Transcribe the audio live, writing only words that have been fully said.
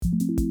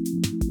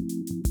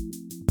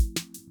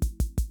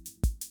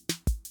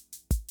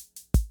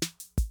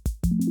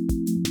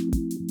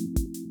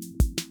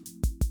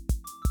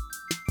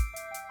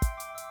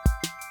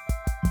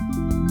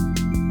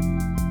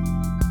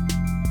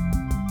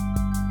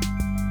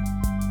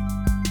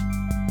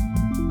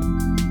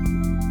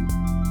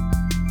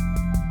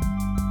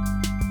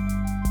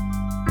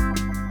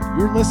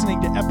You're listening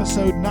to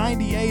episode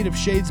 98 of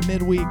Shades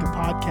Midweek, a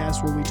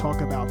podcast where we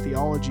talk about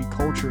theology,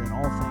 culture, and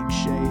all things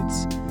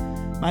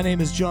Shades. My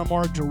name is John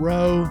Mark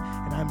Giroux,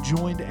 and I'm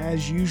joined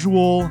as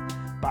usual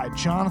by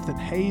Jonathan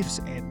Hafes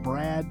and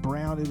Brad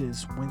Brown. It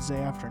is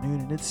Wednesday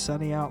afternoon, and it's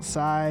sunny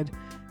outside.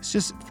 It's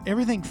just,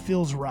 everything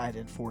feels right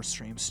in Fourth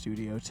Stream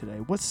Studio today.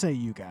 What say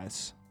you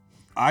guys?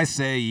 I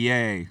say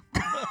yay.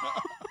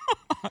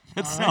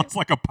 That sounds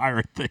like a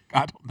pirate thing.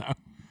 I don't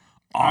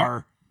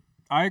know.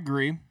 I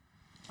agree.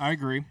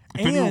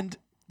 And,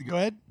 go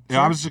ahead.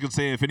 Yeah, I was just going to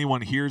say, if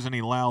anyone hears any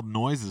loud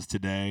noises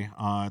today,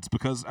 it's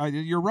because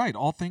you're right.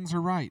 All things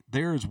are right.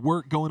 There's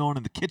work going on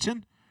in the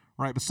kitchen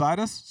right beside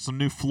us. Some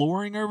new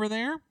flooring over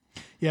there.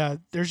 Yeah,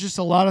 there's just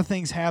a lot of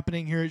things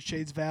happening here at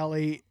Shades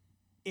Valley.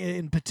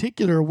 In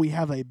particular, we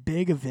have a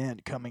big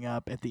event coming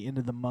up at the end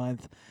of the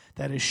month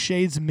that is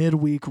Shades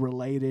Midweek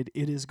related.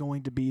 It is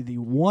going to be the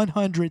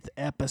 100th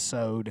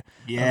episode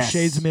of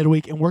Shades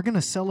Midweek, and we're going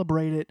to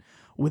celebrate it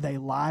with a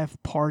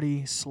live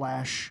party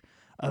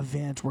 /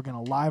 event. We're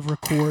going to live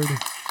record.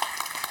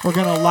 We're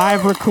going to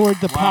live record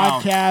the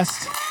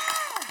podcast.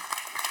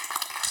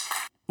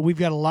 We've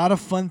got a lot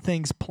of fun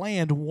things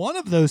planned. One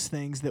of those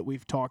things that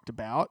we've talked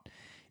about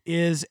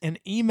is an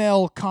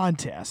email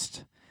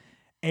contest.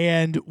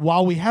 And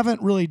while we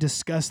haven't really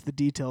discussed the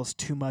details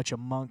too much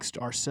amongst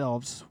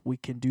ourselves, we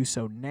can do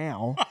so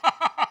now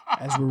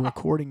as we're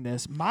recording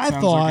this. My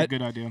Sounds thought like a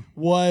good idea.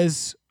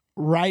 was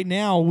right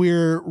now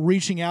we're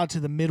reaching out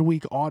to the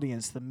midweek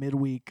audience, the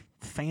midweek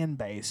fan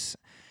base.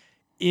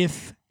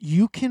 If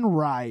you can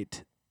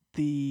write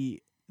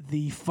the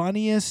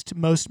funniest,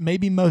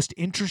 most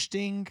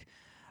interesting,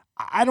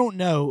 I don't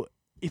know,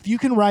 if you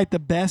can write the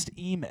best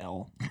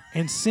email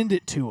and send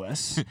it to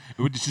us.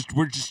 We're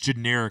just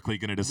generically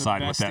going to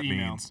decide what that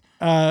email. means.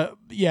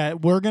 Yeah,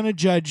 we're going to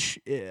judge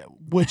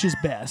which is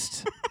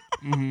best.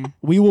 Mm-hmm.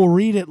 We will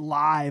read it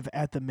live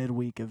at the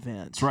midweek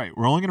event. That's right.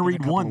 We're only going to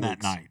read one that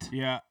weeks. night.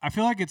 Yeah, I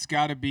feel like it's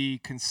got to be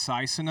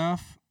concise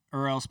enough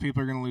or else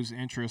people are going to lose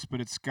interest,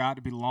 but it's got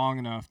to be long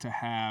enough to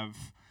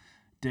have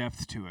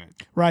depth to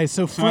it. Right.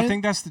 So I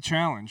think that's the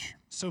challenge.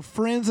 So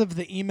friends of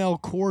the email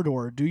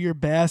corridor, do your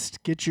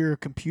best. Get your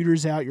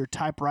computers out, your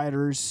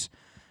typewriters,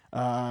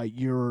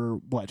 your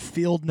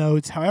field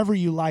notes, however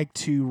you like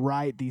to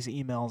write these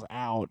emails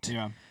out.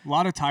 Yeah, a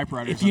lot of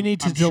typewriters. If you need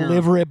to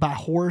deliver it by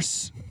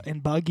horse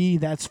and buggy,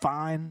 that's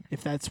fine,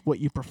 if that's what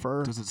you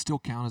prefer. Does it still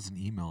count as an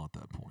email at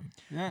that point?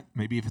 Yeah.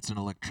 Maybe if it's an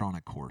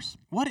electronic course.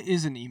 What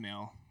is an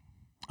email?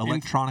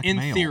 Electronic mail.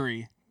 In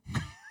theory.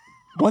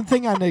 One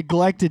thing I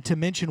neglected to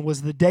mention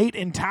was the date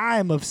and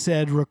time of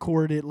said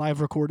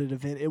live recorded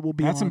event. It will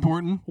be That's on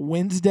important.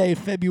 Wednesday,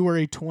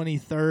 February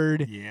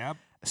 23rd, Yep.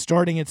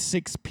 starting at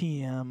 6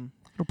 p.m.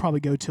 It'll probably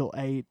go till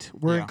 8.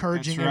 We're Yeah,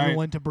 encouraging that's right.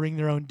 everyone to bring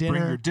their own dinner.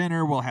 Bring your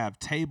dinner. We'll have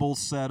tables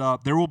set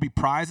up. There will be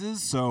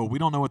prizes, so we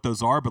don't know what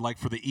those are, but like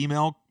for the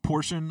email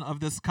portion of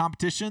this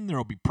competition, there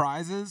will be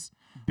prizes.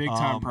 Big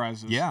time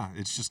prizes. Yeah,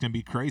 it's just going to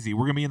be crazy.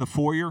 We're going to be in the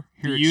foyer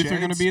here The at youth Shades. are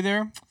going to be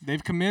there.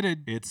 They've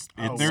committed.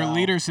 Their wow.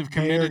 leaders have They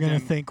committed are going to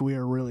them. think we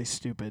are really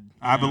stupid.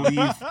 I believe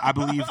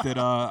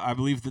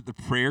that the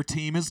prayer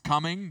team is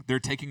coming. They're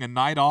taking a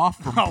night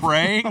off from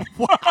praying.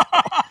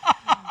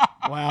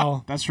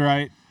 Wow. That's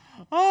right.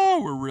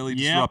 Oh, we're really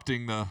Yep.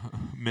 disrupting the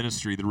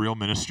ministry, the real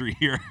ministry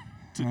here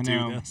to I do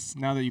know. this.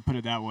 Now that you put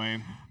it that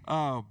way.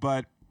 Oh,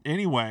 but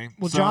anyway.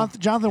 Well, so,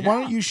 Jonathan, why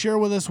yeah. don't you share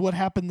with us what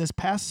happened this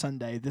past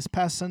Sunday? This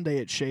past Sunday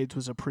at Shades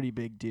was a pretty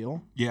big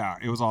deal. Yeah,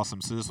 it was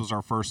awesome. So this was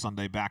our first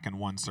Sunday back in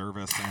one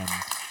service, and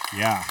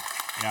yeah,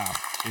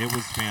 it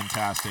was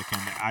fantastic.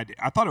 And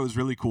I thought it was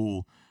really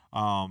cool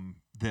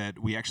that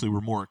we actually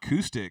were more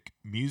acoustic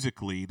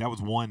musically. That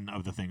was one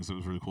of the things that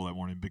was really cool that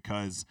morning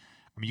because,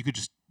 I mean, you could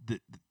just the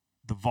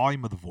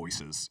volume of the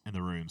voices in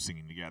the room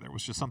singing together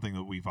was just something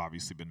that we've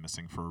obviously been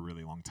missing for a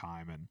really long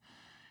time, and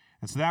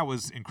so that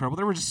was incredible.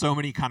 There were just so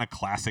many kind of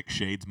classic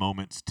Shades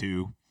moments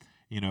too,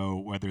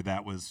 whether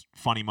that was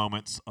funny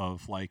moments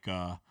of like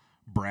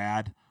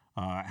Brad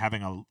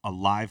having a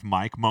live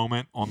mic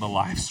moment on the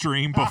live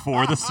stream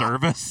before the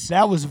service.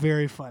 That was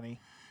very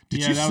funny.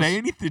 Did you say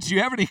anything? Did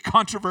you have any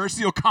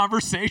controversial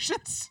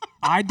conversations?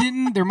 I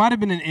didn't. There might have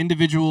been an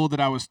individual that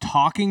I was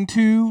talking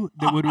to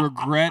that would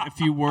regret a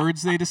few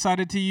words they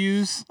decided to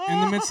use in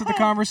the midst of the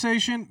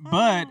conversation.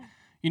 But,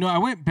 I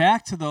went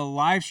back to the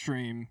live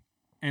stream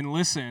and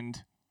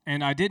listened,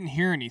 and I didn't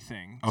hear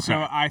anything. Okay.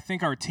 So I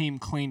think our team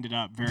cleaned it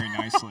up very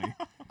nicely.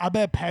 I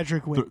bet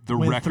Patrick went The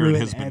went record through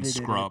has and been edited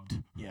it.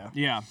 scrubbed. Yeah.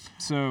 Yeah.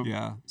 So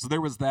Yeah. So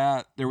there was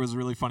that. There was a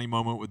really funny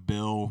moment with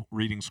Bill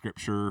reading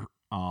scripture.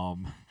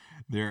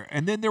 There,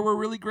 and then there were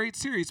really great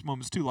serious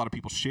moments too. A lot of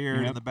people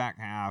shared in the back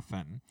half,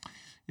 and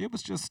it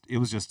was just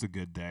a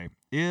good day.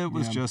 It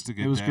was just a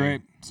good day. It was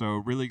great. So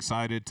really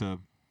excited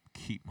to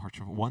keep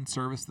marching. One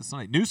service this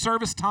night. New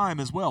service time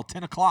as well,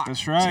 10 o'clock.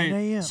 that's 10 right.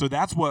 a.m. So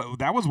that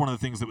was one of the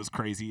things that was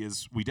crazy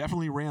is we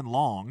definitely ran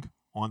long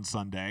on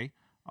Sunday,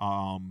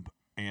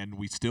 and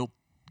we still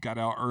got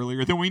out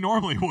earlier than we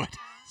normally would.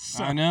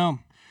 I know.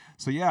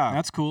 So yeah,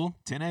 That's cool.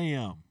 10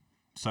 a.m.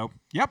 So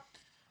yep,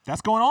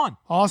 that's going on.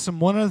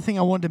 Awesome. One other thing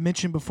I wanted to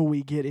mention before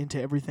we get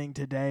into everything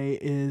today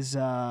is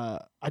I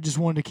just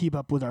wanted to keep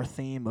up with our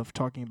theme of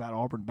talking about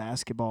Auburn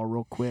basketball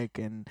real quick.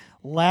 And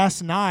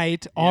last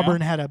night,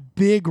 Auburn had a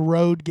big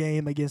road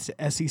game against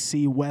the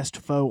SEC West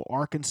foe,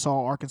 Arkansas.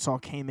 Arkansas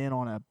came in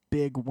on a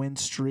big win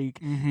streak,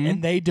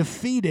 and they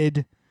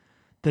defeated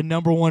the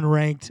number 1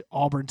 ranked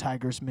Auburn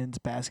Tigers men's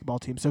basketball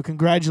team. So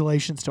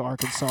congratulations to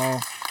Arkansas.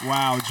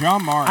 Wow,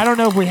 John Mark. I don't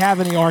know if we have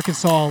any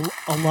Arkansas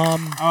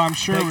alum I'm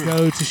sure that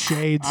go to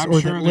Shades I'm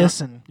or sure that there-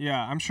 listen.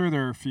 Yeah, I'm sure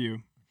there are a few.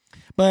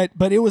 But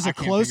it was I a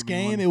can't close think of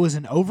anyone. game. It was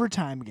an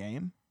overtime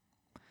game,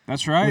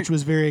 That's right. which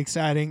was very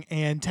exciting.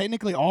 And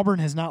technically, Auburn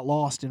has not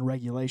lost in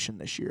regulation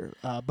this year.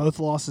 Both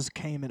losses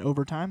came in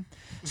overtime.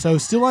 So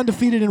still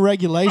undefeated in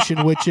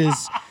regulation, which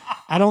is,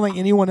 I don't think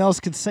anyone else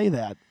can say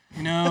that.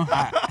 You know,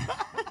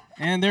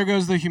 and there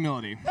goes the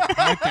humility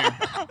right there.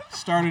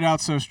 Started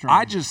out so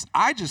strong.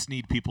 I just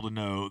need people to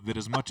know that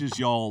as much as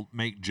y'all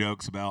make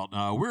jokes about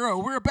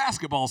we're a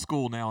basketball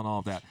school now and all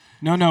of that.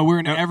 No, we're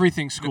an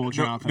everything school,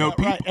 Jonathan. No,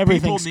 Right,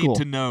 everything people school. need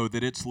to know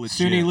that it's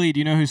legit. SUNY Lee. Do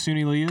you know who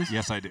SUNY Lee is?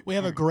 Yes, I do. We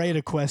have a great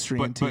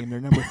equestrian But- team.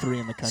 They're number 3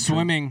 in the country.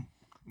 Swimming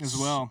as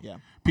well. Yeah.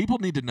 People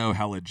need to know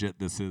how legit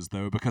this is,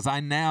 though, because I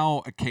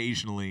now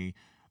occasionally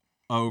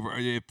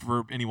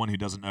for anyone who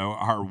doesn't know,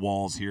 our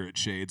walls here at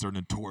Shades are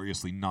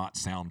notoriously not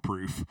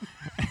soundproof,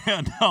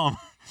 and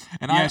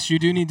Yes, you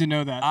do need to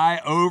know that. I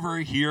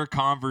overhear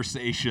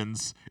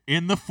conversations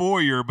in the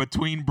foyer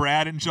between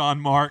Brad and John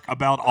Mark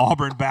about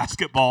Auburn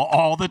basketball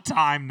all the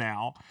time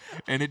now,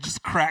 and it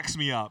just cracks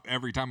me up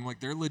every time. I'm like,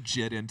 they're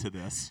legit into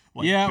this.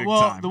 Like, yeah, big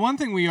well, time. the one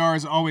thing we are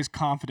is always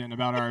confident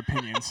about our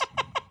opinions.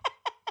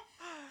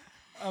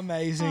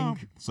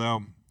 Amazing.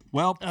 So,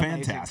 well,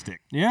 Amazing.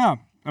 fantastic. Yeah.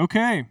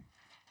 Okay.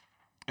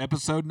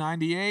 Episode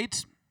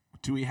 98.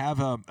 Do we have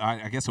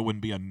I guess it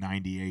wouldn't be a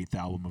 98th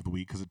album of the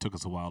week because it took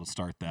us a while to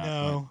start that.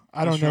 No,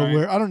 I don't That's know right.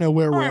 where. I don't know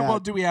where But, all we're right, at. well,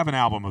 do we have an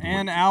album of the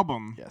An week?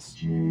 album. Yes.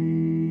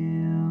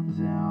 James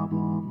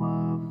album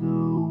of the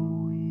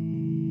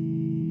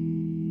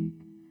week.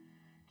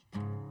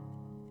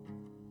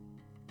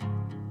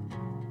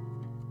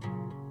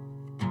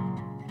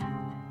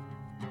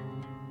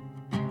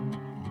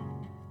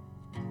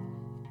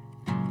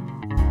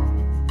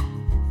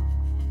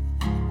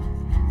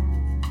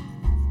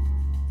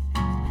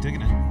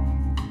 Digging it.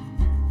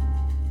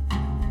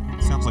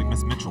 Sounds like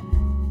Miss Mitchell.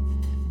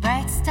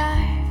 Bright star.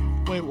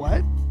 Wait,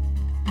 what?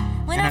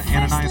 When Anna- I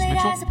first Ananias laid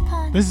Mitchell? eyes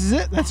upon This is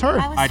it. That's her.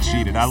 was I filled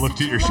cheated. with I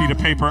looked at your such a sheet of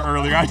paper longing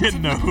earlier. I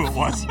didn't know who it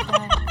was.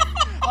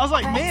 I was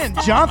like, man,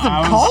 Jonathan I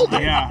was, called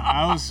it. Yeah,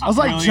 I was. I was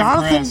like, really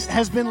Jonathan impressed.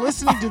 has been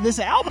listening to this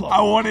album.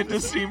 I wanted to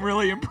seem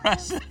really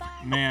impressive.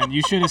 Man,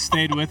 you should have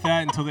stayed with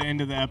that until the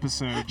end of the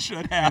episode.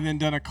 Should have. And then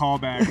done a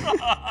callback.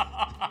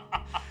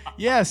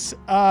 Yes,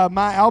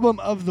 my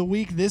album of the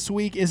week this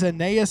week is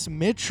Anais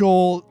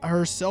Mitchell,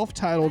 her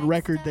self-titled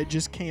record that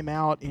just came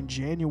out in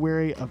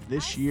January of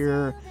this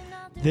year.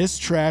 This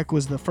track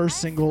was the first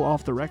single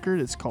off the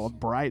record. It's called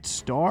Bright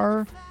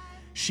Star.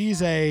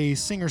 She's a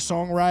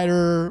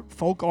singer-songwriter,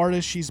 folk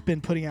artist. She's been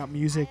putting out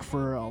music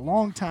for a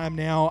long time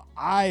now.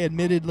 I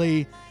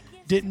admittedly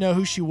didn't know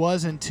who she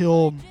was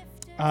until,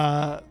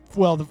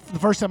 the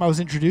first time I was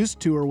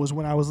introduced to her was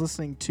when I was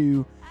listening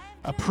to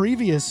a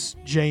previous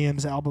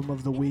JM's album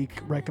of the week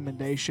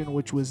recommendation,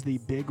 which was the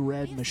Big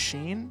Red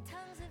Machine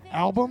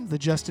album, the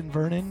Justin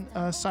Vernon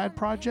side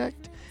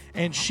project.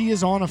 And she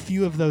is on a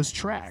few of those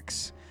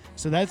tracks.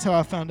 So that's how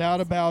I found out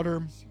about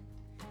her.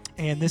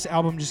 And this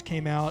album just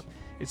came out.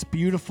 It's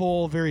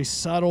beautiful, very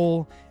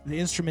subtle. The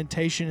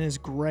instrumentation is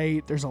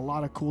great. There's a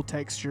lot of cool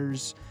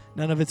textures.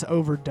 None of it's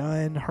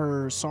overdone.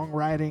 Her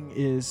songwriting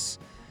is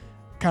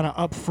kind of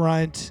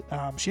upfront.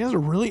 She has a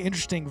really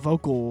interesting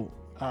vocal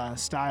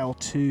style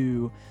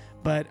too.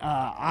 But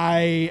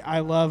I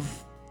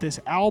love this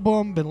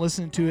album. Been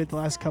listening to it the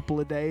last couple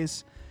of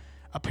days.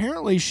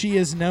 Apparently, she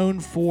is known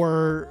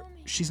for.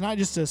 She's not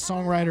just a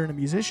songwriter and a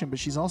musician, but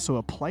she's also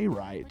a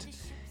playwright.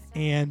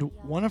 And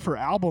one of her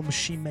albums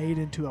she made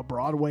into a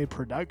Broadway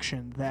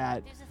production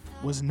that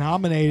was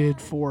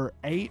nominated for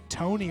 8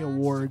 Tony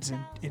Awards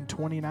in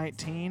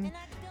 2019,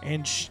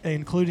 and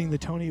including the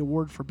Tony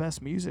Award for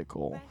Best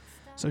Musical.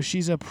 So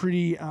she's a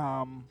pretty,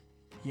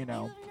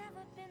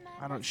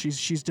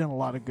 she's done a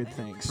lot of good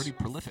things. Pretty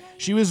prolific.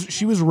 She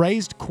was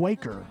raised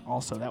Quaker.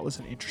 Also, that was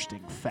an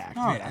interesting fact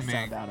Oh, that I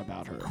man. found out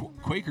about her.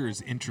 Quaker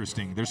is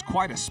interesting. There's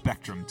quite a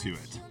spectrum to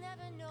it.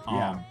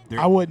 Yeah, there-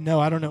 I wouldn't know.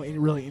 I don't know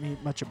any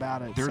much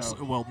about it. There's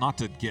so. well, not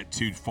to get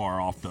too far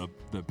off the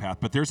path,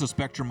 but there's a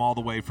spectrum all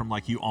the way from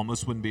like you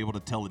almost wouldn't be able to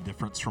tell the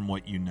difference from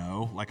what you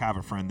know. Like I have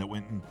a friend that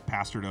went and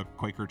pastored a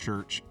Quaker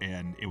church,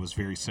 and it was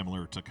very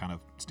similar to kind of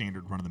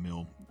standard run of the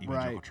mill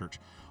evangelical Right. church,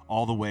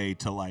 all the way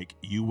to like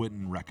you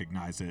wouldn't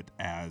recognize it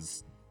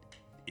as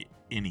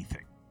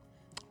anything.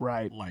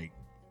 Right. Like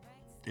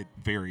it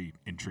very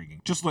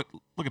intriguing. Just look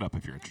it up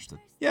if you're interested.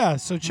 Yeah,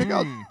 so check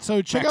out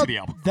Back to the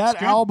album. that It's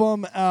good.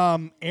 album.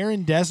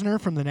 Aaron Dessner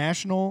from the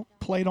National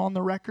played on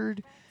the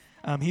record.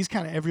 He's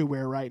kind of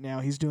everywhere right now.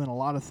 He's doing a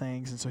lot of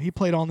things, and so he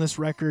played on this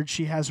record.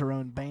 She has her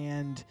own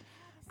band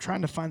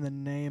trying to find the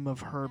name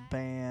of her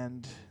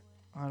band.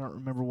 I don't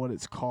remember what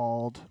it's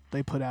called.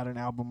 They put out an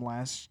album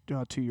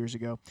 2 years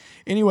ago.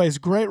 Anyways,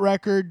 great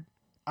record.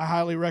 I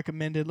highly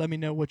recommend it. Let me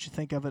know what you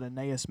think of it.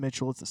 Aeneas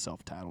Mitchell. It's a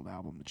self-titled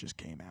album that just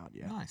came out.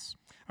 Yeah. Nice.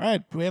 All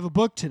right. We have a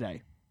book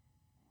today.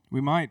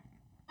 We might.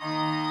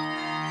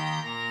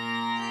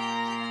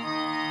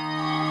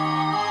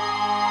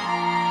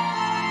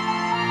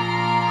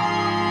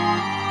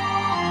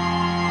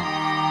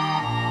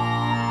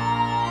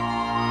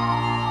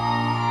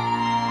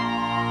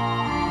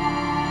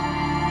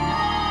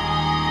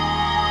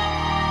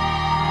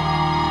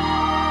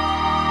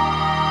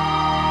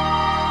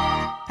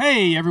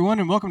 Hey everyone,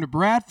 and welcome to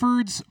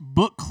Bradford's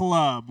Book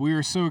Club. We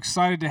are so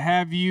excited to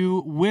have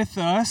you with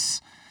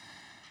us.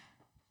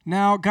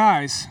 Now,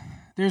 guys,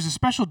 there's a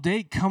special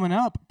date coming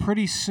up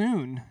pretty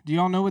soon. Do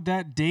y'all know what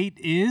that date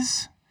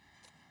is?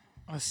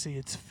 Let's see.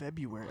 It's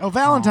February. Oh,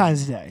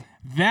 Valentine's Day.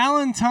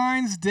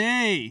 Valentine's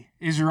Day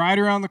is right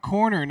around the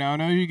corner. Now, I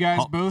know you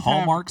guys both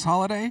Hallmark's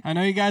holiday? I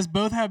know you guys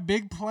both have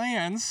big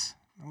plans.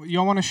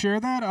 Y'all want to share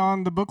that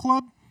on the book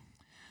club?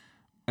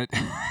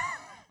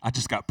 I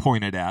just got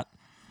pointed at.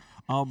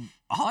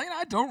 Holly and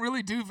I don't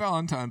really do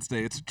Valentine's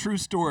Day. It's a true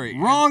story.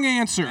 Wrong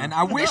answer. And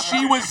I wish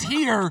she was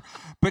here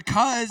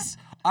because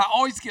I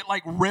always get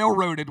like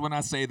railroaded when I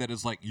say that.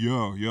 It's like,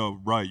 yeah,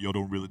 right. Y'all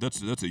don't really.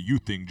 That's a you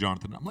thing,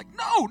 Jonathan. I'm like,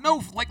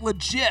 no, like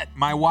legit.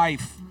 My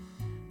wife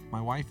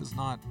is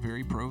not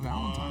very pro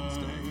Valentine's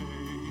Day.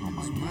 Oh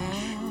my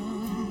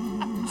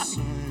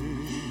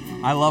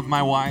gosh. I love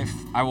my wife.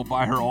 I will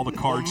buy her all the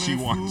cards she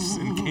wants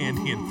and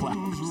candy and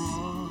flowers.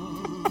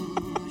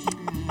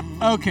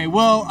 Okay,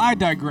 well, I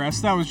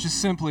digress. That was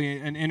just simply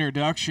an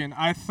introduction.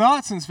 I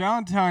thought since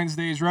Valentine's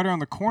Day is right around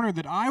the corner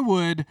that I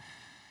would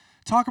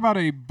talk about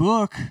a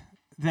book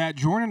that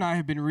Jordan and I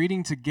have been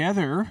reading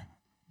together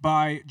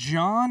by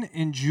John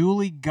and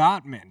Julie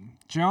Gottman.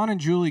 John and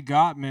Julie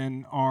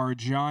Gottman are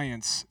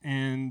giants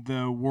in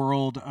the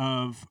world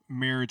of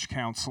marriage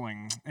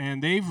counseling,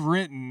 and they've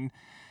written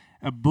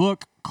a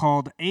book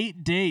called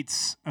 8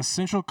 Dates,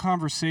 Essential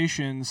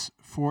Conversations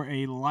for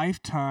a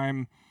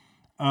Lifetime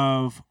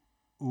of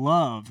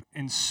Love.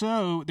 And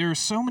so there are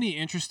so many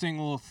interesting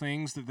little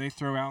things that they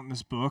throw out in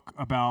this book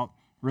about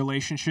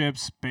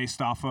relationships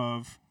based off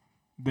of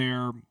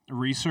their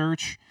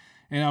research.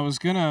 And I was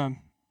going to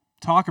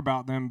talk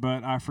about them,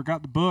 but I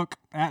forgot the book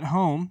at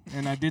home,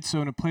 and I did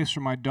so in a place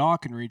where my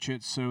dog can reach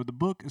it. So the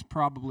book is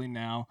probably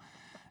now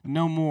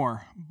no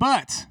more.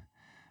 But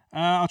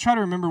I'll try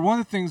to remember. One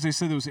of the things they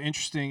said that was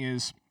interesting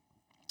is,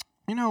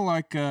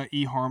 like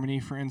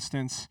eHarmony, for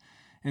instance,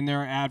 in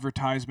their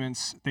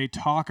advertisements, they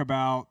talk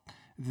about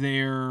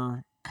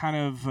their kind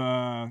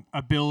of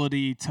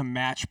ability to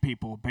match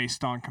people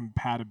based on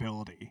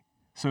compatibility.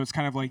 So it's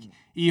kind of like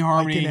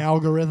eHarmony Like an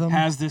algorithm.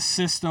 has this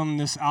system,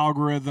 this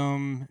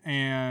algorithm,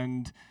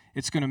 and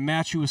it's going to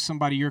match you with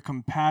somebody you're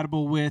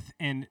compatible with.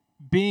 And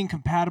being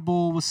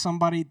compatible with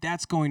somebody,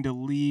 that's going to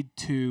lead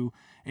to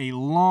a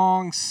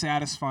long,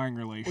 satisfying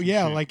relationship. Well,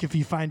 yeah, like if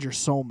you find your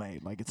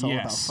soulmate. Like it's all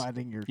about Yes.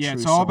 finding your Yeah,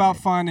 true it's all about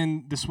soulmate.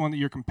 finding this one that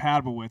you're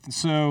compatible with. And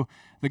so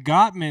the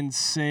Gottmans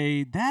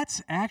say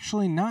that's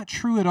actually not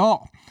true at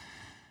all.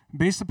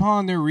 Based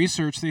upon their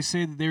research, they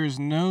say that there is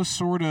no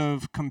sort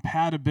of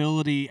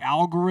compatibility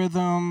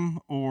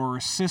algorithm or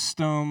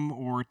system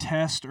or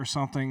test or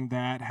something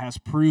that has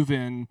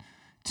proven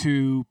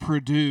to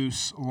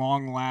produce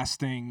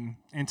long-lasting,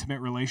 intimate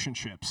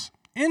relationships.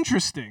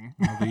 Interesting.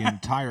 Well, the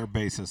entire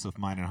basis of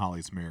mine and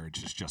Holly's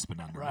marriage has just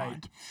been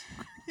undermined.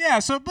 Yeah,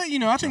 so but I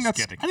think Just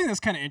that's kidding.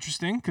 kind of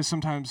interesting because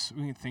sometimes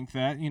we can think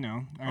that in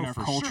our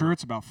for culture sure.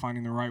 it's about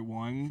finding the right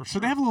one. For So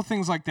they sure. have little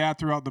things like that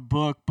throughout the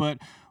book. But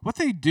what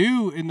they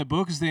do in the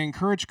book is they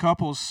encourage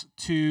couples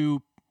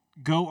to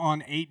go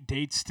on 8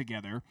 dates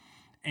together,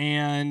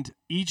 and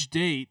each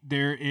date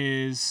there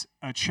is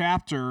a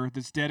chapter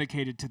that's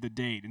dedicated to the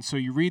date. And so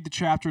you read the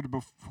chapter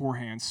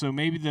beforehand. So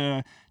maybe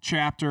the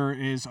chapter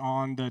is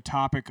on the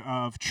topic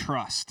of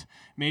trust.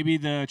 Maybe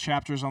the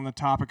chapter is on the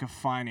topic of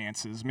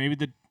finances. Maybe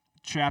the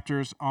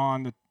chapters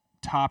on the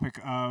topic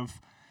of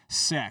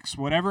sex,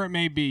 whatever it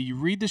may be. You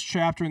read this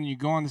chapter and then you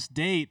go on this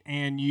date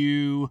and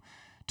you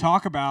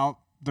talk about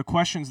the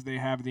questions that they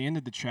have at the end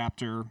of the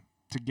chapter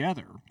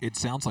together. It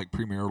sounds like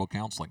premarital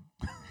counseling.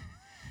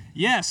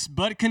 Yes,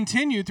 but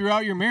continue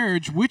throughout your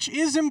marriage, which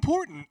is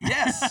important.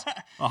 Yes,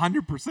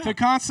 100%. To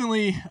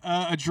constantly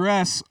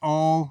address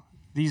all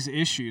these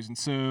issues. And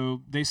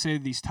so they say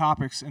these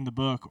topics in the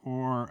book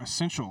are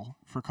essential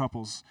for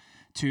couples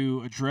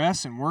to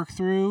address and work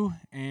through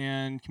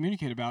and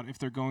communicate about if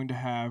they're going to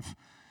have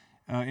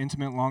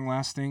intimate,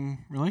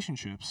 long-lasting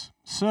relationships.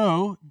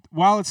 So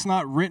while it's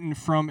not written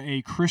from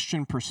a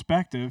Christian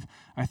perspective,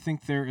 I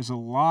think there is a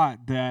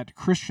lot that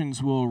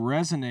Christians will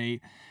resonate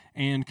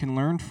and can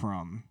learn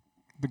from.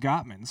 The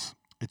Gottmans.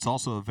 It's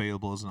also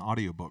available as an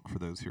audiobook for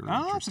those who are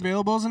It's interested.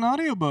 available as an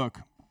audiobook.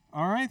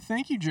 All right,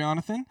 thank you,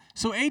 Jonathan.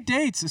 So 8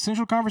 Dates,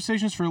 Essential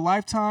Conversations for a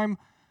Lifetime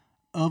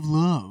of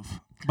Love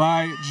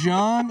by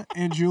John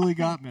and Julie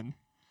Gottman.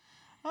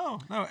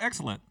 Oh, no,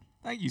 excellent.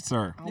 Thank you,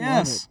 sir. I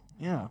Yes. love it.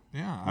 Yeah.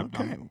 Yeah.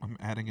 Okay. I'm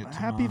adding it to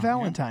Happy my,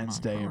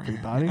 Valentine's my Day, program.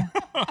 everybody.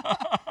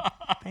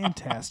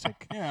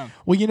 Fantastic. Yeah.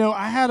 Well, you know,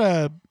 I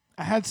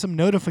had some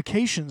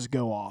notifications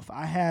go off.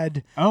 I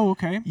had Oh,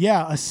 okay.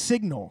 a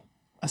signal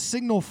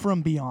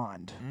from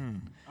beyond.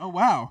 Oh,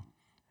 wow.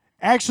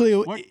 Actually,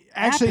 What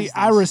app is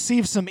I this?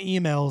 received some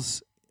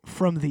emails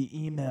from the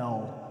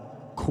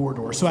email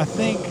corridor. So I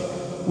think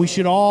we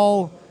should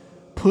all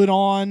put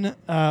on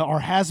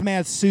our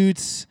hazmat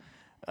suits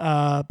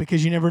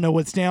because you never know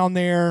what's down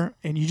there,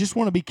 and you just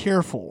want to be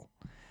careful.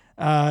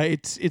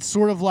 It's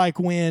sort of like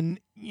when,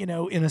 you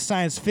know, in a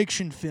science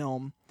fiction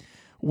film,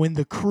 when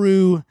the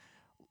crew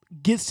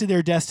gets to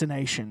their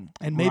destination,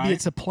 and maybe Right.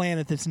 it's a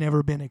planet that's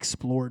never been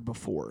explored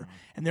before,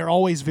 and they're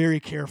always very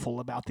careful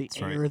about the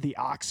air, right. the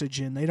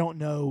oxygen. They don't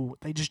know.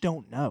 They just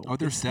don't know. Oh,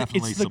 there's It's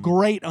definitely it's the some-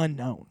 great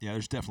unknown. Yeah,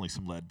 there's definitely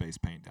some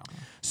lead-based paint down there.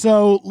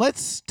 So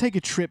let's take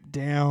a trip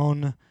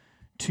down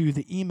to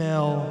the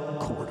email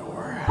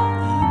corridor.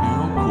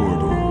 Email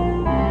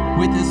corridor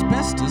with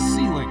asbestos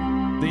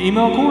ceiling. The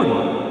email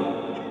corridor.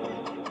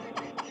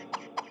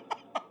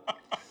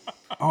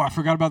 Oh, I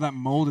forgot about that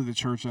mold at the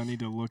church I need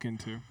to look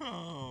into.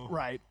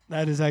 Right.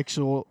 That is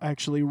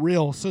actually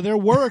real. So there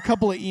were a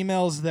couple of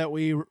emails that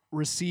we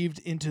received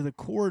into the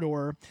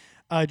corridor.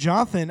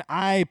 Jonathan,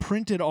 I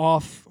printed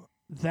off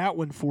that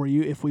one for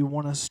you if we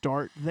want to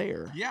start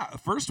there. Yeah,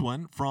 first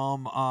one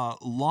from a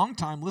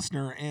longtime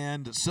listener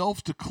and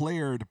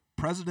self-declared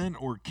president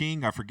or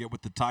king, I forget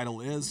what the title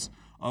is,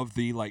 of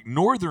the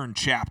northern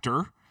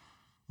chapter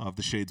of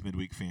the Shades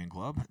Midweek Fan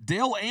Club,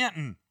 Dale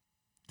Anton.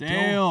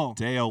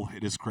 Dale,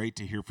 it is great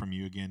to hear from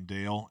you again,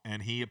 Dale.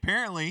 And he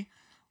apparently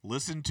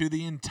listened to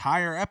the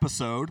entire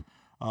episode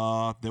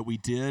that we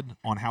did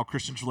on how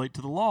Christians relate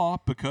to the law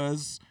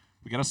because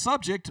we got a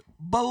subject,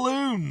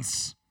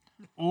 balloons.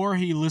 Or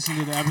he listened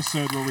to the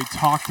episode where we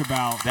talked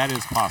about That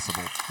is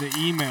possible. the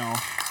email.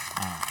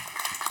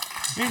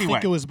 I Anyway,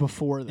 think it was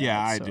before that. Yeah,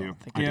 I so do.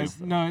 think I it do. was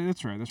the- No,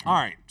 that's right. That's right. all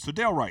right. So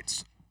Dale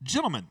writes,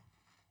 gentlemen,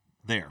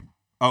 there.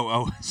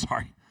 Oh,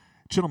 sorry.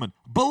 Gentlemen,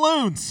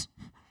 balloons.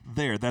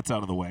 There, that's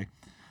out of the way.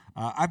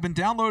 I've been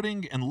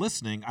downloading and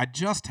listening. I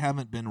just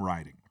haven't been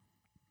writing.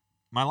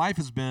 My life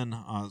has been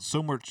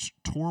so much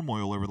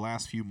turmoil over the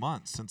last few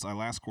months since I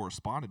last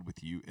corresponded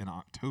with you in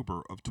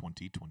October of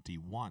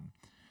 2021.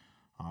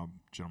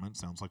 Gentlemen,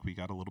 sounds like we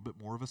got a little bit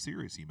more of a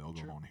serious email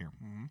going on here.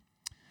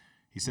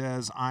 He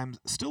says, I'm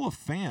still a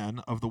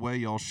fan of the way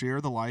y'all share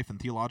the life and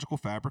theological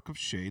fabric of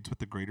Shades with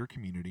the greater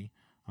community.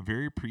 I'm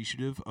very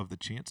appreciative of the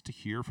chance to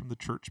hear from the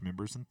church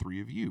members and three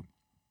of you.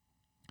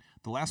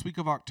 The last week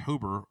of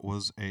October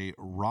was a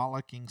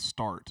rollicking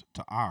start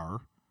to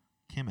our,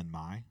 Kim and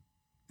my,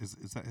 is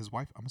that his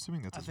wife? I'm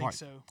assuming that's I his think wife.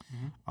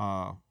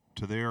 so.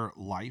 To their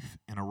life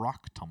in a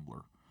rock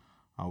tumbler.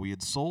 We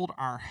had sold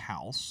our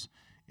house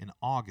in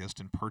August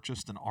and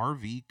purchased an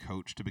RV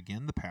coach to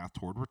begin the path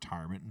toward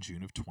retirement in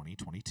June of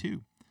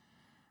 2022.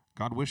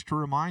 God wished to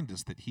remind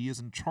us that He is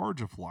in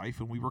charge of life,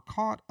 and we were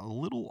caught a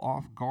little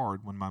off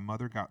guard when my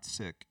mother got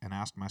sick and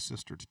asked my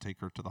sister to take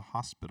her to the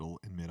hospital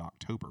in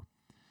mid-October.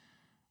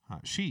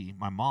 She,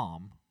 my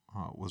mom,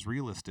 was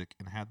realistic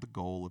and had the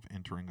goal of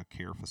entering a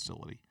care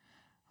facility.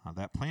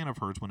 That plan of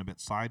hers went a bit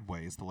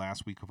sideways the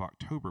last week of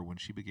October when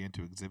she began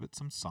to exhibit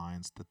some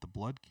signs that the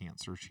blood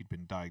cancer she'd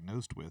been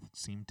diagnosed with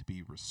seemed to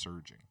be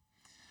resurging.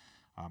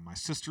 My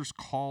sisters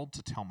called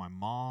to tell me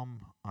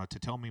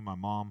my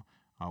mom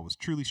was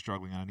truly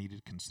struggling and I needed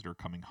to consider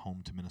coming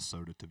home to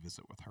Minnesota to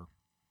visit with her.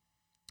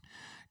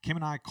 Kim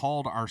and I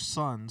called our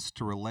sons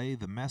to relay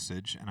the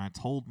message, and I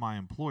told my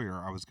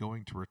employer I was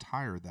going to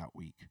retire that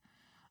week.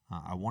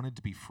 I wanted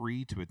to be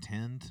free to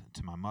attend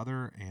to my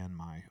mother and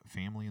my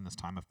family in this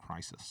time of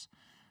crisis.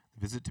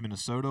 The visit to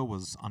Minnesota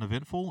was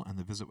uneventful, and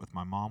the visit with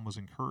my mom was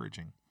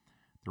encouraging.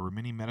 There were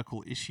many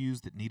medical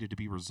issues that needed to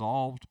be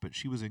resolved, but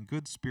she was in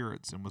good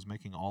spirits and was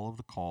making all of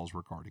the calls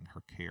regarding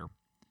her care.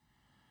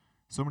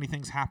 So many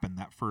things happened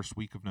that first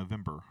week of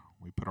November.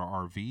 We put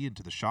our RV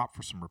into the shop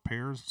for some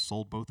repairs,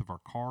 sold both of our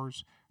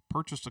cars,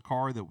 purchased a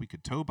car that we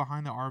could tow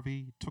behind the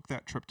RV, took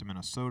that trip to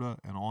Minnesota,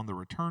 and on the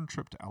return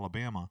trip to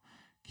Alabama,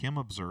 Kim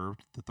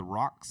observed that the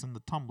rocks in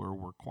the tumbler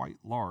were quite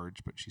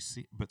large,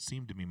 but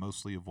seemed to be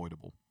mostly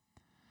avoidable.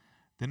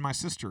 Then my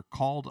sister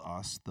called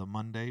us the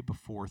Monday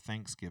before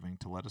Thanksgiving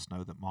to let us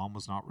know that Mom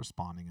was not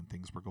responding and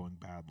things were going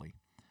badly.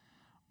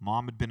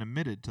 Mom had been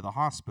admitted to the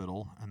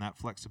hospital, and that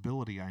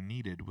flexibility I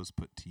needed was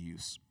put to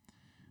use.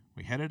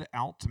 We headed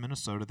out to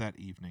Minnesota that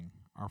evening.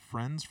 Our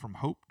friends from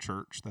Hope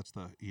Church, that's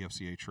the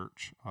EFCA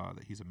church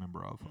that he's a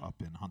member of up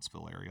in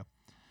Huntsville area.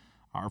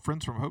 Our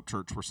friends from Hope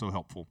Church were so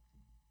helpful.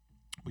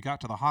 We got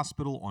to the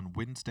hospital on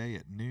Wednesday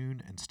at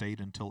noon and stayed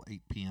until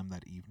 8 p.m.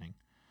 that evening.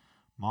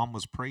 Mom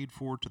was prayed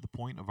for to the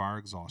point of our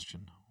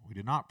exhaustion. We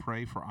did not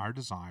pray for our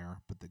desire,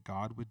 but that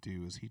God would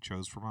do as He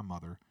chose for my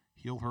mother,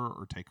 heal her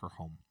or take her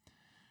home.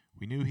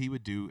 We knew He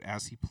would do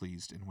as He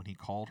pleased, and when He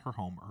called her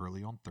home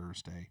early on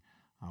Thursday,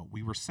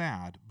 we were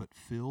sad, but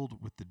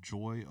filled with the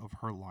joy of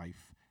her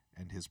life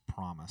and His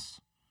promise.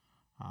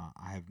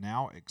 I have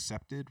now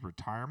accepted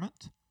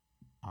retirement,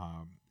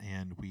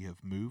 and we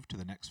have moved to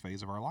the next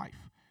phase of our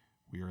life.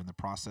 We are in the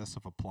process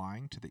of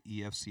applying to the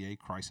EFCA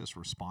Crisis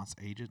Response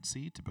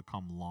Agency to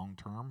become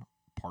long-term,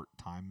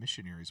 part-time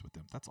missionaries with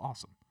them. That's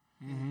awesome.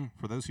 Mm-hmm.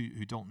 For those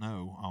who don't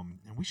know,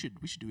 and we should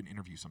do an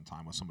interview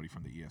sometime with somebody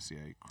from the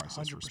EFCA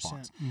Crisis 100%.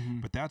 Response. Mm-hmm.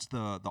 But that's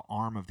the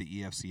arm of the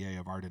EFCA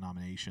of our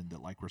denomination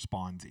that like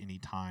responds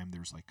anytime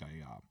there's like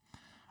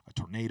a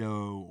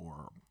tornado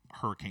or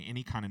hurricane,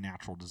 any kind of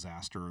natural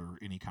disaster or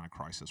any kind of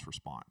crisis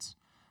response.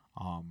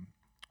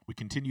 We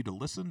continue to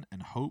listen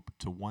and hope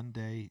to one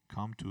day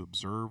come to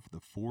observe the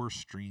Four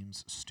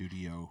Streams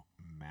studio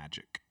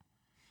magic.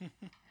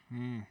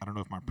 I don't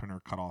know if my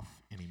printer cut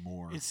off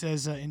anymore. It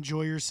says,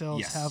 enjoy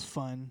yourselves, Yes. have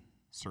fun,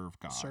 Serve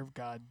God. serve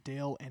God.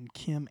 Dale and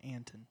Kim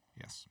Anton.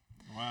 Yes.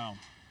 Wow.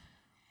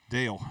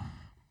 Dale,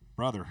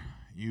 brother,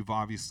 you've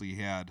obviously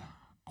had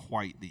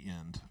quite the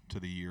end to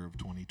the year of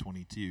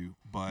 2022,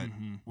 but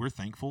we're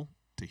thankful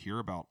to hear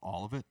about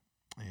all of it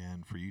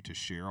and for you to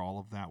share all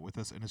of that with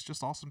us. And it's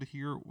just awesome to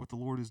hear what the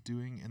Lord is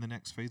doing in the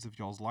next phase of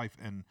y'all's life.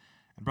 And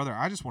brother,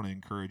 I just want to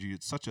encourage you.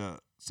 It's such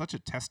a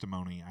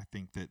testimony, I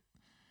think, that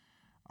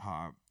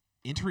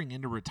entering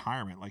into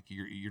retirement, like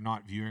you're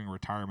not viewing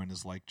retirement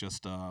as like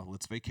just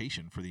let's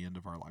vacation for the end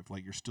of our life.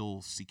 Like you're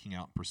still seeking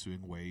out and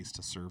pursuing ways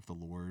to serve the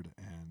Lord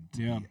and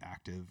to be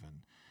active.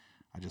 And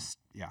I just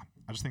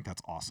think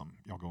that's awesome.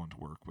 Y'all going to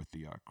work with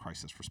the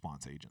Crisis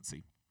Response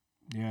Agency.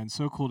 Yeah, and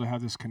so cool to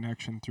have this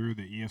connection through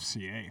the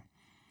EFCA.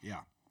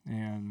 Yeah.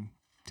 And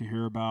to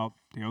hear about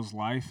Dale's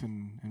life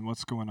and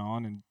what's going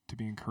on and to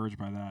be encouraged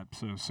by that.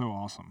 So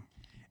awesome.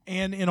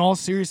 And in all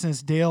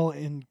seriousness, Dale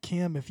and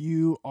Kim, if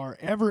you are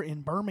ever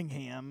in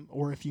Birmingham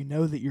or if you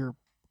know that you're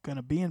going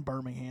to be in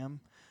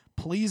Birmingham,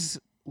 please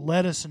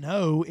let us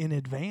know in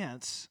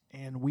advance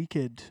and we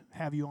could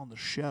have you on the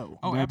show.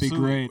 Oh, That'd be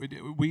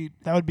absolutely.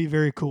 That would be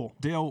very cool.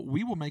 Dale,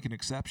 we will make an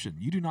exception.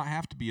 You do not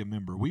have to be a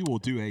member. We will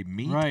do a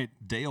Meet Right.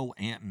 Dale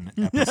Anton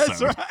episode.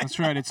 That's right. That's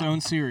right. Its own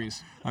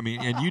series. I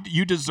mean, and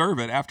you deserve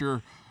it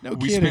after No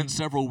we kidding. spent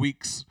several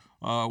weeks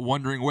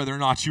wondering whether or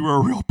not you were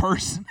a real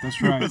person. That's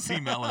who right. was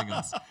emailing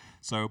us.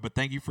 So, but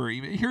thank you for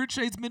here at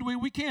Shades Midway.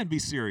 We can be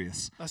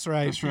serious. That's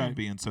right. That's right.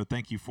 And so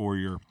thank you for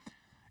your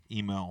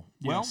email.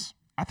 Yes. Well,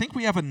 I think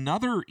we have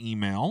another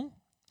email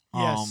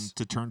Yes.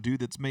 to turn to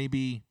that's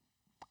maybe,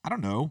 I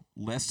don't know,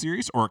 less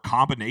serious or a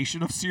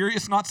combination of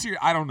serious, not serious.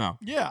 I don't know.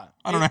 Yeah.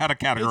 I don't know how to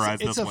categorize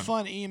it's this a one.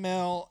 fun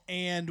email,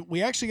 and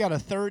we actually got a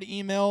third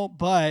email,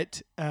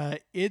 but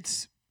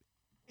it's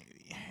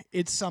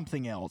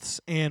something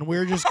else, and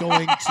we're just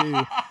going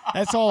to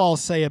that's all I'll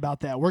say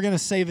about that. We're going to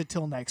save it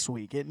till next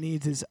week. It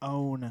needs its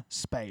own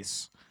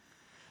space.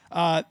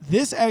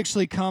 This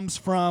actually comes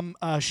from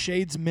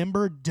Shades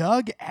member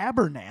Doug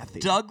Abernathy.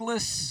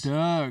 Douglas.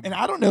 Doug. And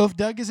I don't know if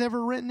Doug has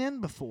ever written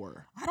in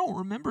before. I don't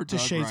remember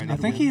Doug Shades writing. I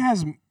think he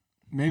has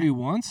maybe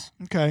once.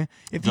 Okay.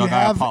 If Doug, you I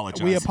have,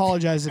 apologize. we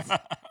apologize if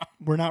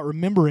we're not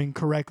remembering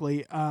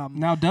correctly.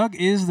 Now, Doug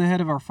is the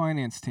head of our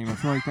finance team. I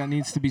feel like that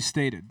needs to be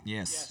stated.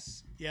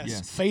 Yes.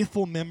 Yes.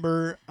 Faithful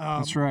member.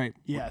 That's right.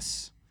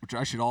 Yes. Which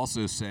I should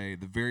also say,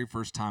 the very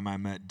first time I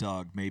met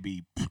Doug,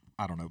 maybe,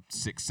 I don't know,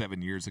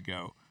 6-7 years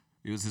ago,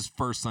 it was his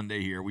first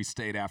Sunday here. We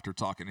stayed after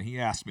talking, and he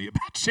asked me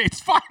about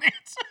Shades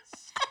finances.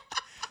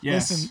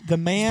 Yes. Listen, the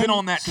man He's been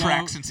on that So,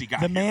 track since he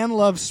got The here. man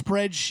loves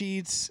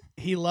spreadsheets.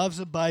 He loves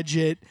a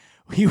budget.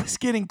 He was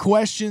getting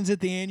questions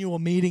at the annual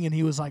meeting, and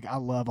he was like, I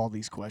love all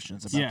these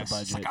questions about Yes.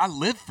 the It's budget. Like, I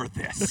live for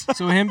this.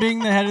 So him being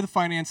the head of the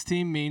finance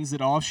team means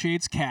that all of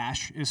Shade's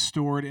cash is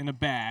stored in a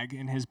bag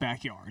in his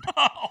backyard.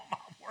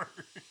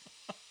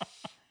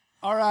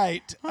 All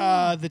right.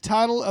 The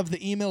title of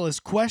the email is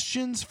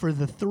Questions for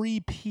the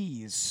 3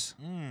 Ps.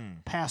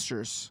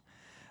 Pastors.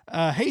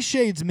 Hey,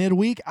 Shades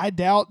Midweek. I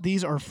doubt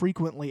these are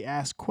frequently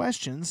asked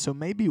questions, so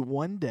maybe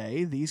one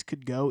day these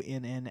could go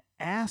in an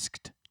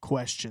Asked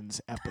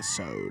Questions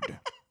episode.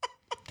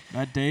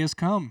 That day has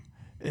come.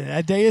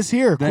 That day is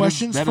here. That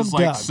Questions is from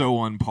like Doug. so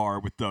on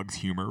par with Doug's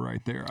humor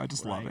right there. I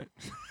just love Right.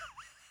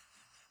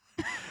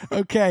 it.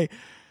 Okay.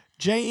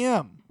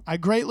 JM, I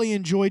greatly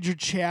enjoyed your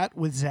chat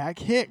with Zach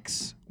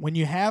Hicks. When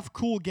you have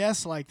cool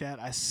guests like that,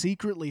 I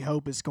secretly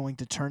hope it's going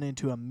to turn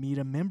into a Meet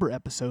a Member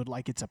episode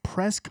like it's a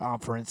press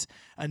conference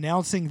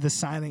announcing the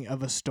signing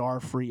of a star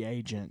free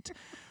agent.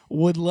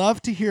 Would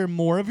love to hear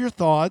more of your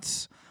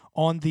thoughts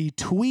on the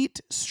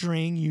tweet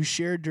string you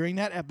shared during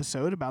that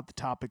episode about the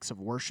topics of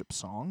worship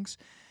songs.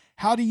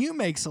 How do you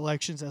make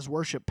selections as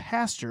worship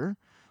pastor?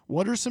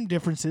 What are some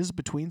differences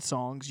between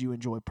songs you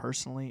enjoy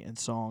personally and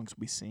songs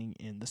we sing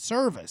in the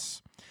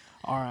service?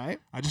 All right.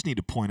 I just need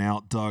to point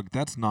out, Doug,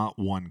 that's not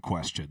one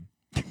question.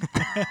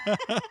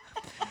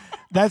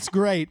 That's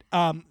great.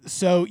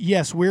 So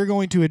yes, we're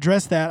going to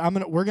address that.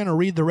 We're going to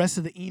read the rest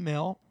of the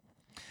email.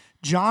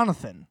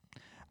 Jonathan,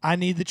 I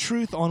need the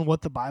truth on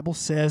what the Bible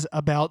says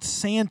about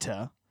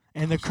Santa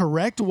and the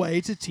correct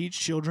way to teach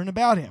children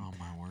about him. Oh,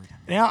 my word.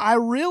 Now, I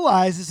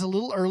realize it's a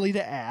little early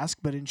to ask,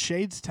 but in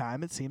Shade's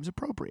time, it seems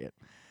appropriate.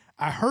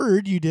 I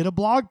heard you did a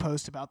blog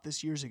post about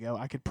this years ago.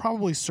 I could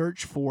probably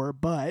search for,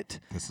 but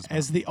This is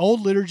as the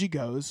old liturgy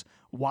goes,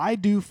 why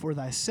do for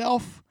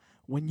thyself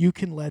when you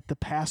can let the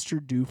pastor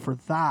do for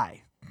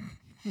thy?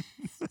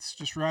 It's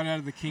just right out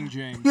of the King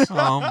James.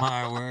 Oh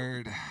my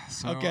word!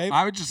 So Okay.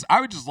 I would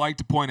just like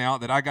to point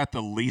out that I got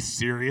the least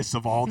serious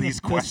of all these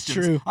That's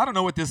questions. true. I don't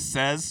know what this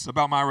says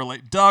about my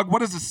Doug, what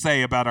does it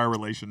say about our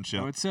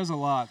relationship? Oh, it says a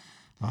lot.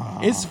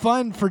 It's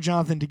fun for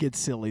Jonathan to get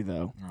silly,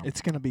 though.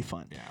 It's going to be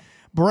fun. Yeah.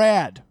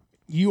 Brad,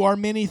 you are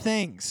many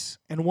things,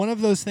 and one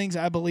of those things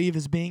I believe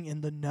is being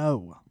in the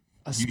know,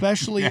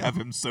 especially You have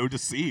him so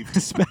deceived.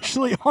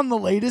 especially on the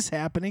latest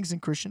happenings in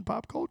Christian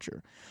pop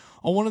culture.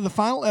 On one of the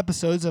final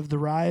episodes of The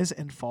Rise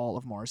and Fall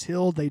of Mars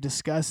Hill, they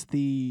discuss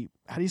the,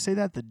 how do you say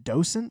that? The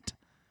docent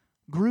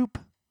group?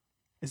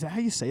 Is that how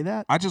you say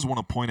that? I just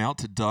want to point out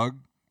to Doug,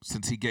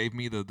 since he gave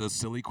me the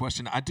silly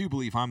question, I do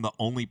believe I'm the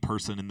only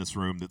person in this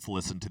room that's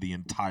listened to the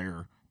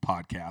entire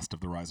podcast of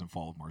The Rise and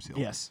Fall of Mars Hill.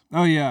 Yes.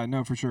 Oh, yeah.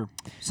 No, for sure.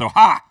 So,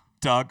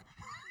 Doug.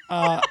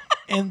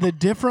 And the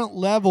different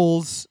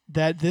levels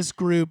that this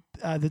group,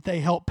 that they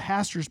help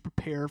pastors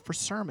prepare for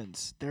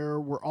sermons. There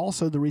were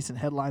also the recent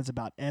headlines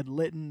about Ed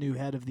Litton, new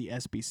head of the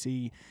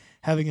SBC,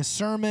 having a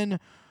sermon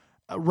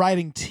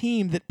writing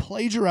team that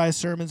plagiarized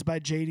sermons by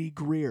J.D.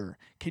 Greer.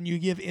 Can you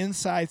give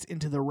insights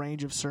into the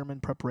range of sermon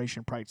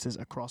preparation practices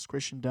across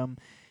Christendom?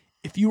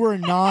 If you were a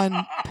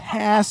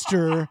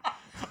non-pastor...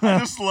 I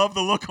just love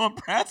the look on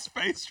Brad's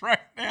face right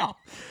now.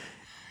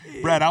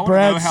 Brad, I want to know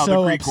Brad's how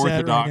so the Greek upset right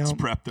Orthodox now.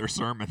 prep their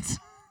sermons.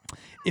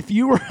 If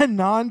you were a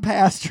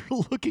non-pastor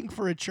looking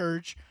for a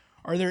church,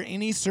 are there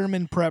any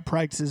sermon prep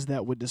practices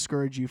that would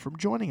discourage you from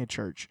joining a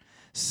church?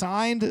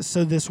 Signed,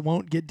 so this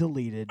won't get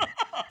deleted.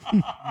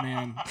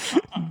 Man.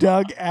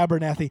 Doug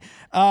Abernathy.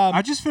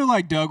 I just feel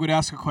like Doug would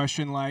ask a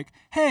question like,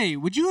 hey,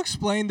 would you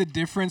explain the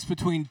difference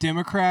between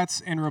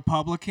Democrats and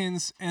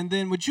Republicans? And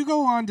then would you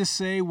go on to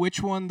say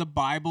which one the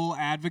Bible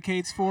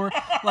advocates for?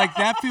 Like,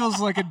 that feels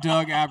like a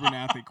Doug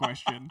Abernathy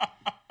question.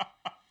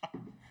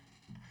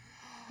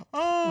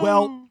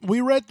 Well,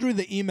 we read through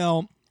the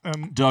email.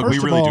 Doug, we first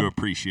of really all- do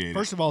appreciate it.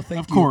 First of all,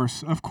 thank Of you.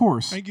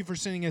 course. Thank you for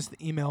sending us the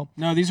email.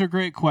 No, these are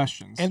great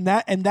questions. And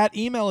that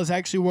email is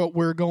actually what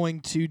we're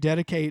going to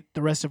dedicate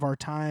the rest of our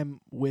time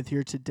with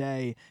here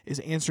today, is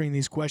answering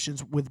these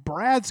questions. With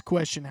Brad's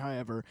question,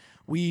 however,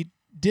 we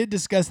did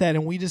discuss that,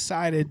 and we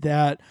decided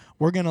that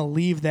we're going to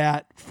leave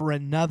that for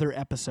another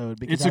episode.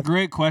 Because it's a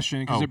great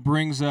question because Oh. it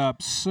brings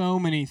up so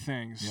many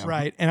things. Yeah.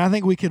 right, and I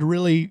think we could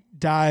really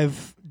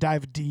dive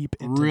deep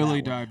into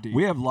Really that one. dive deep.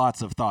 We have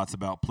lots of thoughts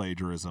about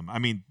plagiarism. I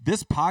mean,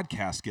 this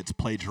podcast gets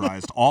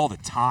plagiarized all the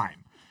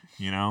time,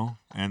 you know?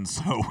 And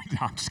so, no,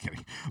 I'm just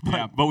kidding. But,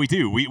 Yeah. but we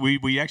do.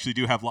 We actually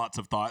do have lots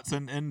of thoughts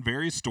and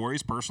various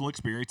stories, personal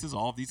experiences,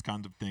 all of these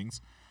kinds of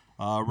things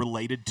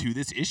related to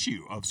this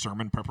issue of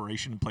sermon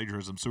preparation and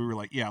plagiarism. So we were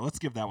like, yeah, let's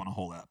give that one a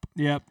whole ep.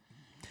 Yep.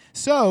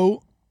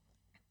 So,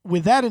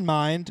 with that in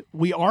mind,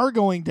 we are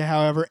going to,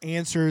 however,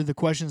 answer the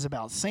questions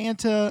about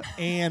Santa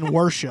and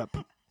worship.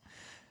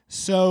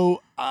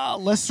 So,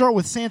 let's start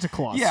with Santa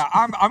Claus. Yeah,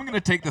 I'm going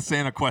to take the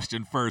Santa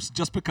question first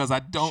just because I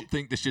don't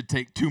think this should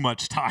take too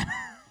much time.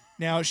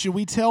 Now, should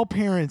we tell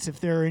parents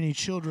if there are any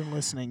children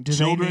listening? Do they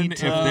Children, need if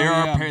to? there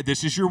are yeah.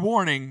 this is your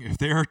warning. If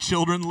there are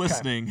children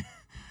listening,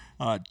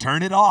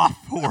 turn it off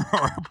or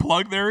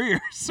plug their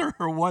ears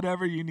or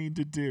whatever you need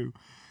to do.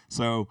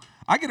 So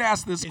I could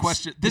ask this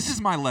question. This is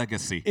my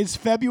legacy. It's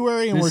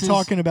February, and This we're is-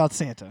 talking about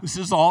Santa. This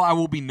is all I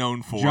will be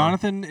known for.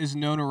 Jonathan is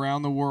known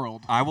around the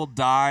world. I will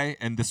die,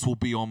 and this will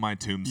be on my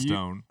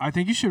tombstone. I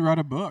think you should write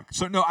a book.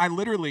 So no, I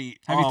literally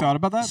Have you thought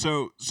about that?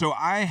 So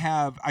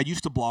I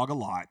used to blog a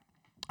lot.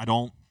 I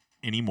don't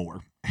anymore,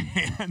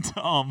 and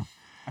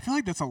I feel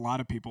like that's a lot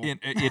of people.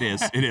 It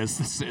is.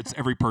 It's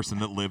every person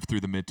that lived through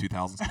the mid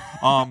 2000s.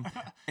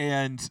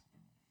 And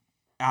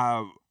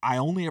I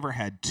only ever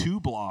had 2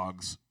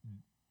 blogs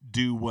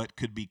do what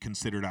could be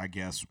considered, I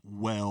guess,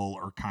 well,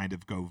 or kind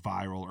of go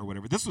viral or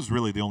whatever. This was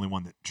really the only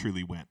one that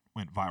truly went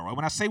viral.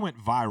 When I say went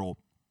viral,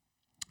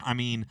 I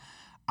mean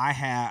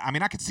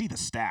I could see the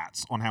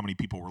stats on how many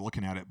people were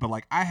looking at it, but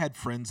like I had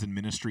friends in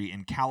ministry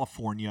in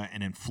California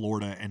and in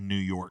Florida and New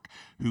York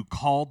who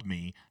called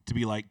me to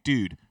be like,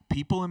 dude,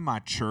 people in my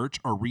church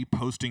are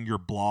reposting your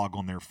blog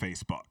on their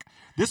Facebook.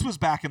 This was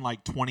back in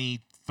like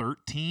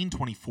 2013,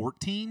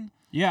 2014.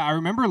 Yeah, I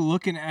remember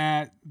looking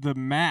at the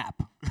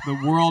map, the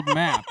world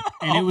map,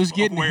 and it was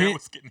getting where hit. it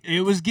was getting hits.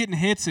 It was getting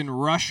hits in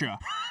Russia.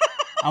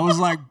 I was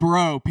like,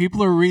 bro,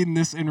 people are reading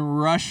this in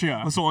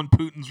Russia. Was on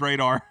Putin's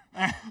radar.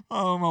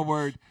 Oh my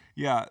word.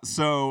 Yeah.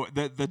 So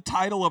the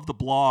title of the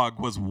blog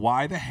was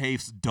 "Why the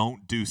Haifs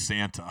Don't Do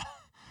Santa,"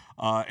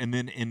 and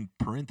then in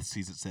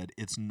parentheses it said,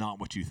 "It's not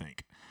what you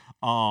think."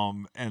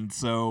 And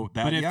so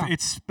that.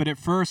 But at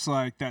first,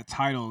 like that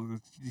title,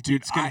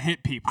 it's gonna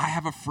hit people. I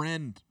have a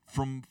friend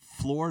from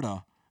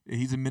Florida.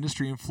 He's in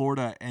ministry in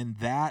Florida, and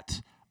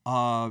that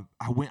I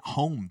went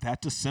home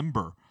that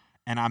December.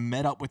 And I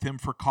met up with him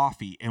for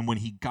coffee. And when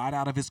he got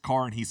out of his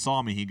car and he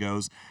saw me, he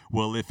goes,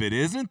 "Well, if it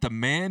isn't the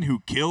man who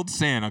killed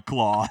Santa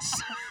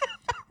Claus."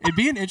 It'd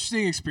be an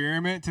interesting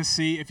experiment to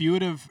see if you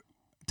would have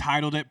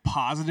titled it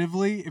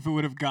positively, if it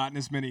would have gotten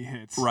as many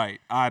hits. Right.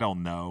 I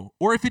don't know.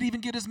 Or if it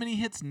even get as many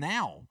hits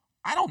now.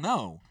 I don't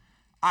know.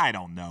 I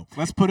don't know.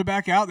 Let's put it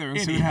back out there and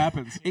see what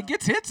happens. It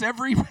gets hits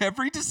every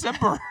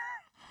December.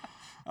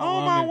 Oh,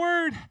 love my it.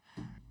 word.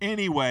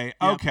 Anyway,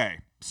 Yep. okay.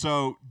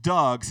 So,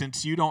 Doug,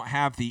 since you don't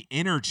have the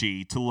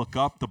energy to look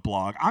up the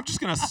blog, I'm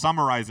just going to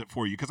summarize it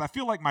for you because I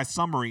feel like my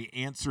summary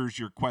answers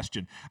your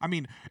question. I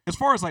mean, as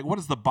far as like, what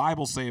does the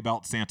Bible say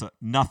about Santa?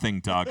 Nothing,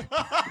 Doug.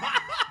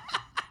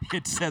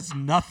 It says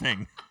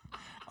nothing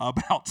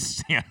about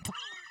Santa.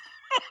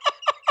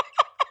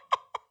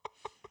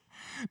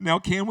 Now,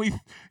 can we?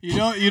 You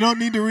don't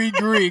need to read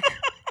Greek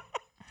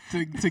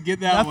to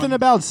get that Nothing one.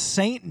 about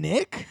Saint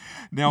Nick?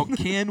 Now,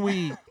 can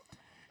we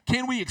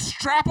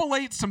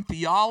extrapolate some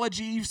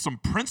theology, some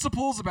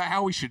principles about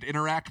how we should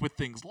interact with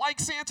things like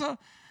Santa?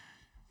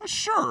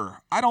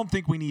 Sure. I don't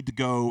think we need to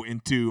go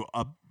into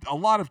a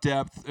lot of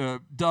depth.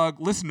 Doug,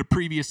 listen to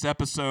previous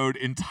episode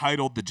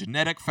entitled "The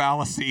Genetic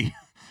Fallacy,"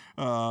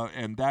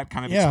 and that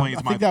kind of Yeah, explains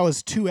I my. think that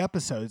was 2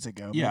 episodes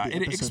ago. Yeah,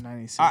 maybe it episode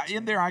 96.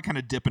 in there I kind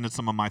of dip into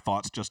some of my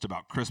thoughts just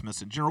about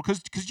Christmas in general,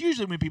 because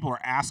usually when people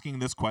are asking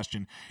this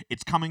question,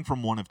 it's coming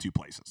from one of two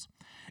places.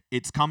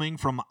 It's coming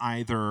from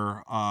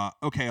either,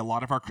 okay, a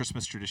lot of our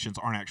Christmas traditions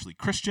aren't actually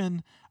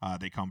Christian.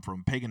 They come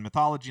from pagan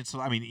mythology and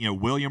stuff. I mean,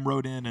 William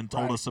wrote in and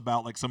told Right. us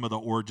about like some of the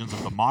origins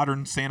of the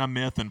modern Santa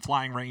myth and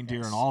flying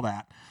reindeer and all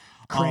that.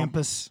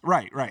 Krampus.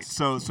 Right.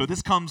 So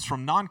this comes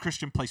from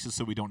non-Christian places,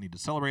 so we don't need to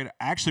celebrate it.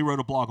 I actually wrote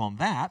a blog on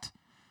that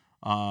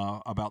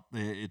about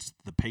it's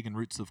the pagan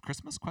roots of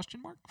Christmas ?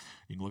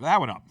 You can look that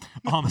one up.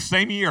 The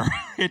same year,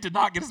 it did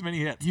not get as many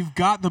hits. You've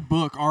got the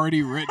book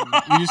already written.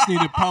 You just need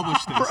to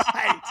publish this.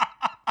 Right.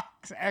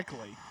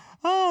 Exactly.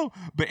 Oh,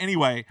 but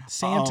anyway,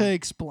 Santa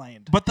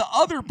explained. But the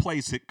other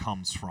place it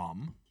comes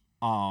from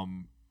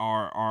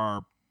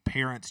are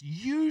parents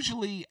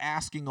usually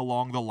asking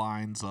along the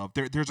lines of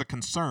there's a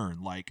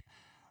concern like,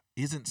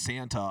 isn't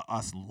Santa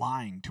us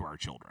lying to our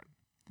children?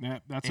 Yeah,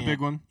 that's a big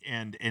one.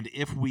 And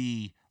if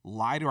we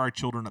lie to our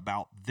children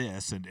about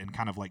this and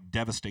kind of like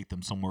devastate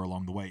them somewhere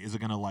along the way, is it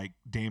going to like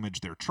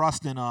damage their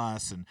trust in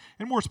us? And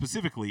more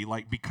specifically,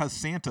 like because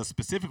Santa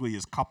specifically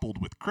is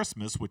coupled with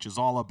Christmas, which is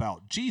all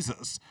about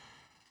Jesus,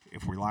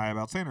 if we lie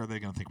about Santa, are they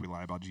going to think we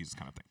lie about Jesus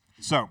kind of thing?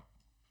 So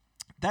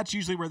that's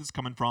usually where this is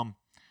coming from.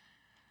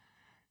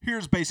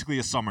 Here's basically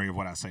a summary of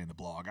what I say in the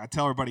blog. I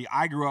tell everybody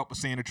I grew up with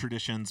Santa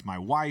traditions. My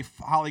wife,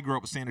 Holly, grew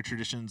up with Santa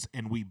traditions,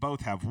 and we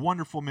both have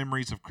wonderful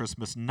memories of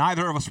Christmas.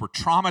 Neither of us were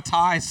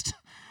traumatized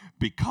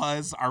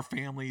because our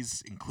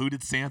families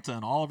included Santa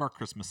in all of our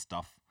Christmas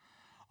stuff.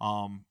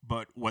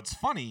 But what's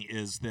funny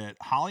is that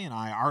Holly and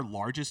I, our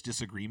largest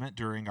disagreement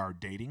during our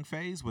dating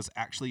phase was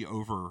actually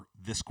over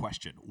this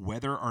question,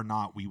 whether or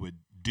not we would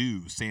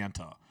do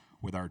Santa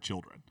with our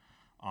children.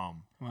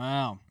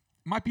 Wow.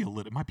 It might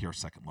be our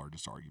second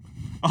largest argument.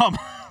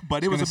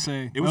 But it was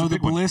a the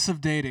big one. bliss of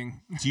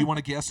dating. Do you want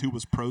to guess who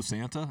was pro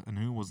Santa and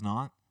who was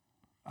not?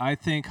 I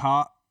think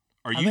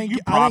You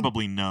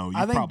probably know. You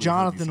I think probably heard me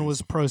Jonathan say was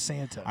this. pro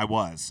Santa. I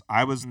was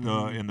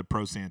in the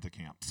pro Santa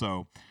camp.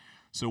 So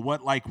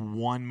what like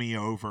won me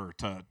over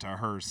to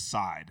her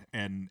side?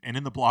 And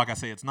in the blog I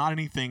say it's not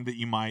anything that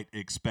you might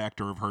expect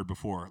or have heard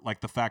before,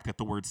 like the fact that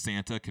the word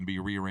Santa can be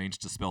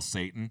rearranged to spell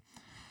Satan.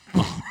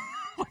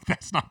 Like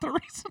that's not the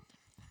reason.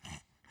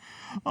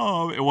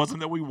 It wasn't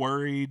that we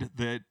worried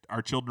that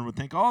our children would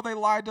think, oh, they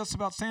lied to us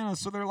about Santa,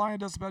 so they're lying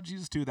to us about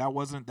Jesus too. That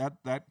wasn't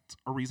that's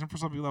a reason for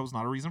some people. That was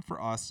not a reason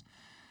for us.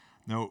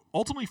 No,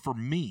 ultimately for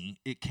me,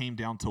 it came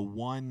down to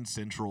one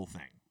central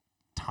thing: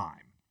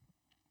 time.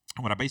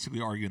 And what I basically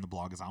argue in the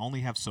blog is I only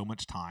have so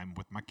much time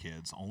with my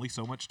kids, only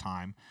so much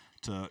time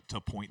to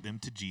point them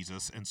to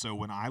Jesus. And so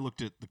when I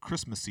looked at the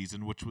Christmas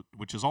season,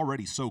 which is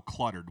already so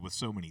cluttered with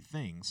so many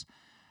things,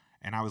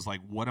 and I was like,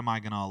 what am I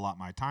going to allot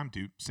my time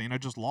to? Santa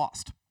just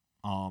lost.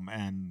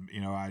 And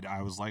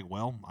I was like,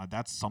 well,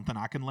 that's something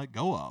I can let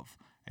go of,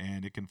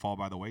 and it can fall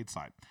by the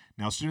wayside.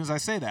 Now, as soon as I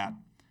say that,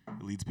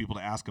 it leads people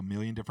to ask a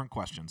million different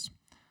questions.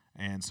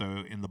 And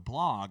so in the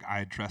blog, I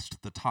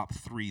addressed the top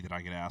 3 that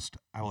I get asked.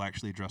 I will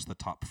actually address the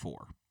top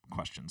 4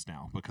 questions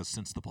now, because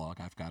since the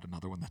blog, I've got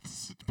another one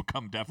that's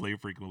become definitely a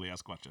frequently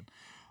asked question.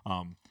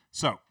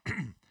 So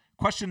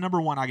question number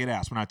 1 I get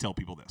asked when I tell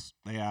people this.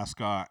 They ask,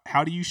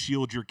 how do you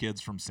shield your kids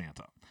from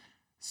Santa?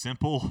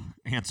 Simple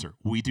answer: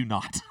 we do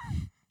not.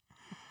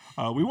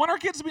 We want our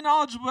kids to be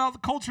knowledgeable about the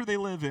culture they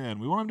live in.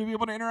 We want them to be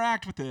able to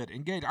interact with it,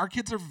 engage. Our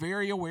kids are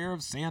very aware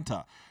of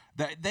Santa.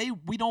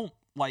 We don't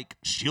like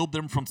shield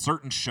them from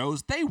certain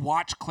shows. They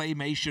watch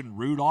Claymation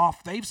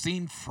Rudolph. They've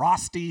seen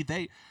Frosty.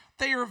 They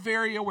are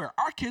very aware.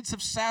 Our kids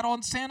have sat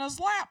on Santa's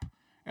lap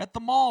at the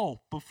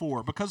mall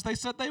before because they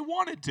said they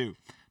wanted to.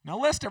 Now,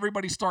 lest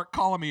everybody start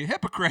calling me a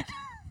hypocrite.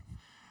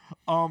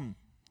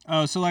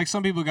 Oh, so like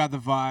some people got the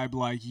vibe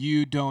like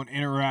you don't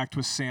interact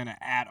with Santa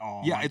at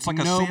all. Yeah, it's like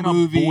a no Santa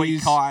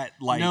movies, boycott.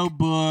 Like no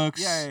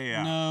books.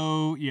 Yeah.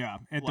 No, yeah.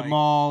 At the Like-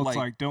 mall, it's like-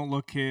 like don't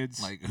look,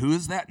 kids. like who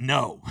is that?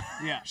 No.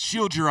 yeah,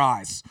 Shield your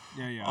eyes.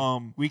 yeah.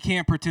 We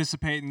can't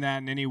participate in that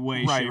in any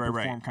way, shape, or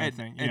form, kind and, of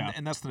thing. And,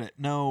 and that's not it.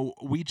 No,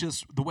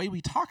 the way we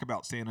talk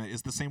about Santa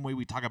is the same way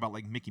we talk about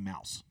like Mickey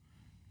Mouse.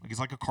 Like he's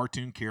like a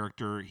cartoon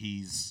character.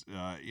 He's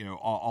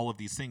all of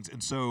these things,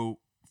 and so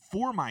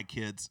for my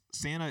kids,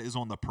 Santa is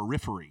on the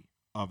periphery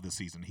of the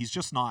season. He's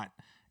just not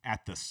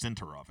at the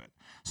center of it.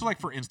 So, like,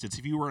 for instance,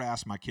 if you were to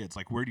ask my kids,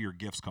 like, where do your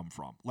gifts come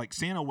from? Like,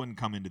 Santa wouldn't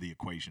come into the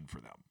equation for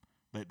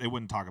them. They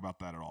wouldn't talk about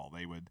that at all.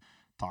 They would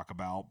talk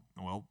about,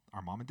 well,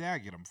 our mom and dad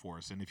get them for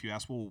us. And if you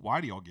ask, well, why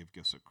do y'all give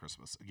gifts at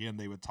Christmas? Again,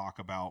 they would talk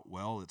about,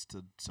 well, it's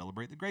to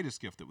celebrate the greatest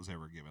gift that was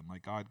ever given.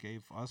 Like, God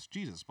gave us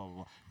Jesus, blah, blah,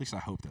 blah. At least I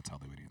hope that's how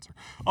they would answer.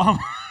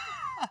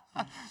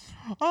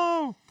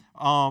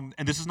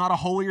 And this is not a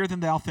holier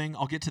than thou thing.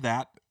 I'll get to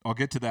that.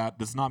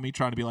 This is not me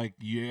trying to be like,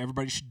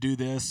 everybody should do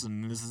this.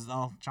 And this is,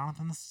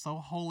 Jonathan is so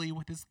holy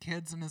with his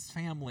kids and his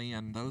family,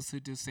 and those who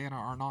do Santa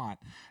are not.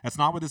 That's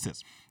not what this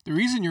is. The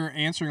reason you're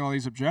answering all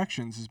these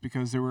objections is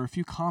because there were a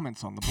few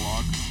comments on the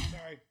blog.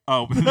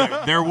 Oh,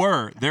 there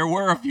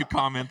were a few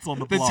comments on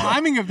the The blog.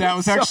 timing of that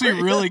was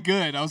actually really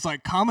good. I was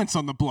like, comments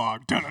on the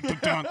blog. Dun, dun, dun,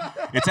 dun.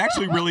 It's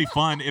actually really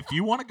fun. If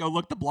you want to go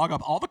look the blog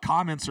up, all the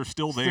comments are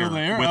still there.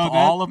 there? With Oh, that-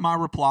 all of my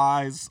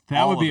replies.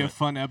 That all would be of a it.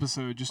 fun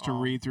episode just to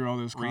read through all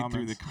those Read comments.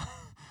 through the.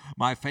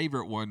 My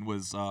favorite one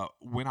was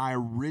when I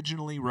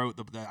originally wrote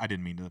I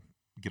didn't mean to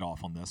get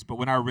off on this, but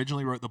when I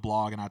originally wrote the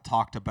blog and I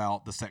talked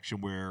about the section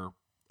where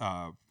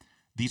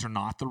these are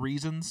not the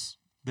reasons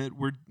that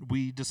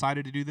we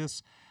decided to do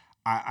this.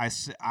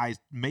 I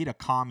made a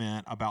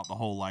comment about the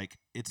whole, like,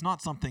 it's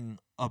not something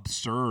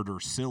absurd or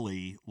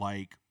silly,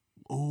 like,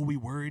 oh, we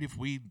worried if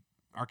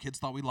our kids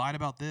thought we lied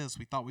about this.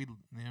 We thought we'd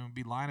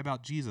be lying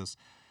about Jesus.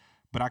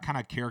 But I kind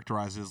of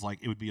characterize it as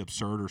like it would be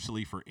absurd or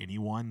silly for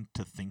anyone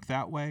to think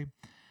that way.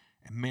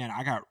 And man,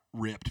 I got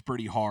ripped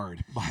pretty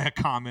hard by a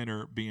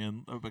commenter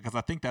because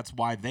I think that's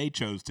why they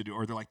chose to do,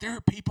 or they're like, there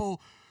are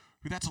people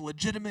who that's a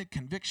legitimate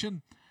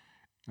conviction.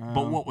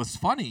 But what was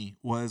funny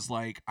was,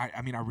 like,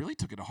 I mean, I really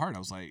took it to heart. I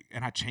was like,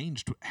 and I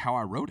changed how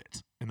I wrote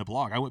it in the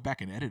blog. I went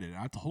back and edited it.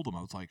 I told them,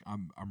 I was like,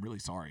 I'm really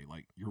sorry.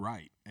 Like, you're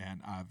right. And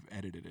I've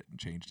edited it and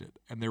changed it.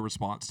 And their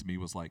response to me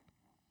was like,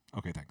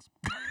 okay, thanks.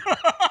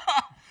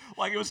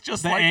 Like, it was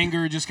just The like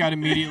anger just got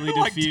immediately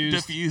like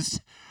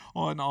diffused.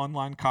 on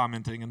online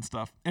commenting and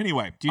stuff.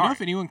 Anyway, Do you know all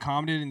if anyone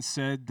commented and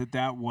said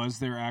that was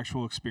their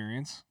actual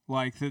experience?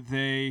 Like that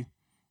they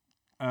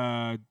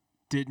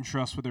didn't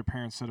trust what their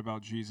parents said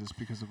about Jesus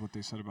because of what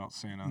they said about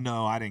Santa?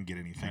 No, I didn't get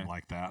anything Okay.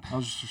 like that. I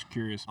was just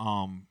curious.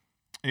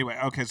 Anyway,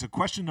 okay, so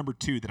question number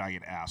 2 that I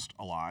get asked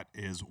a lot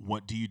is,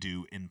 what do you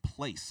do in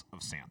place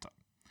of Santa?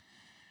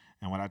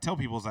 And what I tell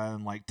people is that,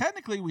 like,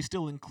 technically we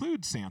still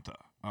include Santa.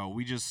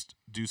 We just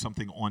do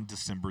something on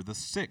December the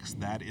 6th.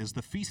 That is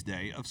the feast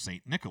day of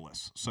St.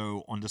 Nicholas.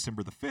 So on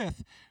December the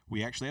 5th,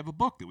 we actually have a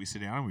book that we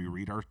sit down and we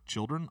read our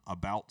children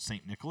about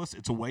St. Nicholas.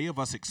 It's a way of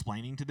us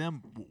explaining to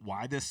them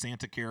why this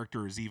Santa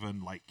character is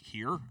even, like,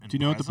 here. Do you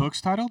know what the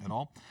book's titled? At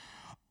all?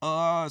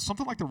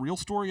 Something like The Real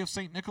Story of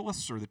St.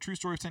 Nicholas or The True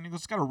Story of St.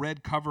 Nicholas. It's got a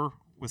red cover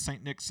with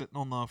St. Nick sitting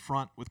on the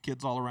front with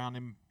kids all around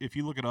him. If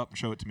you look it up and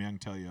show it to me, I can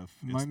tell you if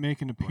Might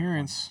make an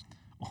appearance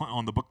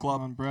on the book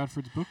club. on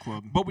Bradford's book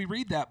club. But we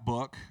read that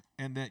book,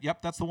 and then,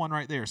 yep, that's the one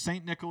right there.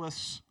 St.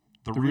 Nicholas,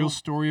 The Real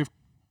Story of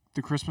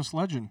the Christmas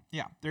Legend,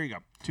 Yeah, there you go.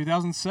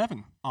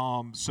 2007.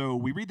 So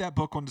we read that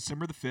book on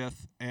December the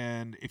 5th,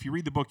 and if you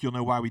read the book, you'll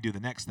know why we do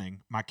the next thing.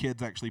 My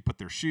kids actually put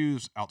their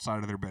shoes outside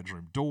of their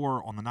bedroom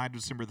door on the night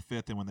of December the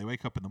 5th, and when they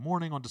wake up in the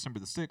morning on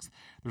December the 6th,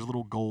 there's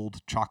little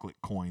gold chocolate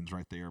coins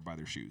right there by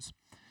their shoes.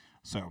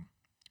 So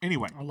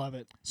anyway, I love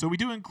it. so we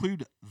do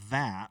include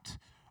that.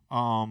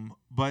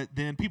 But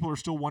then people are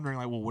still wondering,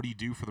 like, well, what do you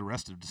do for the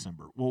rest of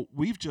December? Well,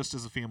 we've just,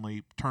 as a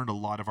family, turned a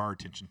lot of our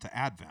attention to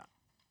Advent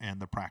and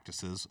the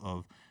practices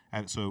of.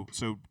 So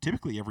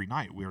typically every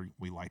night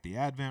we light the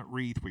Advent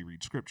wreath, we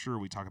read Scripture,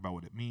 we talk about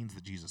what it means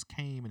that Jesus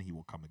came and He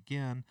will come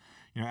again.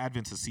 You know,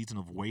 Advent's a season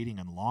of waiting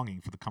and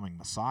longing for the coming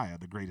Messiah,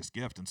 the greatest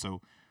gift, and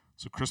so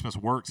Christmas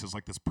works as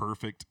like this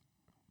perfect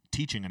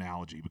teaching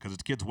analogy because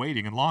it's kids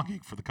waiting and longing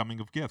for the coming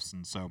of gifts,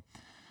 and so.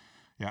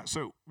 Yeah,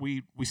 so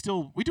we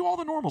do all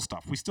the normal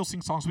stuff. We still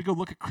sing songs. We go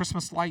look at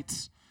Christmas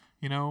lights,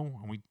 you know,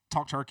 and we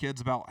talk to our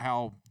kids about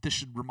how this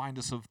should remind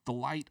us of the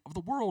light of the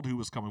world who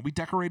was coming. We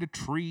decorate a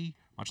tree,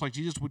 much like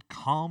Jesus would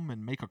come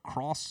and make a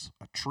cross,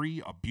 a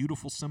tree, a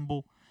beautiful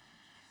symbol.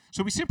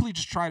 So we simply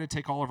just try to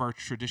take all of our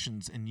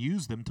traditions and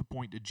use them to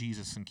point to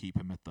Jesus and keep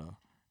Him at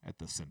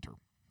the center.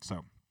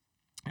 So,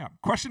 yeah.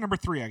 Question number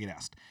 3 I get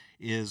asked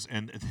is,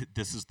 and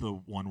this is the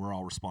one where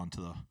I'll respond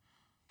to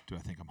do I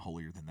think I'm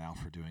holier than thou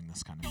for doing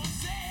this kind of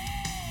thing?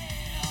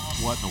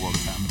 What in the world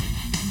is happening?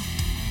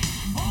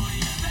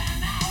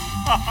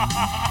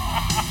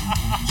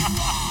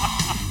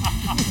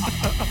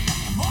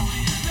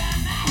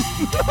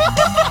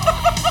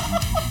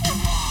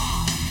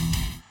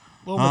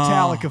 A little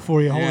Metallica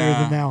for you, holier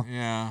than thou.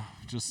 Yeah,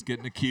 just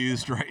getting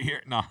accused right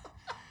here. No.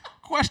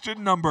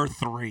 Question number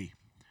 3.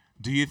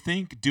 Do you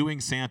think doing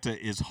Santa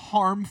is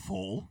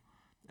harmful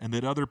and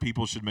that other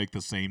people should make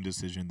the same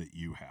decision that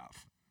you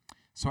have?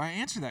 So I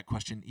answer that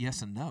question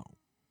yes and no.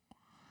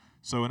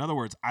 So in other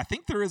words, I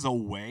think there is a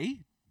way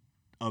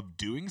of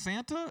doing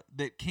Santa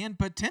that can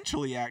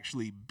potentially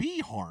actually be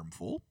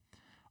harmful,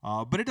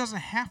 but it doesn't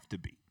have to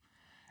be.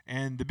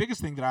 And the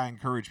biggest thing that I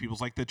encourage people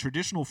is like the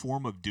traditional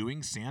form of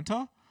doing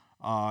Santa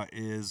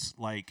is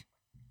like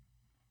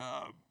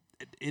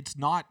it's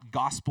not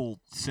gospel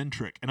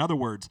centric. In other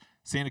words,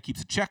 Santa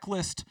keeps a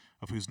checklist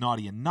of who's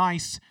naughty and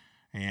nice,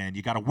 and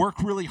you got to work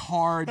really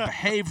hard,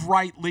 behave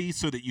rightly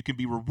so that you can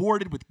be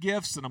rewarded with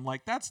gifts. And I'm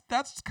like, that's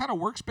kind of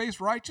works-based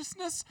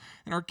righteousness,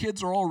 and our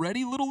kids are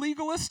already little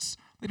legalists.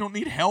 They don't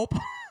need help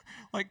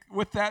like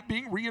with that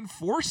being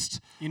reinforced.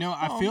 You know,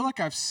 I feel like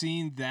I've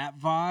seen that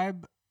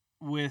vibe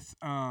with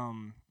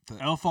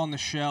Elf on the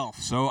Shelf.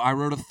 So I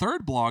wrote a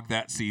third blog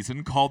that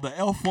season called The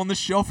Elf on the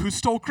Shelf Who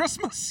Stole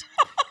Christmas.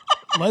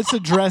 Let's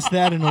address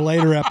that in a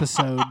later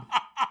episode.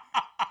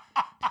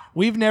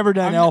 We've never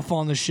done Elf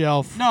on the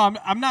Shelf. No,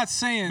 I'm not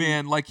saying.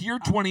 Man, like year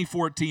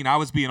 2014, I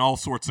was being all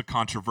sorts of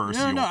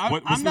controversial. No,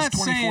 What was I'm this not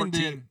saying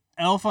 2014?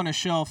 that Elf on a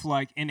Shelf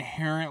like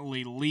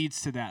inherently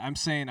leads to that. I'm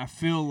saying I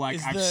feel like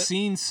Is I've the-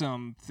 seen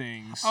some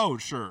things Oh,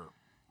 sure.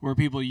 where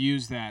people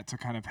use that to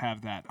kind of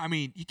have that. I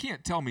mean, you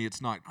can't tell me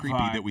it's not creepy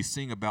Vibe. that we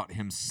sing about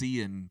him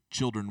seeing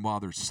children while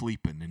they're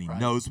sleeping, and he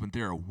knows when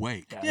they're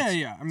awake.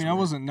 Yeah. I mean, I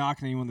wasn't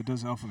knocking anyone that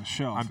does Elf on the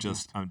Shelf. I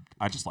just like.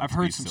 I've to be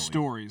heard some silly.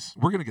 stories.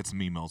 We're gonna get some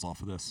emails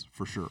off of this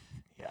for sure.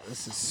 Yeah,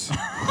 this is.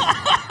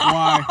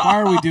 Why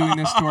are we doing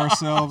this to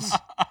ourselves?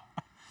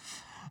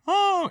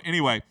 Oh,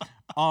 anyway,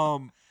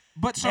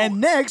 but so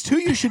And next, who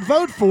you should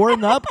vote for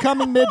in the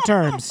upcoming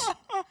midterms,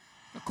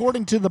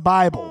 according to the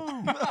Bible.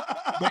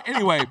 but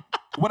anyway,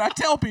 what I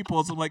tell people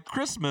is like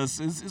Christmas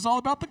is all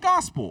about the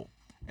gospel,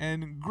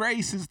 and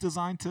grace is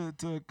designed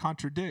to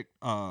contradict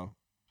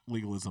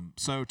legalism.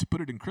 So to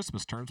put it in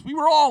Christmas terms, we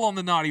were all on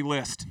the naughty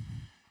list.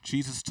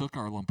 Jesus took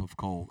our lump of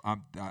coal.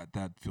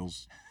 That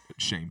feels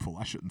shameful.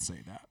 I shouldn't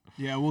say that.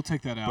 Yeah, we'll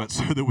take that out. But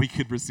so that we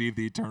could receive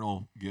the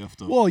eternal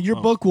gift of Well, your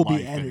of book will be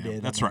life in him.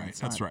 edited. That's I mean, right. it's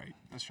That's not- right.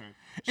 That's right.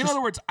 In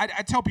other words, I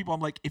tell people,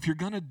 I'm like, if you're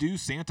going to do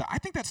Santa, I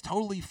think that's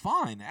totally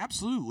fine.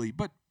 Absolutely.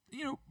 But,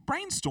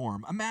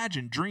 brainstorm,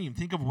 imagine, dream,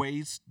 think of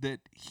ways that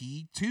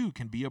he too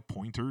can be a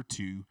pointer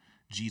to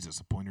Jesus,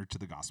 a pointer to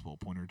the gospel,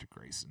 a pointer to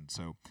grace. And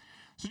so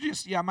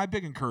just, my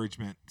big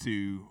encouragement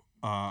to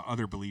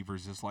other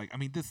believers is like, I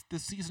mean, this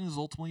season is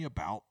ultimately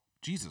about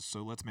Jesus.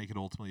 So let's make it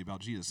ultimately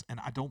about Jesus. And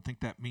I don't think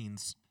that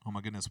means, oh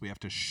my goodness, we have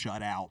to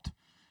shut out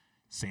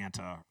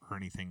Santa or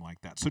anything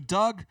like that. So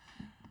Doug,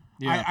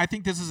 Yeah. I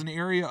think this is an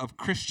area of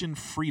Christian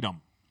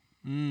freedom.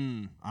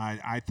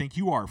 I think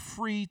you are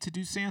free to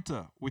do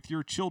Santa with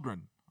your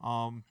children.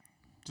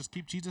 Just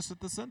keep Jesus at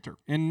the center.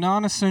 In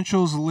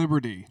non-essentials,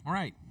 liberty. All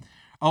right.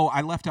 Oh,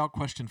 I left out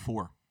question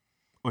 4,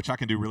 which I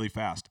can do really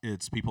fast.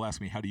 It's people ask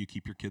me, how do you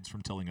keep your kids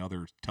from telling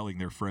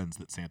their friends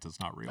that Santa's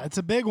not real? That's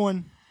a big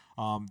one.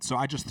 So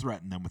I just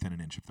threaten them within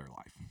an inch of their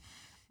life.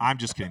 I'm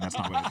just kidding. That's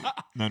not what I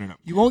do. No.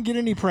 You won't get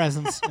any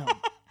presents. No.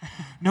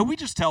 No, we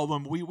just tell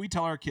them. We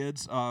tell our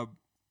kids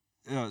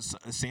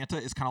Santa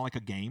is kind of like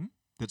a game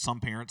that some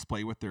parents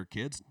play with their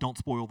kids. Don't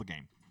spoil the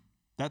game.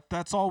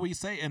 That's all we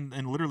say, and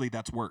literally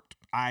that's worked.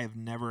 I have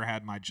never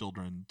had my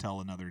children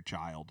tell another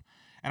child,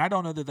 and I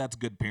don't know that that's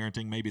good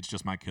parenting. Maybe it's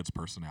just my kids'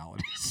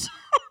 personalities.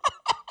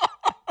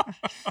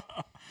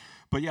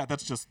 But yeah,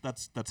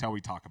 that's how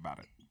we talk about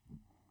it.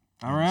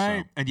 All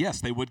right. And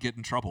yes, they would get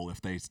in trouble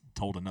if they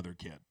told another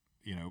kid.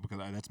 Because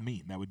that's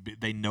mean. That would be,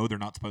 they know they're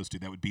not supposed to.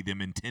 That would be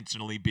them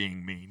intentionally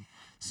being mean.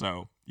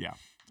 So, yeah.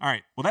 All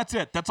right. Well, that's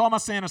it. That's all my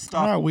Santa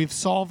stuff. All right, we've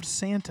solved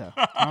Santa.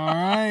 All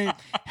right.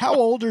 How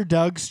old are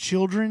Doug's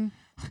children?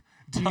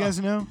 Do you guys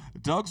know?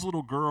 Doug's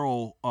little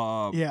girl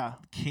Yeah.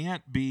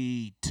 can't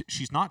be,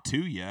 she's not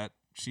 2 yet.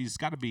 She's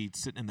got to be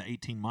sitting in the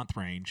 18-month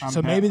range. I'm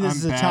So ba- maybe this I'm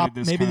is a bad top. at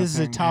this Maybe kind of this is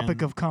a thing, topic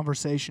and- of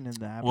conversation in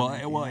that. well,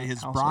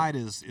 his bride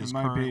is It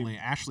might be. currently,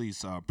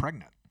 Ashley's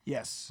pregnant.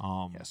 Yes.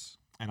 Um, Yes.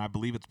 And I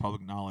believe it's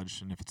public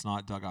knowledge. And if it's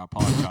not, Doug, I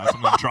apologize.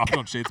 I'm going to drop it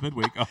on Shades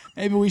Midweek. Oh.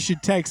 Maybe we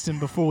should text him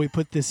before we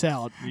put this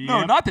out. No,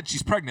 Yep. not that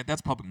she's pregnant.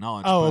 That's public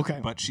knowledge. Oh, but, okay.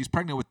 But she's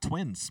pregnant with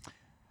twins.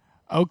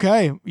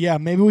 Okay. Yeah.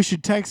 Maybe we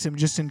should text him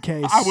just in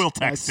case. I will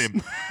text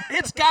That's- him.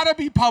 It's got to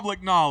be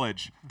public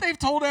knowledge. They've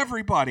told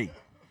everybody.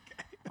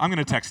 I'm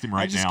going to text him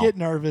right I just now. get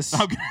nervous.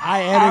 Okay. I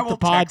I edit will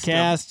the text him.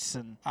 podcasts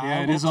and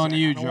Yeah, it is on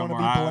you, I don't Joe wanna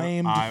be Mark.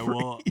 blamed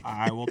for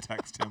I will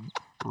text him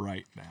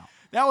right now.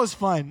 that was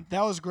fun.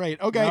 That was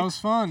great. Okay. That was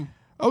fun.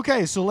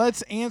 Okay, so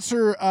let's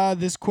answer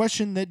this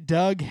question that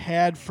Doug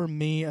had for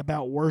me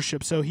about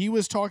worship. So he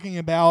was talking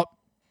about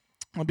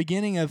the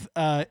beginning of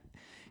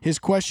his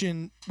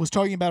question was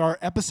talking about our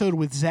episode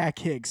with Zach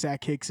Hicks.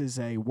 Zach Hicks is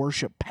a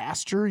worship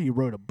pastor. He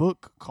wrote a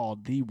book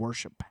called The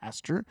Worship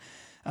Pastor.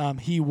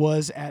 He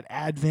was at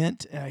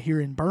Advent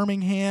here in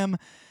Birmingham.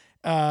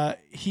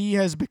 He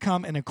has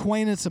become an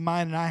acquaintance of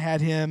mine, and I had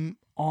him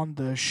on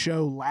the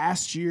show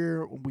last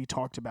year when we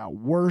talked about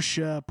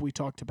worship. We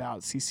talked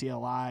about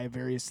CCLI,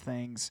 various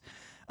things.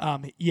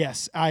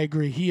 Yes, I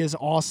agree. He is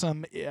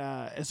awesome.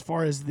 As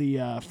far as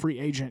the free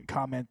agent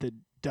comment that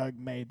Doug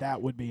made,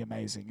 that would be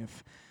amazing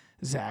if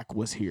Zach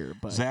was here.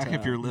 But Zach,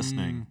 if you're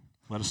listening,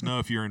 let us know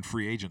if you're in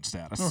free agent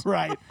status.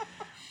 right.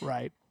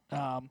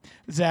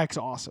 Zach's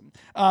awesome.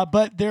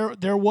 But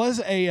there was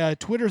a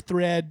Twitter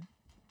thread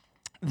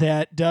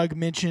that Doug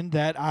mentioned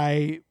that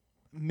I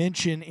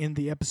mentioned in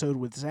the episode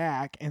with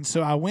Zach, and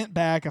so I went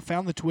back, I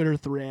found the Twitter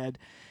thread,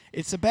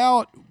 It's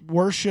about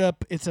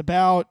worship. It's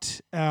about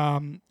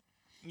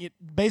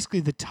basically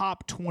the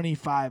top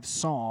 25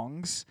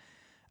 songs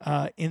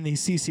in the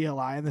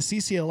CCLI. And the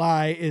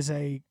CCLI is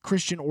a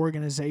Christian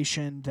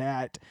organization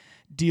that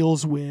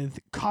deals with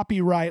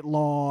copyright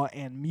law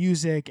and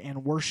music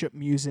and worship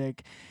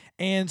music.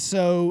 And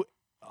so,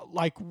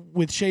 like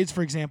with Shades,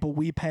 for example,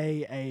 we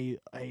pay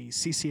a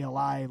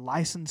CCLI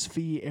license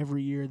fee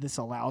every year. This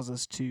allows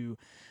us to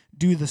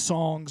do the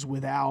songs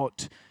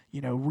without,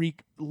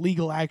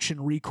 legal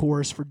action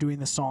recourse for doing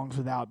the songs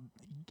without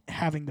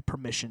having the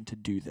permission to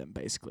do them,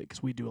 basically,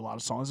 because we do a lot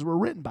of songs that were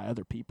written by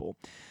other people.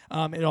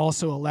 It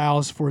also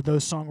allows for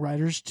those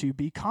songwriters to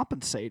be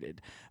compensated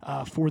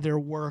for their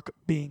work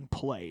being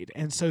played.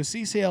 And so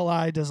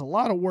CCLI does a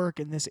lot of work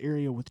in this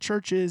area with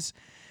churches,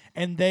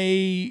 and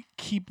they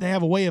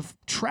have a way of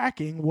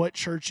tracking what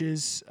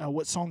churches,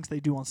 what songs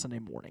they do on Sunday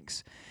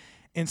mornings.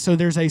 And so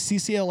there's a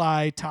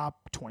CCLI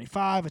top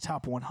 25, a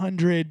top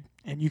 100,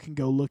 and you can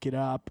go look it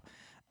up.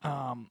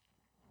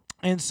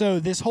 And so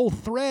this whole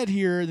thread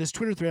here, this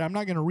Twitter thread, I'm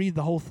not going to read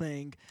the whole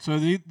thing. So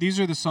these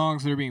are the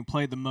songs that are being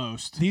played the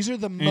most. These are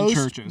the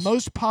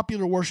most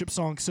popular worship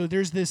songs. So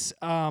there's this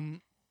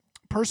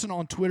person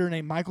on Twitter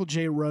named Michael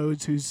J.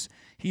 Rhodes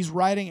he's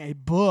writing a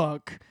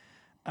book.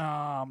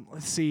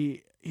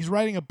 He's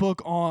writing a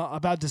book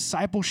about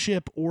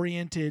discipleship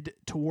oriented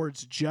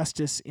towards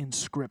justice in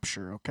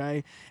Scripture.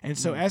 Okay, and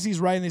so as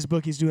he's writing this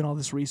book, he's doing all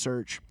this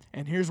research,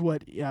 and here's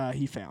what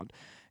he found.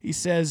 He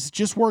says,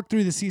 just worked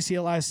through the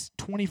CCLI's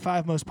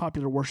 25 most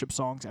popular worship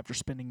songs after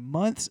spending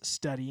months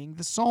studying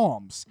the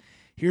Psalms.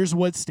 Here's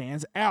what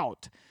stands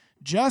out.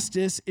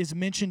 Justice is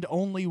mentioned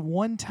only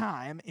one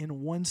time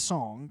in one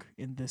song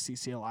in the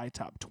CCLI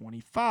top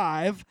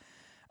 25.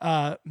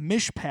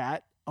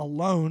 Mishpat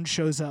alone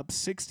shows up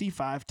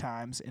 65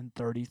 times in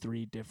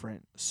 33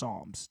 different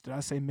Psalms. Did I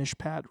say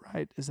Mishpat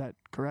right? Is that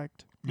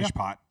correct?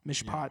 Mishpat.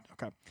 Mishpat,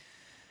 okay.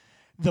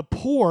 The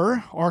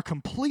poor are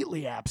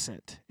completely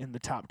absent in the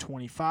top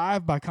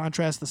 25. By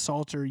contrast, the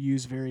Psalter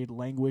use varied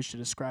language to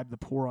describe the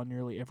poor on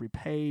nearly every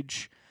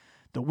page.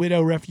 The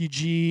widow,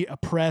 refugee,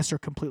 oppressed are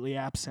completely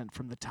absent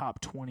from the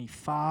top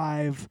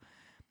 25.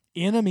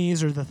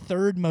 Enemies are the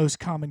third most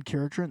common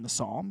character in the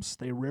Psalms.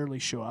 They rarely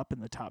show up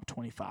in the top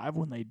 25.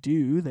 When they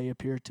do, they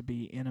appear to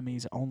be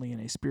enemies only in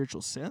a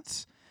spiritual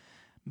sense.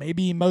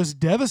 Maybe most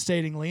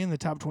devastatingly in the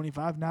top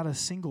 25, not a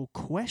single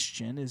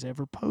question is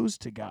ever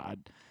posed to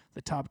God.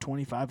 The top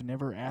 25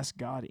 never ask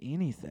God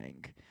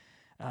anything.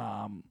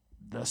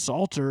 The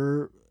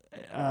Psalter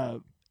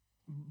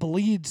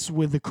bleeds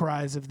with the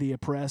cries of the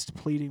oppressed,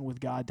 pleading with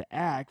God to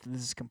act.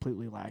 This is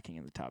completely lacking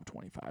in the top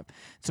 25.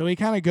 So he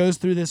kind of goes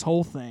through this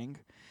whole thing.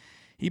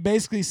 He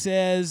basically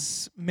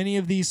says many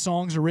of these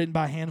songs are written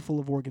by a handful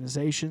of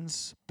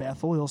organizations.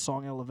 Bethel,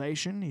 Hillsong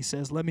Elevation. He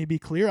says, let me be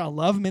clear, I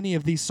love many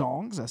of these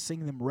songs. I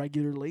sing them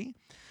regularly.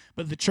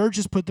 But the church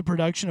has put the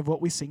production of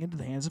what we sing into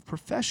the hands of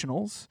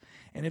professionals.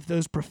 And if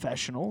those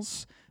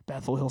professionals,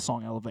 Bethel,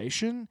 Hillsong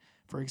Elevation,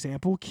 for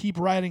example, keep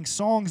writing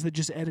songs that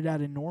just edit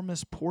out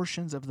enormous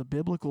portions of the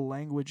biblical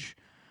language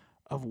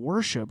of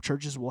worship,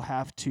 churches will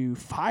have to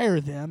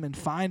fire them and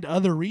find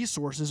other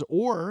resources,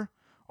 or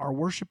our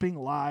worshiping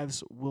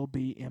lives will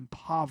be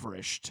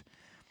impoverished.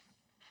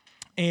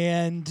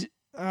 And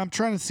I'm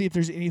trying to see if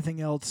there's anything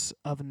else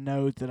of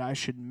note that I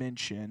should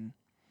mention.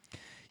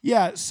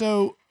 Yeah,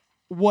 so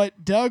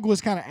what Doug was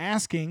kind of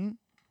asking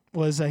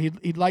was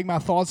he'd like my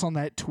thoughts on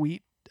that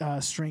tweet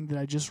string that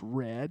I just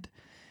read.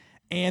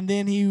 And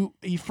then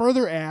he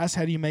further asked,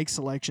 how do you make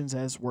selections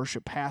as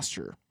worship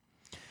pastor?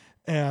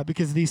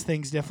 Because these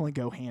things definitely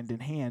go hand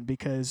in hand.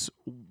 Because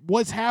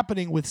what's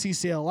happening with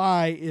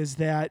CCLI is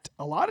that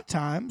a lot of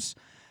times,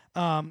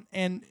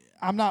 and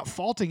I'm not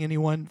faulting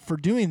anyone for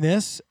doing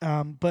this,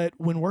 but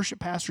when worship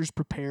pastors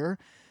prepare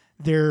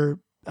their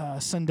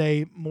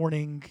Sunday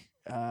morning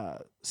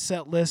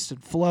set lists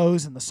and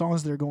flows and the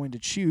songs they're going to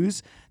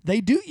choose, they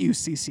do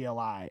use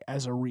CCLI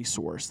as a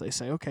resource. They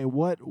say, okay,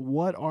 what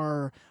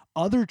are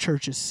other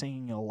churches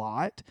singing a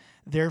lot?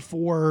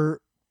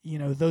 Therefore,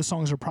 those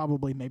songs are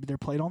probably, maybe they're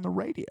played on the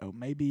radio.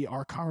 Maybe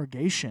our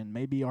congregation,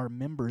 maybe our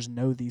members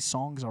know these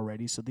songs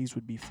already, so these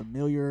would be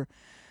familiar.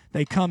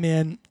 They come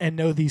in and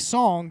know these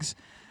songs.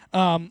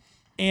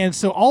 And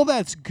so all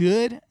that's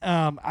good.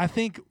 I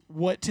think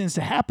what tends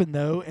to happen,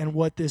 though, and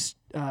what this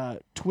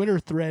Twitter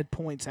thread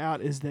points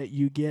out, is that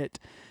you get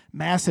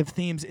massive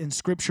themes in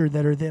Scripture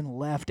that are then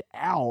left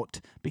out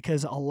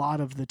because a lot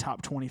of the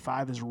top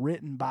 25 is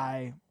written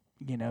by,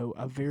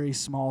 a very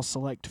small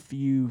select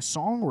few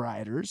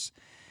songwriters.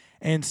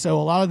 And so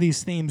a lot of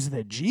these themes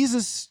that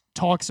Jesus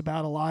talks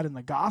about a lot in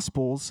the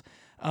Gospels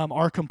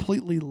are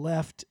completely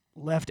left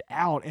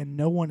out, and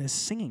no one is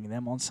singing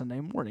them on Sunday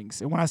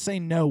mornings. And when I say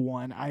no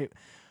one,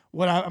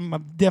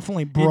 I'm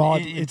definitely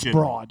broad. It's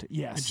general. Broad,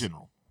 yes. In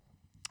general.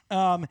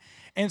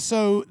 And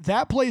so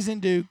that plays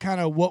into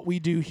kind of what we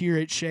do here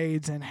at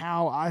Shades and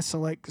how I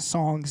select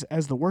songs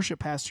as the worship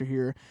pastor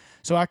here.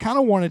 So I kind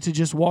of wanted to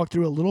just walk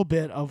through a little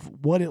bit of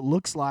what it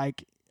looks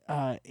like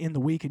in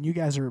the week, and you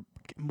guys are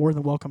more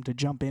than welcome to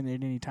jump in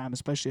at any time,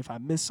 especially if I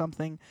miss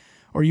something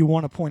or you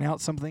want to point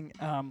out something,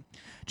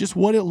 just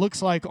what it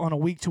looks like on a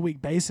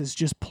week-to-week basis,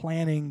 just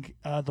planning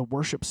the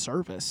worship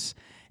service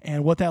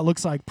and what that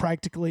looks like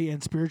practically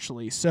and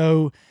spiritually.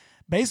 So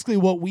basically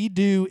what we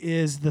do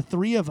is the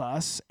three of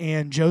us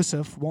and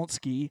Joseph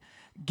Wonski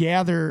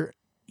gather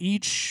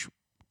each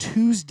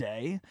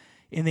Tuesday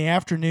in the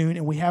afternoon,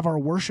 and we have our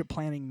worship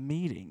planning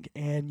meeting.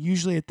 And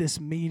usually at this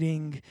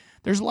meeting,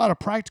 there's a lot of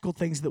practical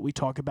things that we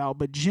talk about,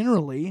 but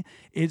generally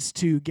it's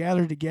to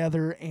gather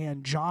together,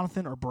 and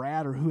Jonathan or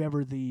Brad or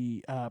whoever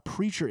the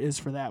preacher is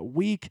for that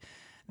week,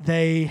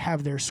 they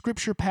have their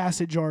scripture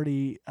passage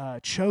already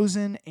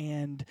chosen,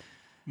 and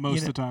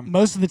Most of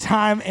the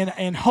time.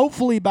 And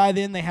hopefully by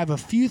then they have a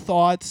few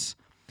thoughts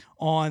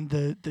on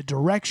the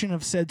direction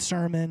of said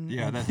sermon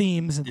and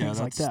themes and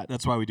things like that.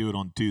 That's why we do it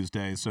on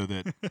Tuesday, so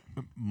that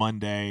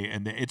Monday,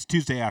 and it's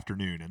Tuesday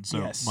afternoon, and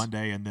so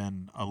Monday and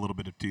then a little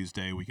bit of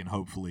Tuesday, we can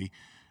hopefully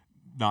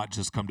not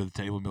just come to the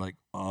table and be like,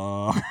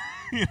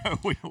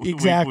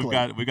 exactly.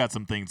 we've got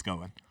some things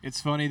going.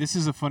 It's funny. This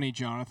is a funny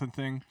Jonathan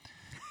thing.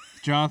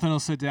 Jonathan will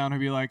sit down and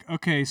be like,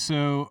 okay,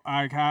 so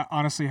I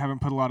honestly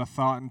haven't put a lot of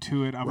thought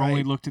into it. I've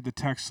only looked at the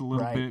text a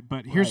little bit,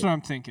 but here's what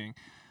I'm thinking.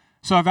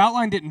 So I've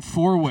outlined it in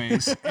 4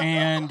 ways,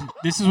 and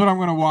this is what I'm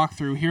going to walk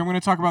through. Here I'm going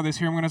to talk about this.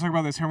 Here I'm going to talk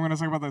about this. Here I'm going to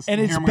talk about this. And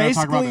here it's I'm going to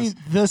talk about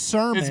basically this. the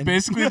sermon. It's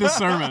basically the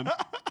sermon.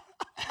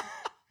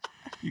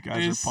 You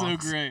guys It's are so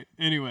punks. great.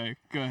 Anyway,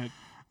 go ahead.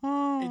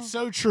 It's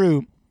so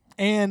true.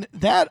 And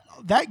that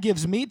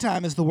gives me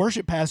time as the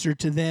worship pastor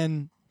to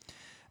then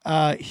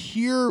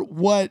hear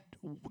what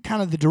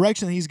kind of the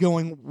direction that he's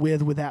going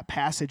with that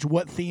passage,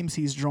 what themes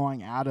he's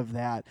drawing out of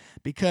that.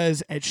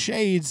 Because at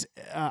Shades,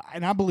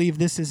 and I believe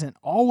this isn't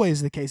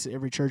always the case at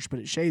every church, but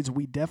at Shades,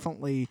 we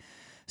definitely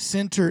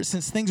center,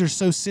 since things are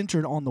so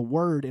centered on the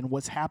Word and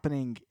what's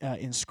happening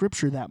in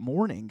Scripture that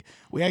morning,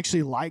 we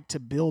actually like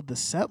to build the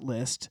set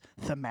list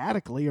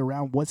thematically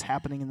around what's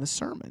happening in the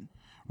sermon.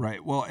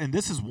 Right. Well, and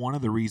this is one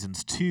of the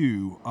reasons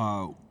too.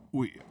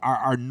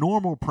 Our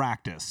normal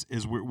practice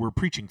is we're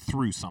preaching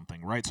through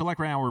something, right? So like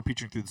right now we're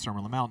preaching through the Sermon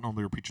on the Mount.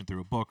 Normally we're preaching through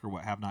a book or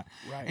what have not.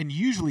 Right. And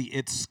usually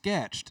it's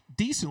sketched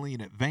decently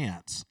in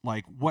advance,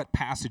 like what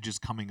passage is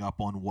coming up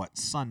on what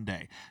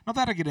Sunday. Now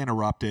that'll get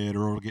interrupted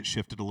or it'll get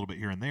shifted a little bit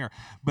here and there.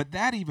 But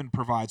that even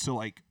provides, so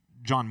like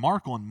John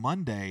Mark on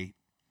Monday,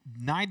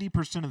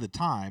 90% of the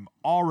time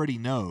already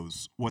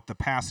knows what the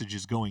passage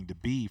is going to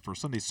be for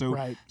Sunday. So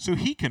so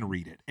he can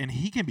read it and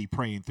he can be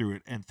praying through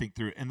it and think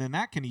through it. And then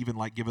that can even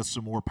like give us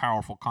some more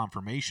powerful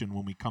confirmation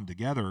when we come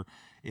together,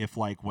 if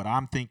like what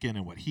I'm thinking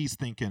and what he's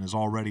thinking is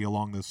already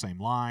along those same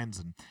lines.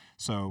 And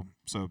so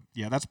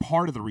yeah, that's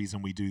part of the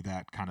reason we do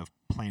that kind of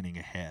planning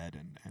ahead.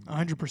 And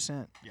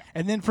 100%. Yeah.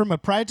 And then from a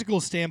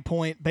practical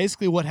standpoint,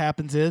 basically what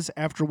happens is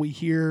after we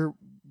hear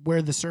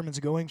where the sermon's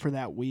going for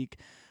that week,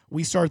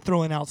 we start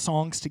throwing out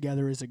songs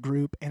together as a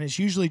group, and it's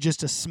usually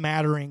just a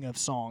smattering of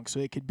songs. So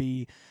it could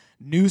be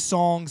new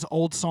songs,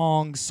 old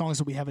songs, songs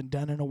that we haven't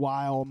done in a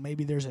while.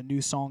 Maybe there's a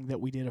new song that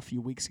we did a few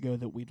weeks ago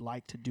that we'd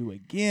like to do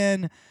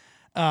again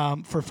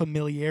for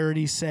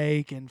familiarity's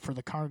sake and for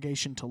the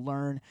congregation to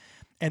learn.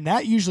 And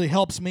that usually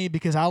helps me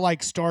because I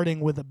like starting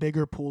with a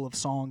bigger pool of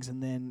songs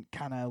and then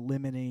kind of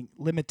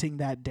limiting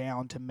that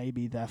down to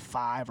maybe the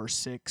 5 or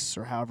 6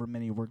 or however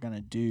many we're going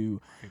to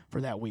do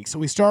for that week. So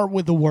we start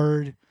with the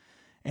Word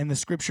and the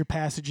scripture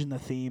passage and the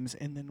themes,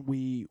 and then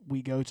we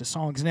go to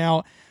songs.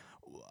 Now,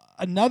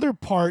 another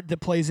part that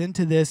plays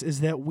into this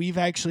is that we've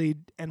actually,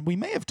 and we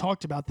may have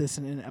talked about this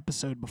in an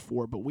episode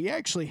before, but we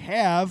actually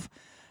have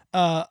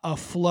a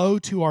flow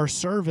to our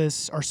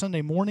service, our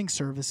Sunday morning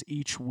service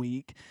each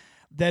week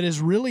that is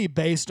really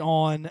based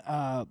on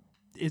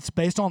it's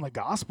based on the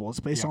gospel. It's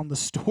based on the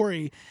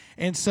story.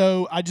 And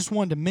so I just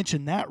wanted to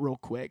mention that real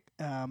quick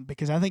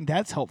because I think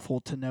that's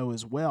helpful to know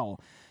as well.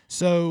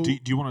 So do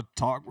you want to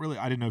talk really?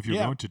 I didn't know if you were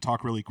going to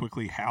talk really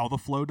quickly how the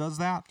flow does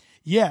that.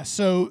 Yeah.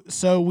 So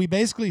we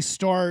basically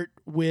start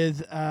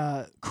with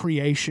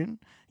creation,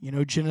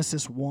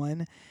 Genesis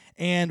 1.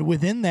 And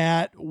within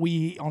that,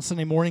 on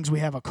Sunday mornings, we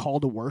have a call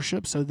to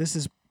worship. So this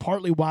is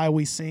partly why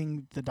we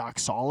sing the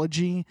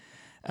doxology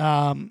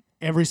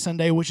every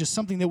Sunday, which is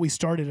something that we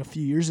started a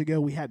few years ago.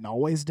 We hadn't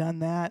always done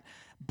that,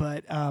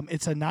 but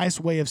it's a nice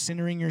way of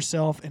centering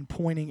yourself and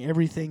pointing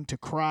everything to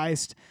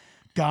Christ,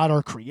 God,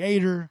 our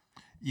Creator.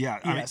 Yeah.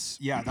 Yes.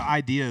 The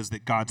idea is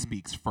that God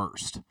speaks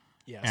first.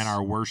 Yes. And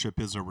our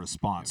worship is a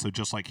response. So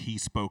just like he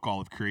spoke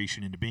all of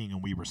creation into being,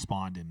 and we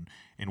respond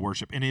in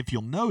worship. And if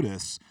you'll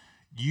notice,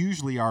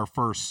 usually our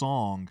first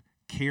song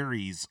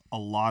carries a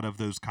lot of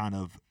those kind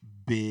of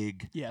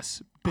big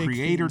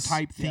creator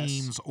type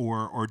themes,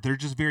 or they're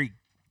just very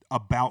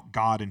about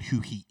God and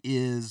who he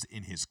is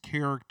in his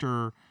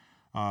character.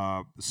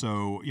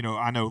 So,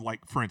 I know,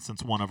 like, for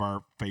instance, one of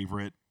our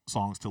favorite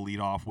songs to lead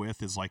off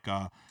with is like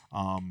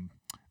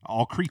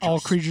all creatures. All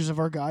creatures of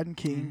our God and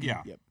King.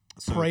 Yeah. Yep.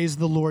 So Praise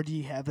the Lord,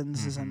 ye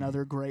heavens is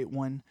another great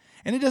one.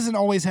 And it doesn't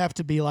always have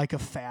to be like a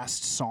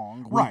fast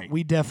song. Right.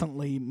 We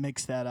definitely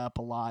mix that up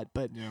a lot.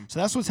 But Yeah. so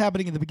that's what's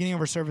happening at the beginning of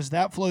our service.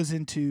 That flows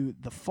into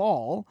the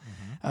fall,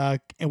 and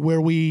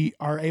where we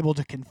are able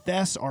to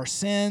confess our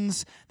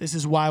sins. This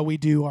is why we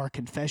do our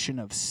confession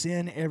of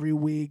sin every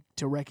week,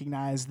 to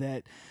recognize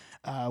that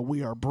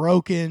we are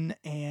broken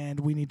and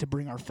we need to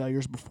bring our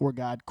failures before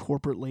God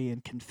corporately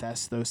and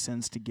confess those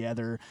sins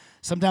together.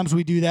 Sometimes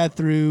we do that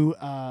through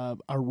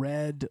a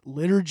read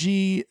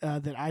liturgy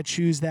that I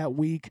choose that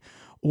week,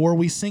 or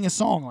we sing a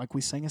song like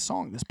we sang a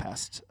song this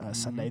past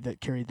Sunday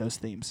that carried those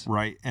themes.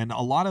 right, and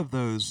a lot of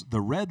those,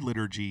 the red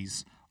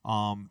liturgies,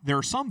 there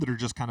are some that are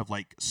just kind of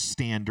like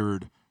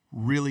standard,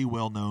 really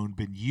well known,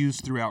 been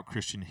used throughout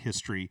Christian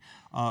history.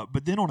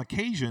 But then on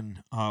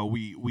occasion,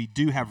 we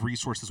do have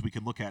resources we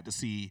can look at to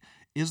see,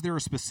 is there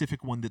a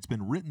specific one that's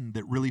been written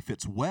that really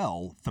fits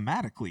well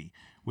thematically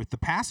with the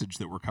passage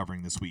that we're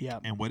covering this week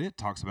Yep. and what it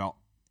talks about.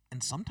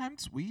 And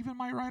sometimes we even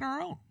might write our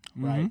own.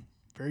 Right.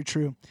 Very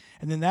true.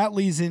 And then that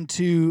leads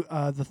into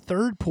the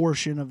third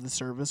portion of the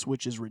service,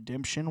 which is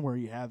redemption, where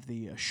you have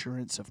the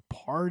assurance of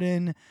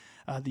pardon,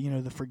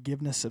 the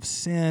forgiveness of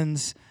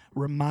sins,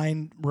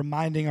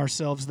 reminding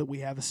ourselves that we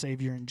have a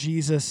Savior in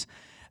Jesus.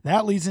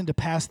 That leads into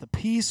Pass the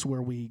Peace,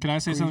 where we... Can I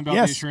say something about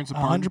yes, the assurance of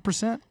pardon?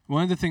 100%.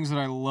 One of the things that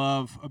I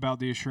love about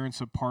the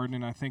assurance of pardon,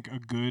 and I think a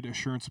good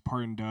assurance of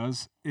pardon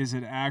does, is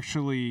it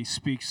actually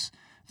speaks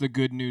the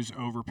good news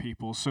over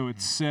people. So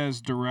it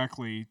says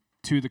directly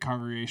to the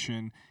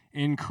congregation,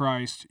 in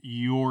Christ,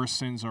 your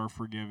sins are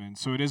forgiven.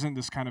 So it isn't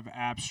this kind of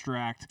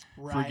abstract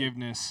Right.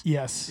 forgiveness.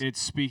 Yes.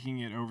 It's speaking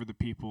it over the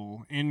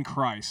people. In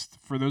Christ,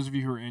 for those of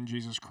you who are in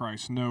Jesus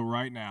Christ, know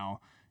right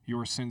now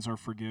your sins are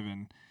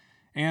forgiven.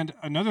 And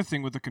another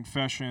thing with the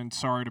confession,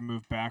 sorry to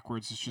move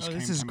backwards, this just Oh, came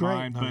this is to great.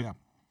 mind. Oh, But yeah.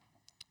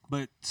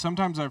 but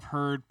sometimes I've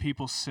heard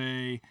people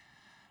say,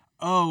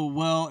 "Oh,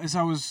 well, as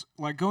I was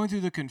like going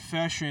through the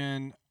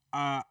confession,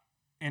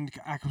 and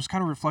I was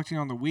kind of reflecting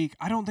on the week,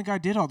 I don't think I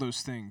did all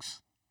those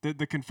things that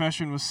the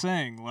confession was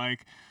saying.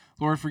 Like,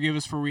 Lord, forgive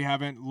us for we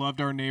haven't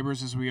loved our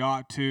neighbors as we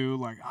ought to.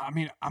 Like, I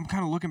mean, I'm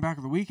kind of looking back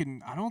at the week,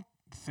 and I don't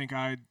think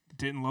I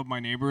didn't love my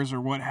neighbors or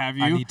what have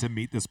you. I need to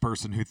meet this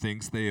person who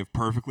thinks they have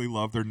perfectly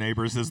loved their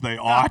neighbors as they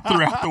ought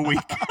throughout the week.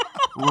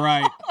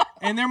 Right.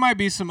 And there might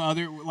be some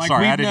other like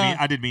Sorry, we've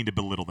I didn't mean to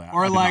belittle that. I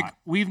or did like not.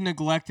 we've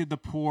neglected the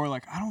poor.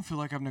 Like I don't feel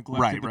like I've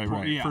neglected the poor.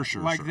 Right. Yeah, For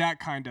sure, like sure. that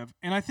kind of.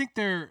 And I think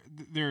there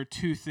are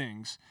two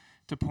things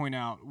to point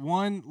out.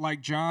 One,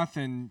 like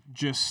Jonathan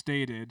just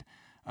stated,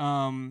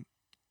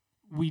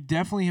 we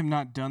definitely have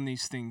not done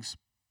these things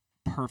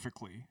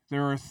perfectly.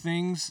 There are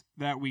things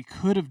that we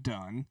could have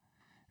done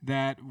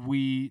that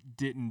we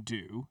didn't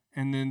do,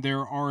 and then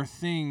there are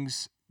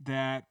things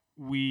that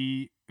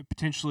we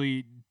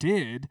potentially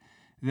did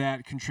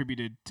that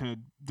contributed to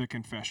the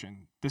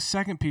confession. The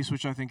second piece,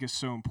 which I think is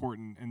so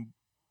important, and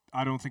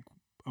I don't think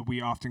we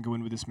often go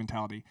in with this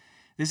mentality,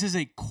 this is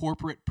a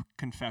corporate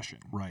confession.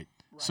 Right.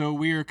 So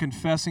we are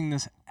confessing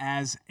this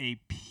as a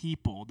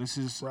people. This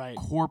is Right.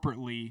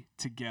 corporately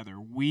together.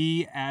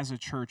 We as a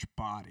church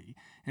body.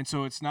 And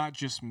so it's not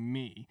just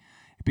me,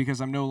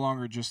 because I'm no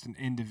longer just an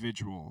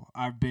individual.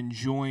 I've been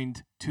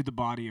joined to the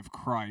body of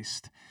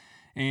Christ.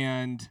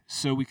 And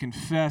so we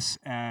confess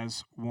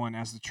as one,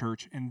 as the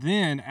church. And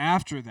then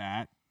after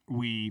that,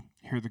 we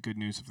hear the good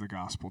news of the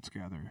gospel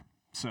together.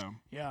 So,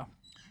 Yeah.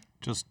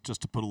 Just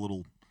to put a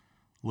little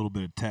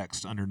bit of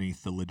text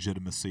underneath the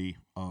legitimacy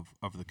of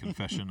the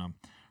confession.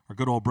 Our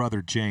good old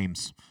brother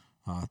James,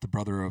 the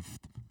brother of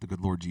the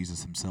good Lord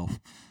Jesus himself.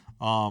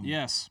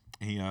 yes.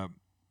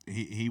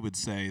 He would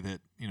say that,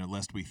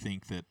 lest we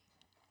think that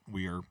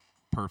we are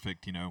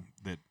perfect,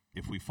 that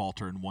if we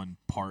falter in one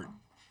part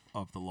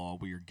of the law,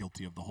 we are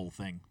guilty of the whole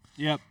thing.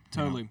 Yep, you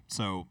know? totally.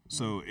 So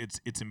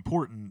it's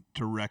important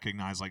to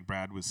recognize, like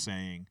Brad was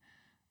saying,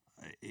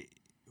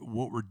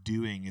 what we're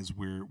doing is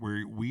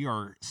we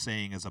are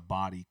saying as a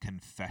body,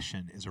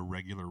 confession is a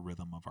regular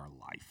rhythm of our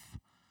life.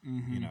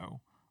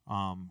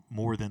 Mm-hmm.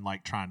 More than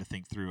like trying to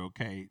think through,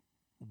 okay,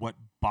 what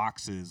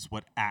boxes,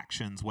 what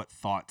actions, what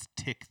thoughts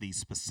tick these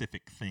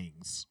specific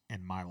things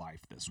in my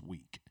life this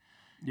week.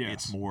 Yes.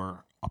 It's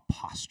more a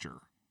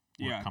posture.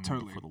 We're Yeah, coming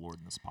totally. before the Lord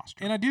in this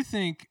posture. And I do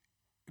think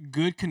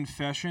good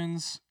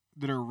confessions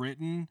that are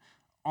written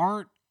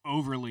aren't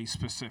overly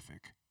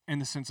specific in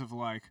the sense of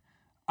like,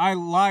 I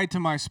lied to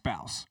my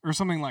spouse or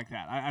something like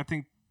that. I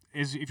think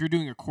if you're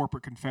doing a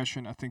corporate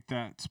confession, I think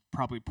that's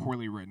probably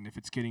poorly written if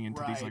it's getting into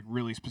these Right. like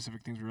really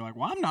specific things where you're like,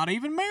 well, I'm not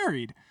even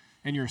married.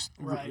 And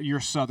Right. you're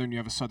Southern, you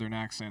have a Southern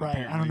accent Right, I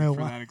don't apparently know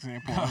for why. that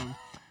example.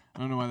 I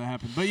don't know why that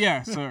happened. But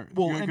yeah, so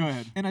Well, go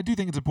ahead. And I do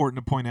think it's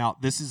important to point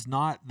out this is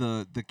not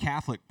the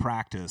Catholic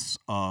practice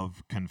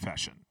of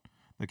confession.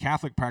 The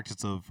Catholic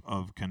practice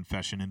of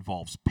confession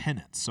involves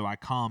penance. So I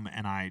come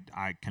and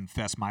I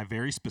confess my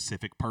very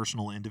specific,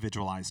 personal,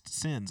 individualized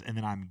sins, and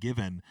then I'm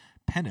given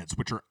penance,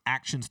 which are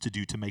actions to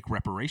do to make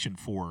reparation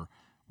for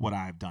what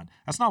I've done.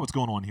 That's not what's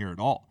going on here at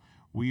all.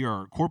 we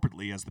are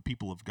corporately, as the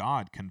people of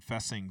God,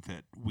 confessing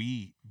that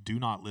we do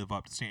not live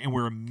up to standard. And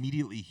we're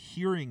immediately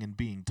hearing and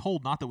being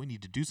told, not that we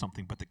need to do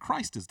something, but that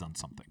Christ has done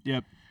something.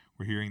 Yep.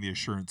 We're hearing the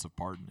assurance of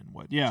pardon and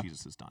what Yeah.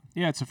 Jesus has done.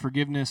 Yeah, it's a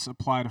forgiveness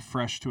applied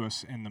afresh to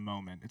us in the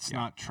moment. It's Yeah.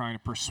 not trying to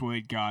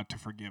persuade God to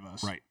forgive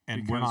us. Right.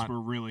 And because we're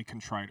not really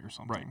contrite or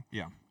something. Right.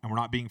 Yeah. And we're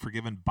not being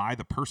forgiven by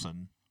the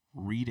person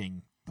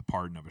reading the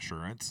pardon of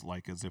assurance,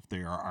 like as if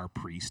they are our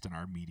priest and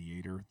our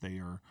mediator. They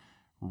are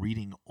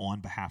reading on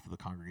behalf of the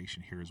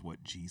congregation. Here is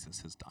what Jesus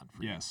has done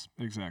for Yes,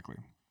 exactly.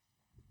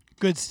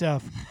 Good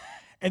stuff.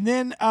 And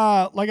then,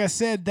 like I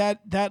said,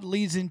 that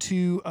leads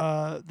into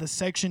the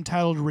section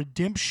titled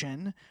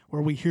Redemption,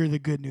 where we hear the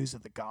good news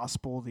of the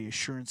gospel, the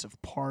assurance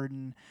of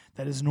pardon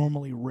that is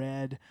normally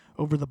read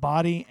over the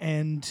body.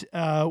 And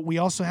we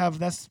also have,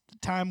 that's the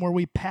time where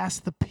we pass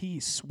the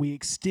peace. We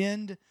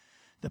extend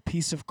the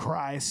peace of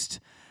Christ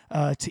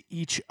to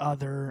each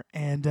other.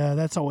 And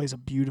that's always a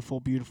beautiful,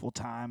 beautiful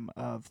time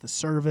of the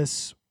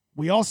service.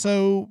 We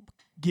also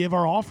give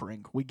our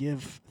offering. We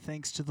give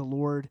thanks to the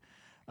Lord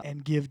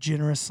and give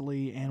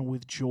generously and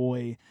with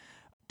joy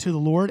to the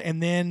Lord.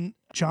 And then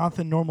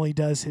Jonathan normally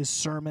does his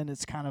sermon.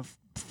 It's kind of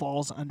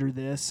falls under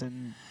this.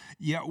 And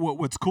Yeah,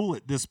 what's cool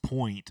at this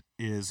point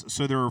is,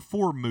 so there are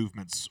 4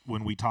 movements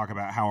when we talk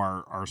about how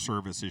our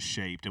service is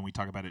shaped, and we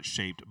talk about it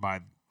shaped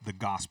by the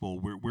gospel.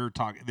 We're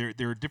talking,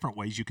 there are different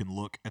ways you can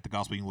look at the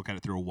gospel. You can look at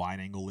it through a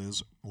wide-angle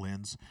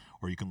lens,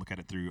 or you can look at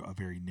it through a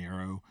very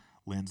narrow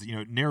lens. You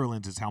know, narrow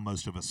lens is how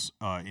most of us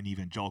in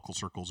evangelical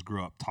circles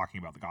grew up talking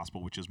about the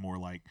gospel, which is more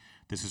like,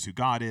 this is who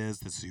God is,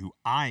 this is who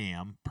I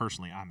am.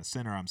 Personally, I'm a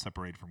sinner, I'm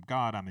separated from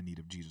God, I'm in need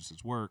of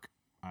Jesus' work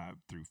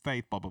through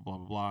faith, blah, blah, blah,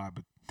 blah, blah. I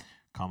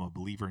become a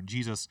believer in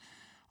Jesus,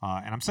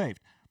 and I'm saved.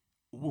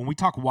 When we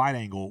talk wide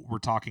angle, we're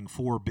talking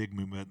 4 big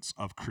movements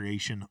of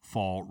creation,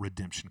 fall,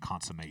 redemption,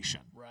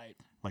 consummation. right.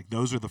 Like,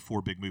 those are the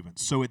 4 big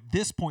movements. So at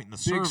this point in the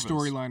Big service,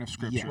 storyline of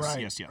Scripture. Yes,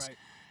 Right, yes, yes. right.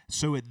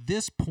 So at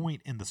this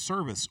point in the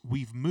service,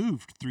 we've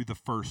moved through the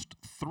first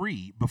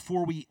 3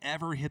 before we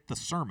ever hit the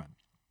sermon.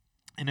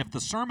 And if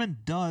the sermon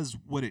does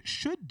what it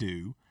should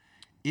do,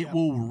 it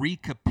will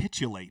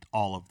recapitulate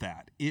all of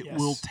that. It Yes.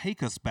 will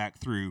take us back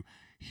through,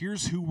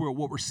 here's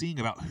what we're seeing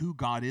about who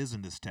God is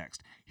in this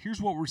text.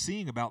 Here's what we're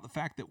seeing about the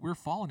fact that we're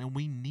fallen and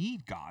we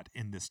need God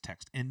in this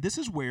text. And this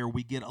is where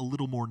we get a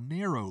little more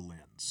narrow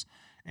lens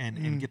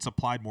and gets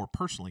applied more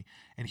personally.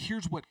 And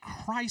here's what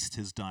Christ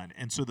has done.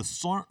 And so the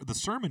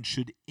sermon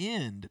should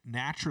end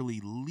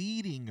naturally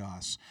leading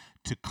us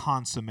to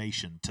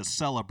consummation, to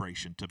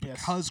celebration, to Yes.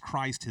 because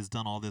Christ has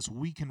done all this,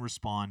 we can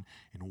respond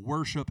in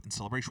worship and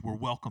celebration. We're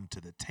welcome to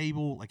the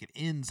table. Like, it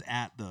ends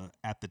at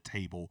the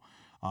table,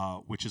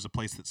 which is a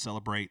place that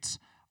celebrates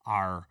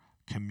our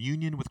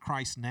communion with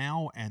Christ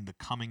now and the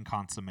coming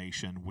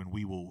consummation when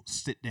we will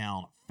sit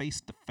down face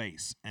to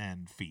face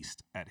and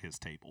feast at his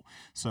table.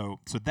 So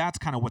that's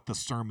kind of what the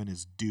sermon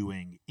is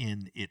doing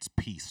in its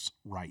piece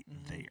right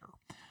there.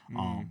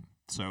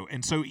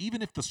 So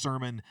even if the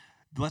sermon,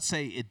 let's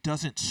say it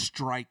doesn't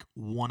strike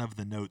one of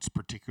the notes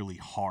particularly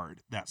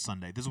hard that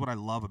Sunday, this is what I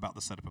love about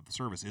the setup of the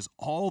service, is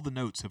all the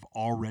notes have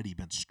already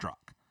been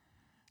struck.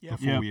 Yep.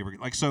 Before Yep. we ever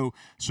get, like, so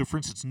for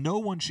instance, no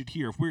one should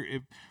hear, if we're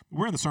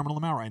in the Sermon on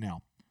the Mount right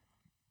now,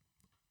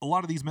 a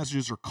lot of these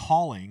messages are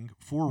calling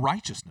for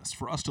righteousness,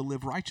 for us to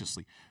live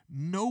righteously.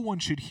 No one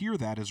should hear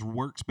that as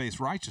works-based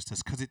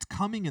righteousness, because it's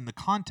coming in the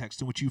context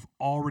in which you've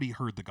already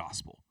heard the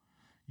gospel.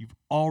 You've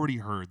already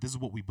heard, this is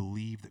what we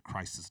believe that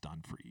Christ has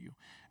done for you.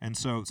 And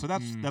so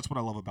that's what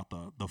I love about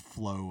the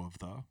flow of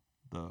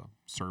the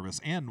service,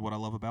 and what I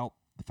love about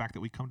the fact that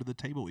we come to the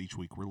table each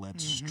week. We're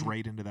led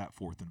straight into that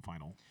 4th and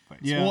final phase.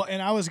 Yeah. Well,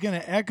 and I was going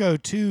to echo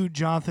too,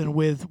 Jonathan,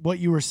 with what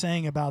you were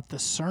saying about the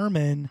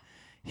sermon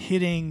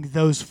hitting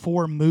those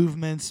 4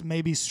 movements,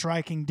 maybe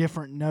striking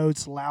different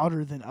notes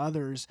louder than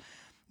others.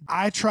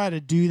 I try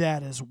to do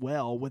that as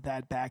well with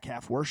that back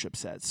half worship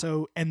set.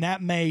 So, and that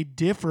may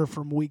differ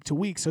from week to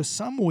week. So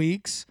some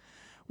weeks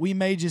we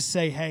may just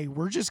say, hey,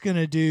 we're just going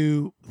to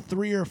do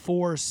 3 or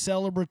 4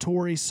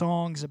 celebratory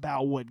songs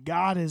about what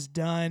God has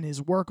done,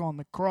 his work on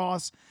the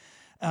cross,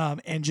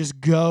 and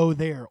just go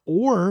there.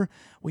 Or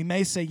we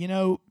may say,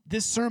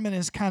 this sermon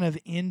is kind of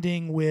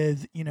ending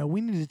with,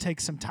 we need to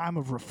take some time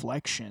of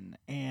reflection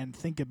and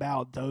think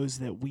about those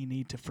that we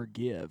need to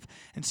forgive.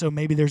 And so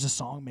maybe there's a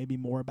song maybe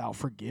more about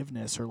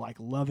forgiveness, or like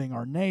loving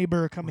our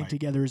neighbor, coming Right.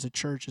 together as a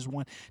church as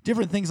one,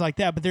 different things like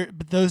that.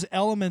 But those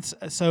elements,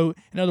 so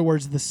in other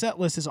words, the set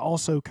list is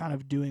also kind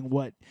of doing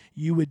what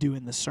you would do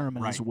in the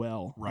sermon as Right.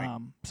 well.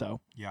 Right. So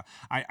Yeah,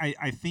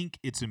 I think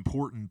it's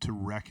important to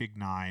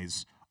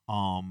recognize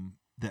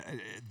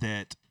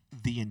that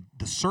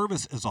the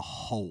service as a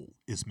whole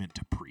is meant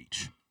to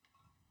preach.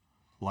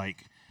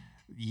 Like,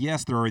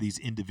 yes, there are these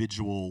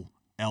individual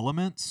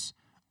elements,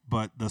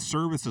 but the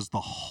service as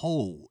the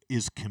whole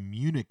is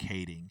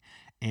communicating.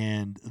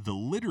 And the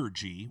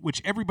liturgy,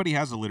 which everybody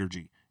has a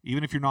liturgy,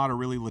 even if you're not a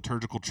really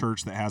liturgical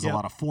church that has a Yep.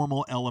 lot of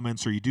formal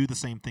elements, or you do the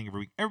same thing every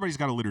week, everybody's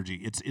got a liturgy.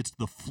 It's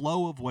the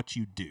flow of what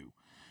you do.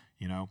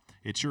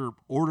 It's your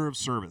order of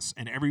service,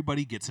 and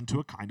everybody gets into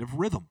a kind of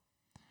rhythm.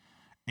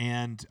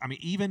 And I mean,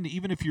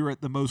 even if you're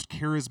at the most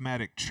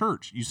charismatic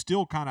church, you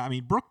still kind of, I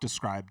mean, Brooke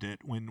described it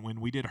when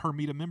we did her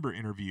Meet a Member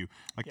interview.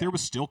 Like there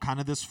was still kind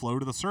of this flow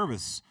to the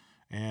service,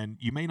 and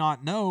you may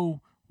not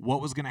know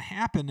what was going to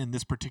happen in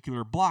this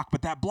particular block,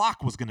 but that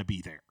block was going to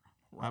be there.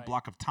 That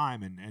block of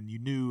time, and you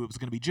knew it was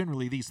going to be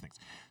generally these things.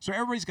 So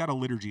everybody's got a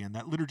liturgy, and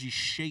that liturgy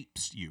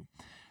shapes you.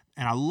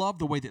 And I love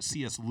the way that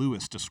C.S.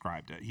 Lewis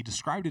described it. He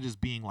described it as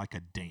being like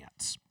a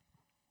dance.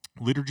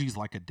 Liturgy is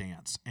like a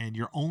dance, and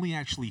you're only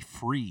actually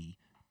free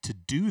to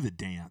do the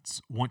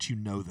dance once you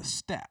know the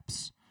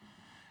steps.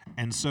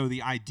 And so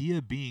the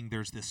idea being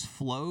there's this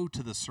flow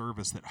to the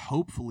service that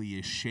hopefully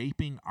is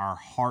shaping our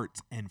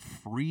hearts and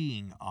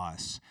freeing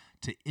us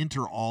to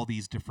enter all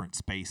these different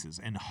spaces.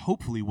 And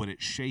hopefully what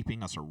it's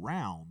shaping us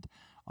around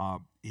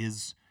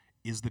is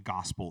the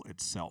gospel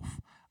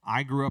itself.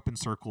 I grew up in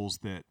circles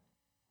that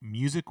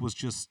music was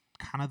just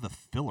kind of the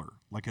filler.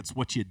 Like it's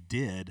what you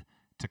did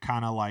to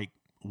kind of like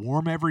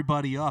warm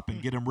everybody up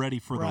and get them ready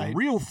for the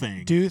real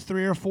thing. Do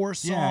 3 or 4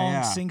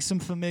 songs, sing some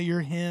familiar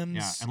hymns.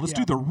 Yeah, and let's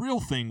do the real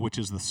thing, which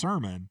is the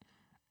sermon.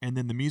 And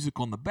then the music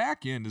on the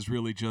back end is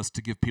really just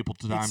to give people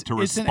time to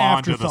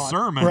respond to the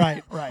sermon.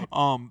 Right.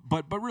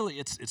 But really,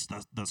 it's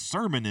the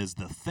sermon is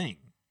the thing,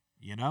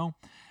 you know?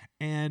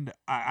 And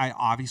I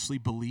obviously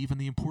believe in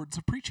the importance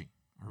of preaching.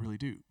 I really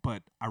do.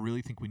 But I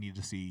really think we need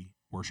to see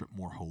worship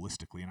more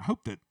holistically. And I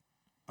hope that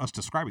us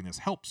describing this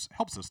helps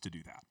us to do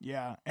that.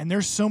 Yeah, and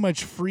there's so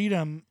much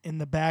freedom in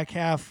the back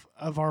half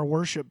of our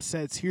worship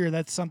sets here.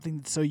 That's something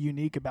that's so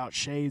unique about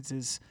Shades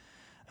is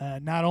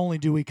not only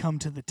do we come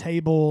to the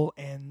table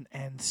and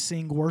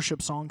sing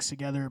worship songs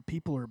together,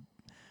 people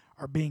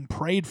are being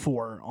prayed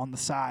for on the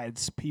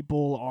sides.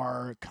 People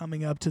are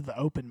coming up to the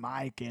open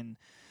mic and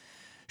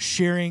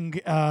sharing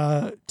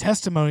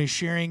testimony,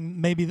 sharing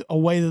maybe a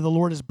way that the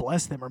Lord has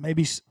blessed them, or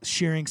maybe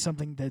sharing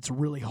something that's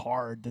really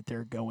hard that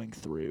they're going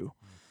through.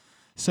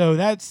 So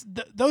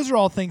those are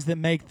all things that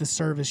make the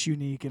service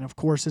unique, and of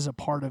course, as a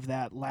part of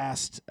that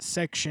last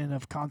section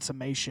of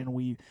consummation,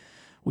 we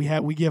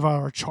give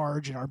our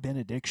charge and our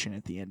benediction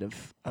at the end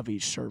of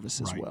each service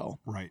as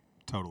well. Right,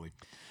 totally.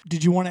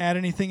 Did you want to add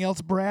anything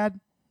else, Brad,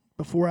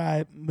 before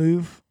I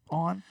move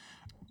on,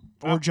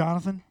 or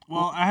Jonathan?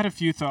 Well, I had a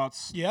few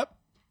thoughts. Yep.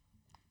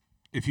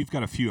 If you've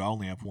got a few, I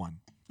only have one.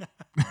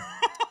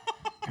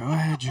 Go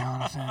ahead,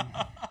 Jonathan.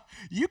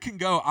 You can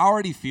go. I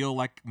already feel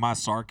like I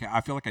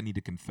feel like I need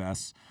to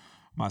confess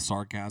my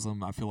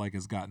sarcasm. I feel like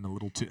has gotten a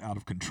little too out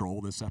of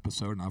control this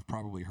episode, and I've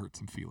probably hurt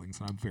some feelings,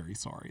 and I'm very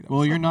sorry.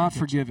 Well, you're not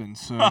forgiven,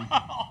 so.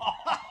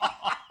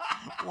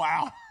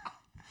 Wow.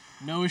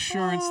 No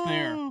assurance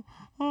there.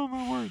 Oh,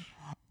 my word.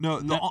 No,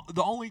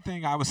 the only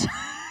thing I was...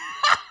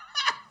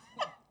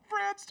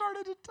 Brad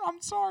started to...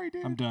 I'm sorry,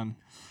 dude. I'm done.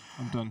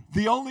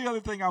 The only other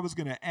thing I was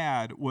going to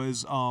add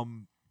was...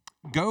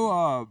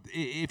 Go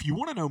if you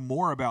want to know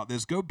more about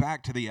this, go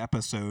back to the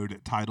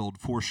episode titled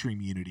For Stream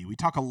Unity. We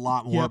talk a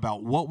lot more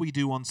about what we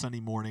do on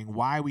Sunday morning,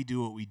 why we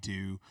do what we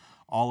do,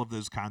 all of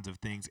those kinds of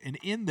things. And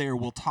in there,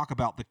 we'll talk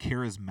about the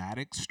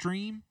charismatic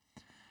stream.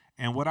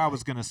 And what I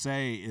was going to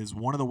say is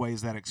one of the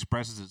ways that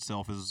expresses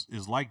itself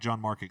is like John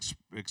Mark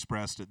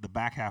expressed at the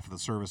back half of the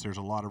service, there's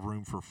a lot of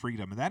room for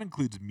freedom. And that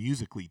includes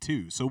musically,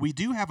 too. So we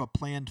do have a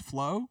planned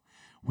flow.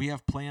 We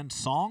have planned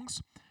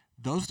songs.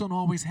 Those don't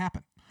always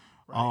happen.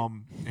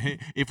 Right.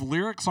 If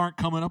lyrics aren't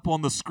coming up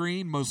on the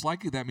screen, most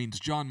likely that means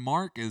John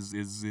Mark is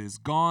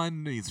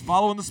gone. He's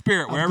following the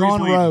Spirit wherever he's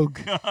leading. Rogue.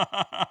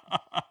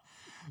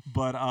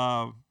 But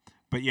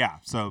yeah.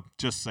 So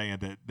just saying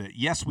that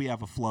yes, we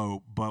have a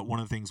flow, but one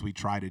of the things we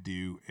try to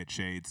do at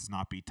Shades is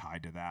not be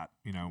tied to that.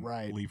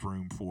 Right. Leave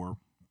room for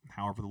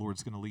however the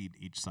Lord's going to lead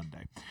each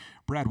Sunday.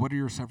 Brad, what are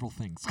your several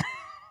things?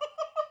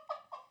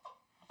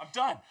 I'm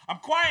done. I'm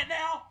quiet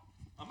now.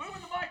 I'm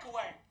moving the mic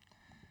away.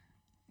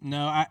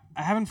 No, I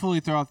haven't fully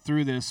thought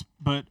through this,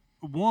 but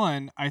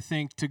one, I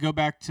think to go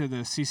back to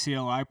the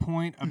CCLI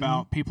point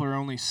about people are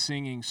only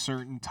singing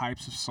certain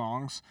types of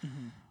songs,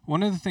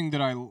 one of the things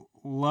that I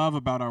love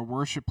about our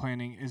worship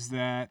planning is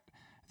that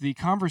the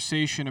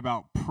conversation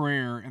about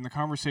prayer and the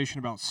conversation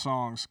about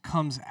songs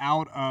comes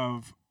out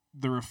of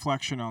the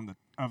reflection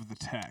of the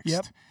text.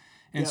 Yep.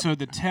 And so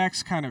the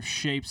text kind of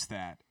shapes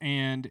that.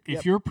 And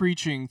if you're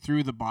preaching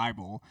through the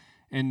Bible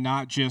and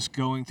not just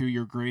going through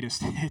your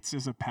greatest hits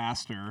as a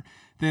pastor,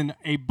 then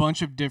a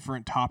bunch of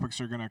different topics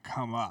are going to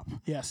come up.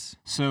 Yes.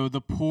 So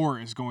the poor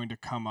is going to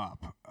come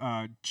up.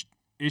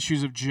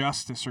 Issues of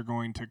justice are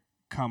going to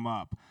come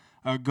up.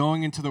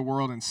 Going into the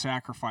world and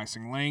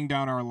sacrificing, laying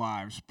down our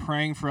lives,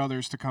 praying for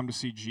others to come to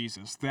see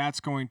Jesus. That's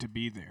going to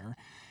be there.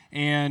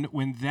 And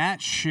when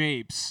that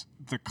shapes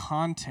the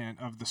content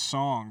of the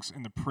songs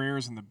and the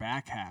prayers in the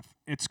back half,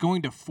 it's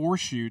going to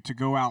force you to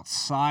go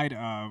outside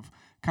of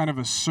kind of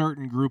a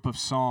certain group of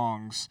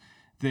songs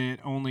that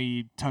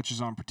only touches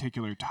on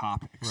particular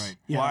topics. Right.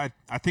 Yeah. Well,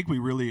 I think we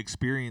really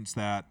experienced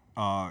that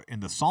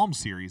in the Psalm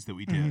series that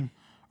we did.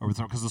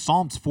 Because the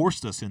Psalms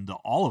forced us into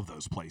all of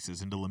those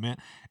places, into lament.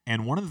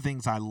 And one of the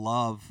things I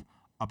love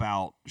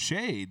about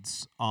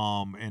Shades,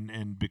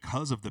 and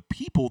because of the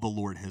people the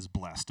Lord has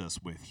blessed us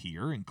with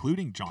here,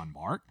 including John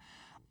Mark,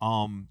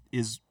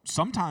 is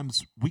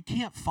sometimes we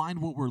can't find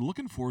what we're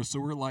looking for, so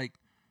we're like,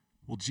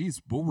 well,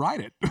 geez, we'll write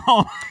it.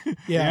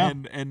 Yeah.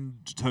 And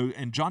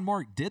John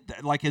Mark did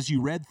that. Like, as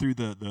you read through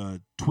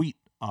the tweet,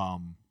 what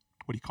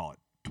do you call it?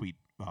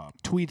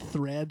 Tweet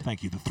thread.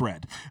 Thank you, the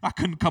thread. I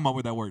couldn't come up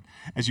with that word.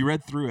 As you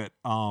read through it,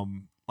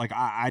 like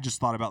I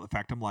just thought about the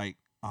fact, I'm like,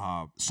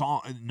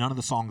 none of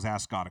the songs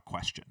ask God a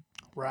question.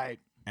 Right.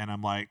 And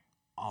I'm like,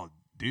 oh,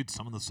 dude,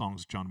 some of the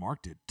songs John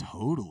Mark did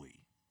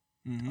totally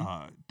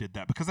did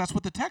that, because that's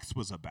what the text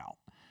was about,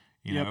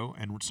 you know,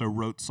 and so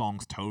wrote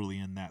songs totally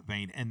in that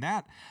vein. And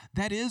that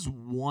is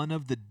one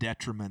of the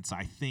detriments,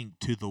 I think,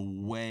 to the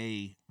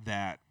way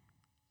that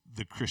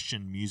the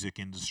Christian music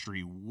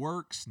industry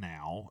works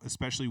now,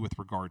 especially with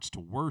regards to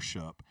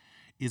worship,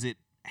 is it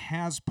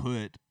has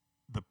put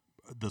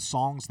the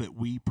songs that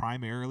we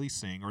primarily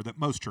sing, or that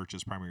most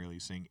churches primarily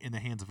sing, in the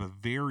hands of a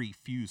very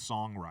few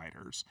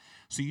songwriters.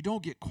 So you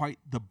don't get quite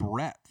the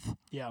breadth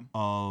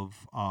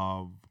of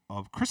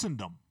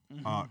Christendom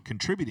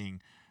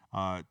contributing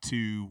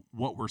to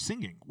what we're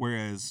singing.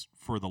 Whereas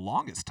for the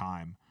longest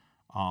time,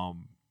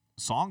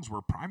 songs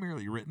were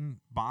primarily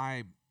written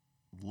by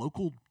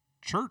local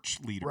church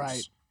leaders,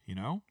 right? You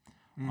know,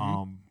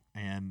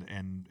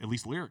 and at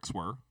least lyrics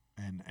were,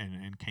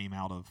 and came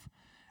out of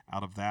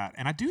that.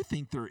 And I do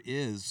think there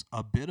is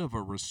a bit of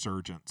a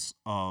resurgence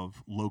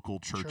of local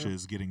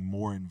churches getting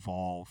more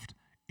involved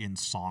in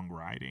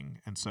songwriting,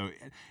 and so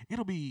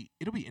it'll be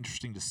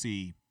interesting to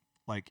see,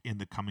 like, in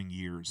the coming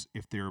years,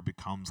 if there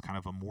becomes kind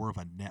of a more of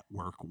a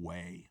network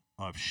way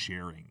of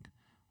sharing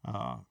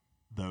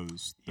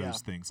those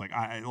things. Like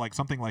I like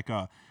something like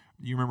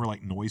you remember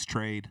like Noise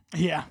Trade?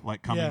 Yeah.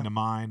 Like coming to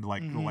mind,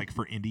 like like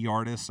for indie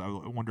artists. I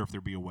wonder if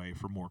there'd be a way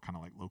for more kind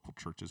of like local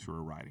churches who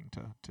are writing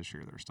to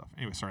share their stuff.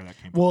 Anyway, sorry that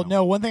came. Well,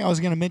 no, one thing I was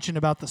going to mention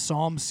about the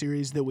Psalm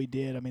series that we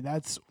did, I mean,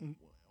 that's,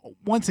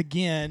 once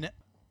again,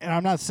 and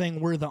I'm not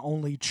saying we're the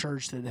only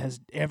church that has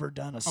ever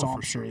done a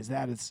Psalm series.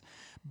 That is,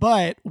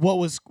 but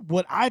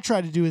what I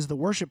try to do as the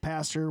worship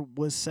pastor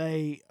was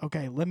say,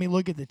 okay, let me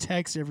look at the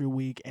text every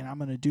week, and I'm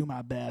going to do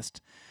my best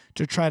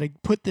to try to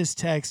put this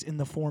text in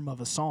the form of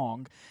a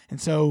song.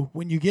 And so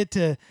when you get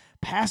to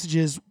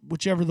passages,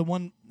 whichever the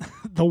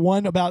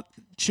one about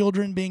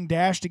children being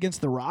dashed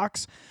against the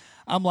rocks,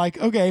 I'm like,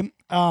 okay,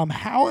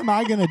 how am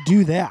I going to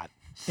do that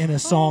in a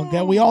song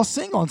that we all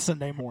sing on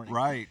Sunday morning?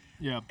 Right.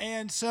 Yeah.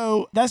 And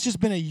so that's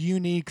just been a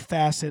unique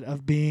facet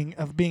of being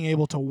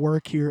able to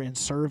work here and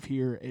serve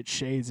here at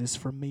Shades. Is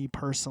for me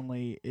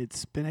personally,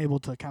 it's been able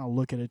to kind of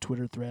look at a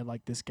Twitter thread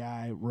like this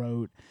guy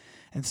wrote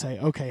and say,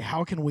 okay,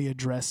 how can we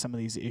address some of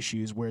these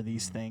issues where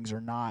these things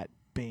are not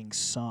being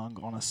sung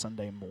on a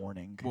Sunday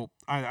morning? Well,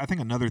 I think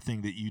another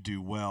thing that you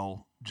do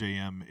well,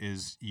 JM,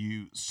 is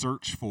you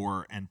search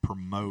for and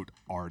promote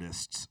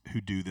artists who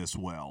do this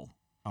well.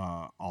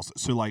 Also,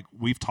 so like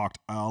we've talked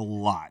a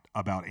lot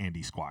about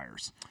Andy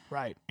Squires.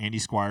 Right. Andy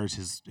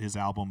Squires, his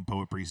album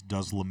Poet Priest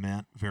does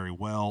lament very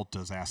well,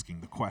 does asking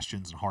the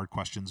questions and hard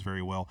questions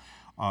very well.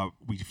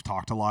 We've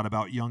talked a lot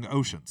about Young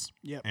Oceans.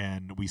 Yep.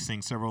 And we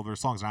sing several of their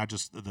songs. And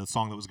the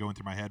song that was going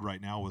through my head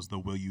right now was the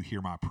 "Will you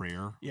hear my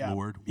prayer,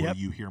 Lord? Will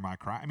you hear my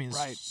cry?" I mean,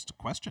 it's just a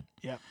question.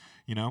 Yep.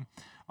 You know,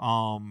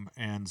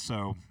 and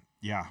so.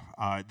 Yeah,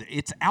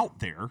 it's out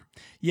there.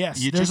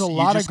 Yes, there's a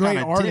lot of great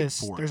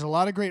artists. There's a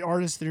lot of great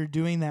artists that are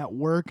doing that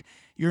work.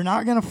 You're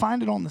not going to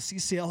find it on the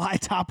CCLI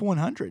Top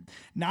 100,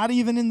 not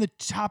even in the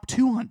Top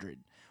 200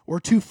 or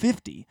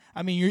 250.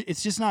 I mean,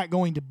 it's just not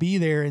going to be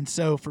there. And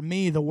so for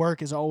me, the work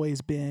has always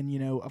been,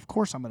 of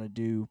course I'm going to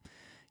do,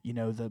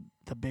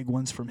 the big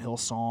ones from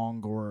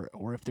Hillsong,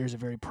 or if there's a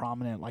very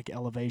prominent like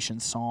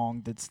Elevation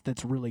song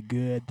that's really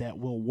good that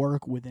will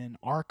work within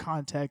our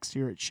context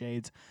here at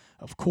Shades.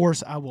 Of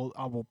course, I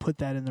will put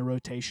that in the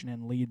rotation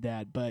and lead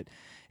that. But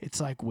it's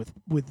like with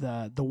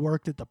the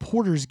work that the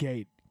Porter's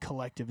Gate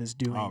Collective is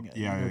doing.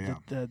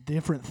 The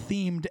different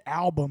themed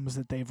albums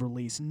that they've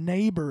released,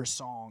 neighbor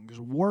songs,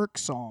 work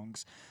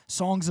songs,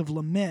 songs of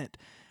lament.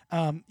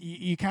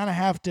 You kind of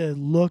have to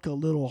look a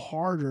little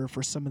harder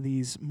for some of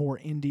these more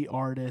indie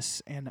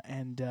artists and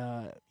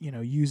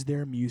use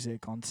their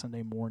music on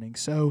Sunday morning.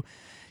 So,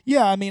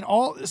 yeah, I mean,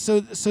 so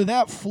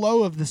that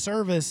flow of the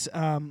service,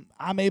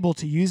 I'm able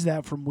to use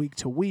that from week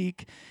to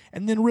week,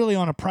 and then really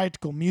on a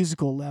practical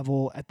musical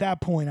level, at that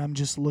point, I'm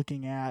just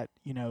looking at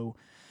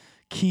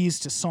keys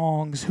to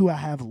songs, who I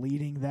have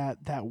leading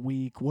that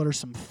week. What are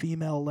some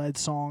female-led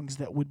songs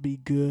that would be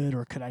good,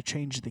 or could I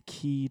change the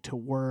key to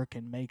work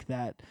and make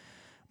that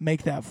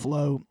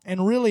flow?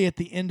 And really at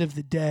the end of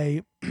the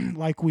day,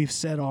 like we've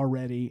said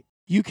already,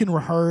 you can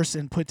rehearse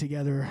and put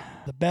together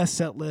the best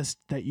set list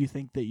that you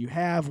think that you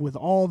have with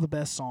all the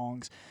best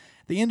songs.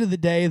 At the end of the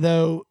day,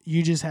 though,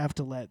 you just have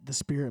to let the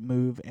Spirit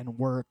move and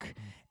work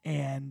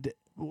and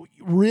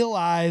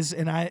realize,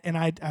 and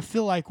I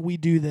feel like we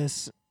do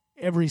this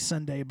every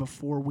Sunday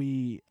before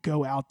we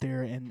go out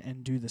there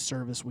and do the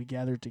service, we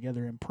gather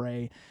together and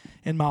pray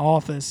in my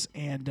office.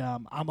 And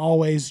I'm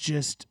always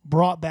just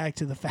brought back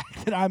to the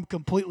fact that I'm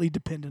completely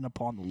dependent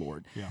upon the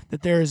Lord,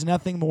 that there is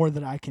nothing more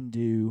that I can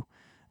do,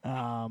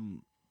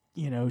 to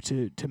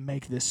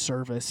make this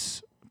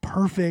service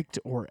perfect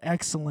or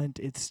excellent.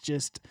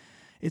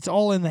 It's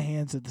all in the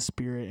hands of the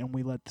Spirit, and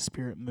we let the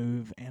Spirit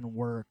move and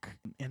work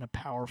in a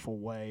powerful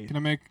way. Can I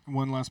make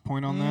one last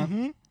point on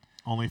that?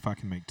 Only if I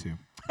can make two.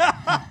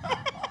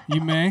 You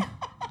may.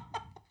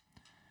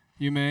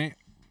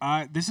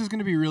 This is going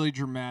to be really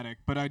dramatic,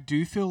 but I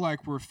do feel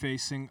like we're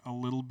facing a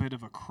little bit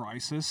of a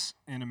crisis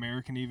in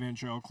American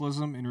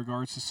evangelicalism in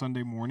regards to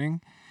Sunday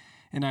morning.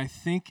 And I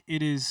think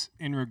it is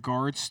in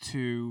regards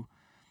to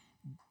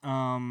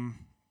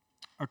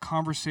a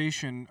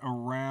conversation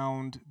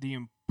around the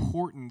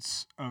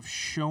importance of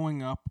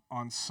showing up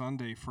on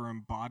Sunday for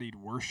embodied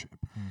worship.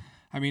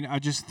 I mean, I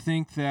just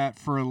think that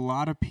for a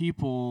lot of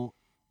people,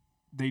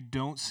 they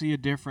don't see a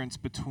difference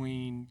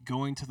between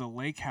going to the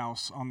lake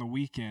house on the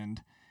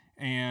weekend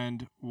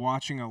and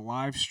watching a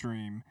live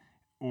stream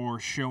or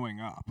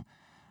showing up.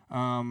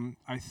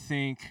 I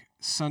think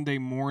Sunday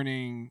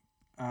morning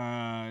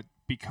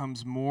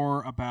becomes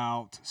more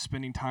about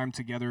spending time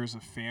together as a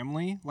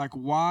family. Like,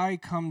 why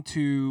come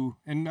to,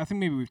 and I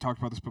think maybe we've talked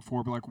about this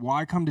before, but like,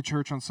 why come to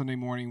church on Sunday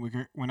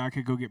morning when I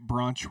could go get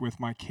brunch with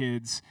my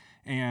kids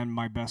and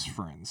my best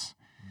friends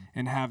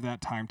and have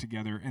that time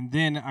together? And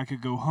then I could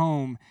go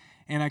home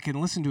and I can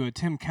listen to a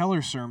Tim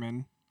Keller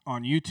sermon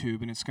on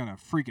YouTube, and it's going to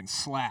freaking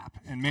slap.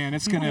 And man,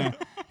 it's going to,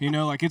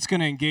 it's going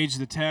to engage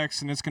the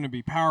text, and it's going to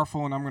be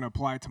powerful, and I'm going to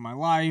apply it to my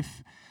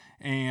life.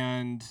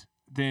 And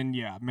then,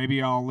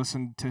 maybe I'll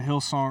listen to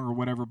Hillsong or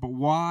whatever. But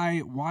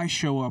why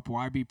show up?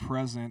 Why be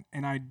present?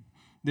 And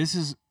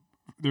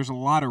there's a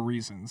lot of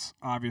reasons,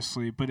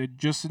 obviously, but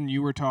and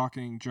you were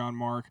talking, John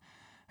Mark,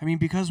 I mean,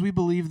 because we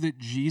believe that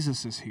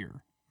Jesus is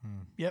here.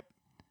 Yep.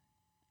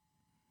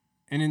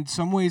 And in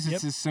some ways,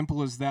 it's as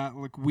simple as that.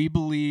 Like, we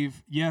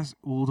believe,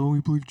 don't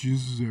we believe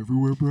Jesus is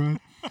everywhere, Brad?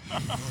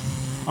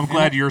 I'm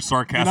glad your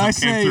sarcasm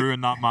came through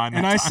and not mine.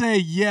 I say,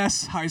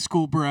 yes, high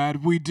school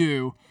Brad, we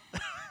do.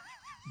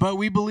 But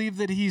we believe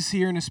that he's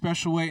here in a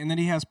special way and that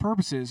he has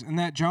purposes. And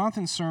that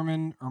Jonathan's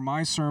sermon or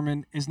my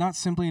sermon is not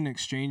simply an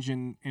exchange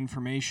in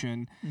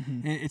information.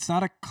 It's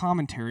not a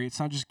commentary. It's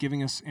not just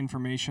giving us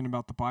information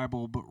about the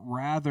Bible, but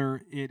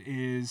rather it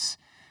is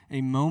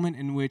a moment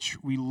in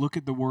which we look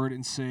at the Word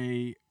and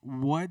say,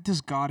 what does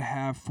God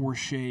have for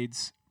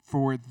Shades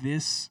for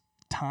this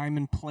time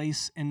and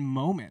place and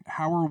moment?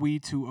 How are we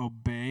to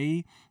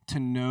obey, to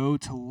know,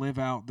 to live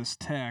out this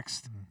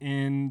text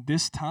in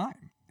this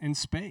time and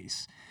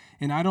space?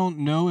 And I don't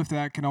know if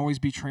that can always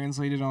be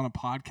translated on a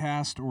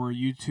podcast or a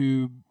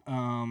YouTube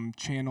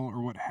channel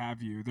or what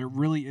have you. There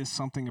really is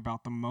something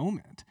about the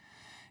moment.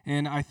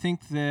 And I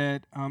think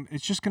that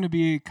it's just going to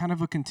be kind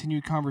of a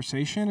continued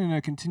conversation and a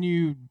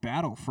continued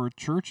battle for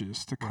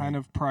churches to kind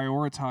of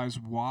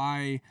prioritize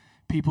why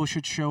people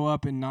should show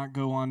up and not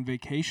go on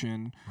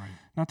vacation. Right.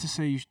 Not to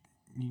say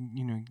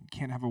you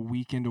can't have a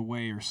weekend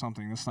away or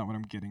something. That's not what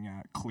I'm getting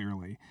at,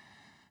 clearly.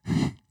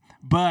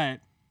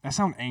 But I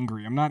sound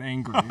angry. I'm not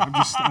angry. I think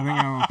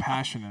I'm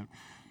passionate.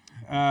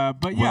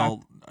 But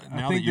well,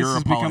 I think this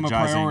has become a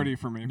priority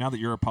for me. Now that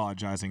you're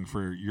apologizing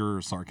for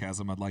your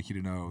sarcasm, I'd like you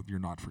to know you're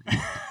not forgiven.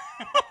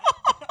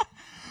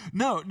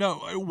 No.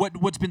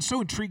 What's been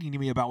so intriguing to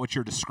me about what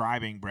you're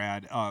describing,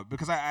 Brad,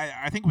 because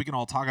I think we can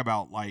all talk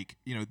about,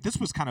 this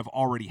was kind of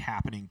already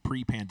happening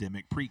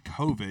pre-pandemic,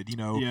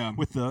 pre-COVID,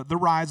 with the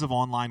rise of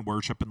online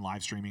worship and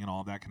live streaming and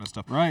all of that kind of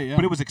stuff. Right, yeah.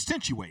 But it was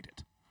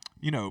accentuated.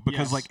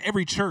 Because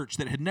every church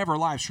that had never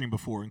live streamed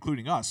before,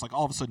 including us,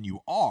 all of a sudden you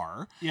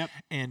are. Yep.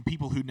 And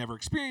people who never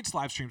experienced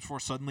live streams before,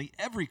 suddenly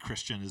every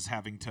Christian is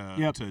having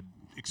to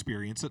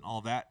experience it and all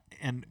that.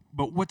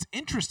 But what's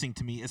interesting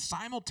to me is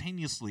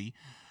simultaneously,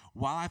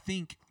 while I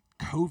think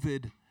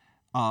COVID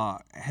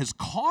has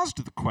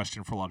caused the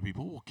question for a lot of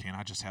people, well, can't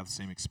I just have the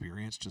same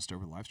experience just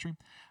over live stream?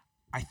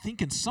 I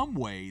think in some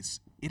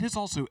ways it has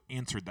also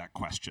answered that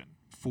question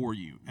for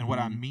you. And what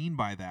I mean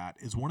by that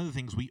is one of the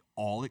things we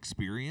all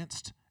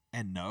experienced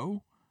and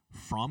know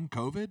from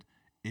COVID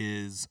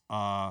is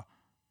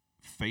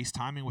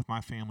FaceTiming with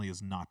my family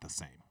is not the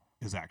same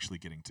as actually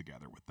getting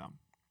together with them.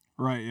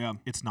 Right, yeah.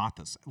 It's not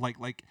the same.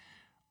 Like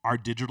our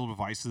digital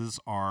devices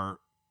are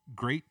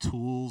great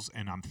tools,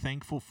 and I'm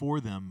thankful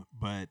for them,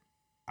 but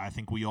I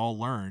think we all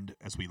learned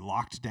as we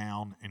locked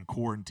down and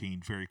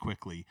quarantined very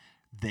quickly,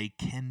 they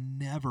can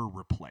never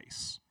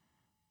replace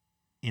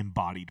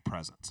embodied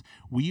presence.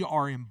 We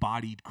are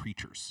embodied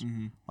creatures.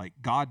 Like,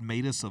 God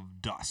made us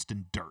of dust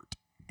and dirt,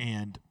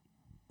 and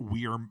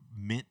we are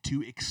meant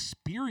to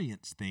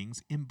experience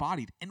things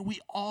embodied. And we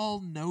all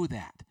know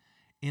that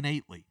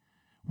innately.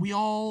 We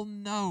all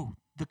know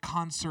the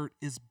concert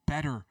is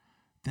better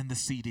than the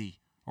CD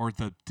or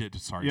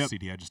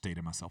CD. I just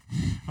dated myself.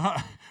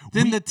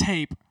 Then the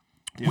tape.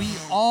 We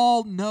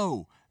all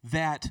know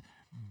that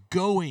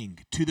going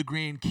to the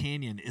Grand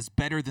Canyon is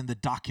better than the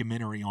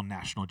documentary on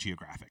National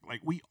Geographic. Like,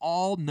 we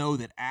all know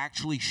that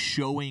actually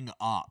showing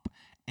up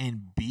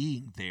and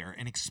being there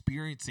and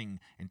experiencing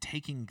and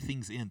taking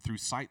things in through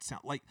sight,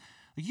 sound, like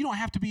you don't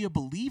have to be a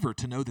believer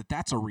to know that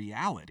that's a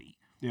reality.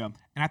 Yeah.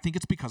 And I think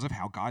it's because of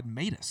how God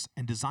made us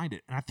and designed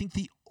it. And I think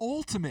the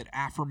ultimate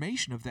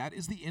affirmation of that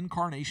is the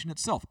incarnation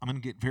itself. I'm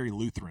going to get very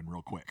Lutheran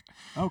real quick.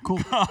 Oh, cool.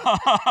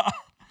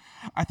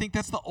 I think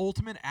that's the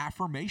ultimate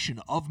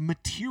affirmation of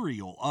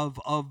material,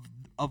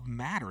 of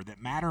matter,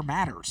 that matter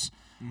matters.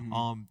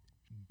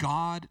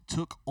 God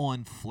took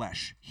on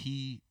flesh.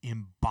 He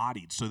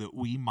embodied so that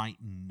we might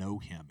know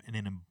him in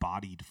an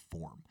embodied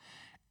form.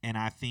 And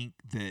I think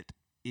that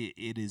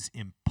it is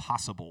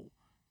impossible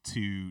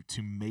to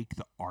make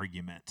the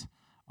argument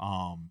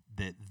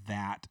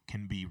that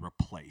can be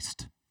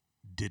replaced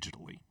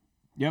digitally.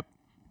 Yep,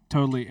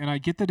 totally. And I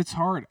get that it's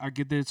hard. I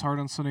get that it's hard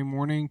on Sunday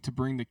morning to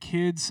bring the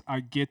kids. I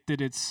get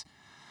that it's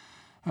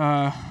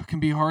can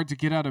be hard to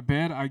get out of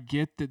bed. I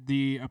get that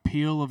the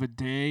appeal of a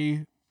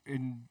day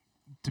and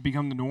to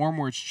become the norm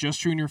where it's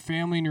just you and your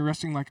family and you're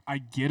resting. Like, I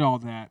get all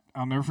that.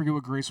 I'll never forget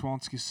what Grace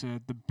Walensky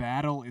said. The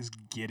battle is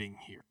getting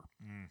here.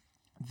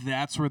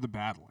 That's where the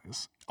battle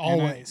is.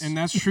 Always. And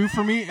that's true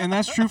for me. And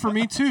that's true for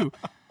me too.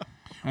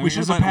 We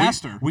should as a let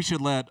pastor. we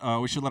should let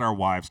our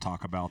wives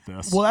talk about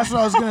this. Well, that's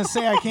what I was going to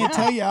say. I can't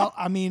tell you.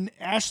 I mean,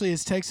 Ashley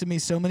has texted me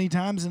so many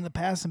times in the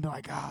past and been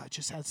like, I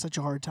just had such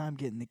a hard time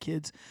getting the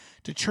kids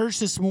to church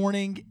this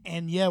morning.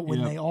 And yet when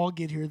Yep. they all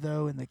get here,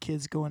 though, and the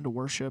kids go into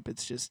worship,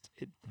 it's just,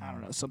 I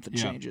don't know, something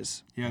Yeah.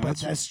 changes. Yeah, but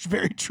that's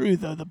very true,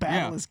 though. The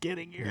battle Yeah. is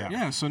getting here. Yeah.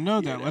 Yeah, so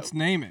know that. know. Let's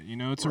name it.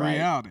 It's a Right.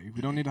 reality.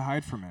 We don't need to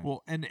hide from it.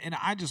 Well, and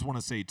I just want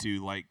to say too,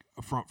 like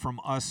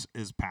from us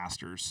as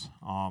pastors,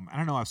 I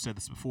don't know, I've said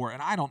this before,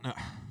 and I don't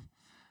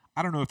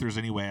know if there's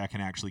any way I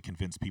can actually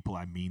convince people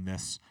I mean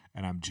this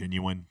and I'm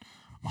genuine,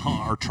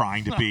 or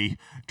trying to be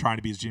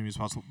as genuine as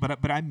possible.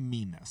 But I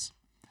mean this.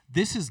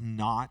 This is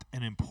not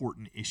an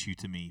important issue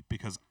to me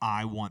because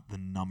I want the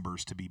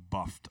numbers to be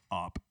buffed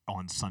up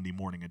on Sunday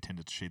morning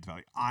attendance at Shades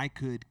Valley. I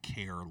could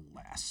care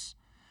less.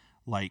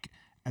 Like,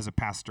 as a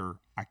pastor,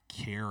 I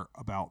care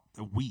about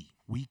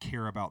we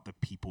care about the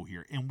people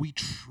here, and we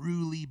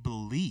truly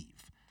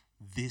believe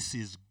this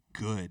is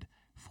good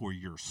for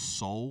your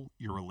soul,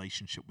 your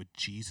relationship with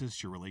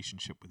Jesus, your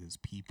relationship with his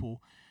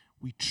people.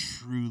 We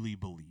truly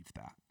believe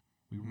that.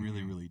 We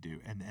really, really do.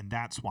 And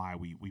that's why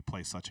we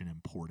place such an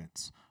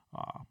importance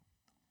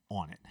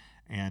on it.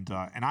 And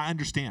I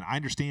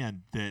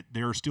understand that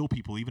there are still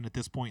people, even at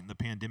this point in the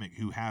pandemic,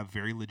 who have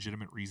very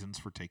legitimate reasons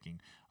for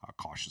taking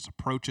cautious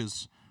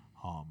approaches.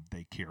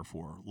 They care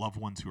for loved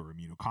ones who are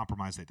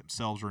immunocompromised. They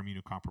themselves are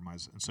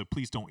immunocompromised. And so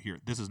please don't hear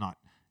it. This is not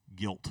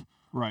guilt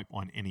Right.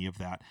 on any of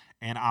that.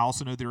 And I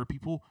also know there are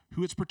people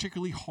who it's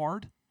particularly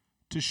hard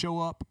to show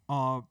up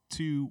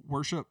to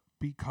worship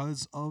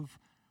because of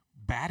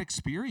bad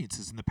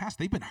experiences in the past.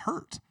 They've been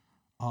hurt,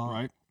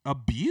 Right.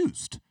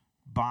 abused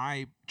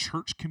by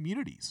church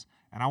communities.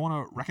 And I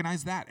want to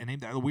recognize that and name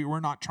that. We're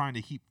not trying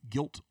to heap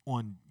guilt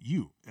on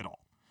you at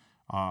all.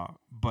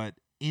 But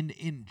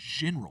in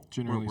general,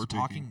 Generally we're speaking,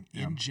 talking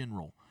yeah. in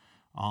general.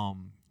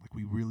 Like,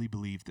 we really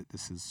believe that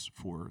this is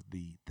for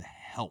the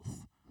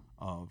health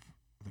of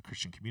the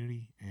Christian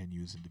community and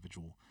you as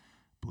individual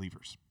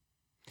believers.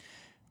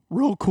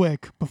 Real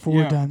quick before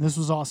Yeah. we're done, this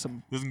was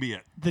awesome. This can be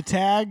it. The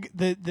tag,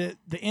 the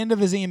end of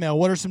his email.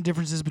 What are some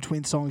differences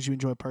between songs you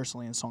enjoy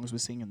personally and songs we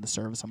sing in the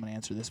service? I'm going to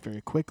answer this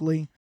very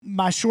quickly.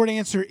 My short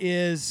answer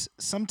is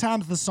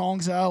sometimes the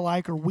songs that I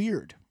like are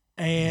weird,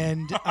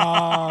 and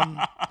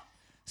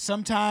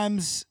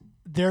sometimes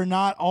they're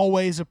not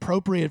always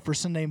appropriate for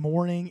Sunday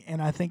morning.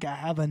 And I think I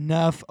have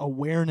enough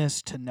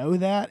awareness to know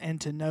that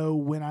and to know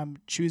when I'm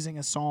choosing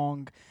a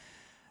song.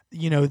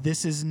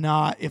 This is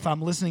not, if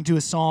I'm listening to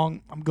a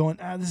song, I'm going,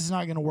 this is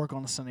not going to work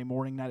on a Sunday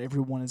morning. Not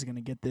everyone is going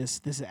to get this.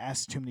 This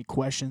asks too many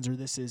questions, or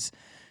this is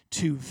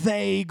too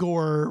vague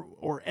or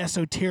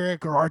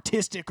esoteric or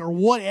artistic or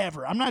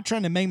whatever. I'm not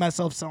trying to make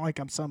myself sound like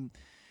I'm some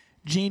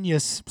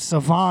genius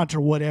savant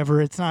or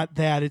whatever. It's not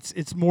that.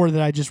 It's more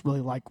that I just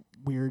really like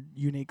weird,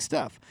 unique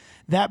stuff.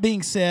 That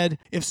being said,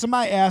 if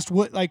somebody asked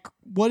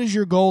what is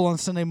your goal on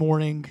Sunday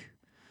morning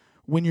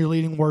when you're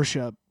leading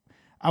worship,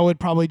 I would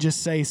probably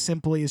just say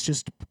simply it's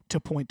just to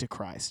point to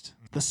Christ.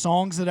 The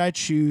songs that I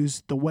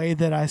choose, the way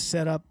that I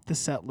set up the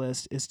set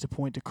list is to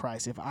point to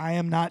Christ. If I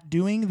am not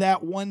doing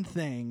that one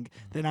thing,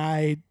 then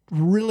I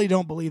really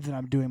don't believe that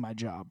I'm doing my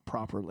job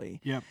properly.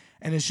 Yep.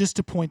 And it's just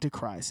to point to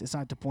Christ. It's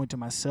not to point to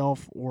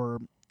myself or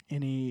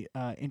any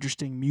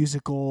interesting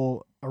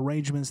musical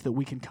arrangements that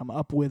we can come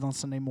up with on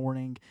Sunday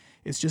morning.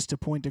 It's just to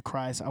point to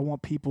Christ. I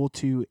want people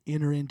to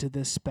enter into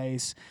this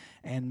space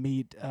and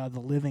meet the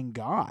living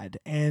God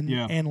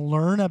and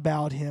learn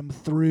about him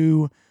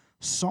through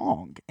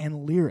song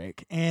and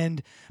lyric.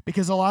 And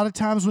because a lot of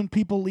times when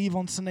people leave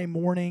on Sunday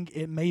morning,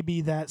 it may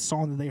be that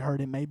song that they heard.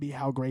 It may be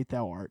How Great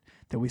Thou Art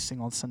that we sing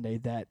on Sunday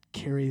that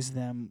carries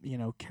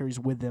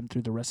with them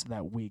through the rest of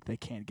that week. They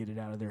can't get it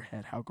out of their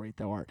head, How Great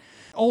Thou Art.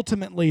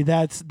 Ultimately,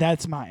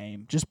 that's my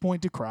aim. Just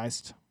point to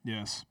Christ.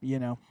 Yes.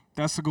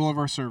 That's the goal of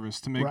our service,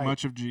 to make Right.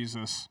 much of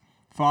Jesus.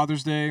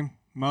 Father's Day,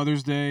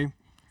 Mother's Day,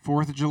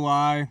 4th of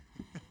July,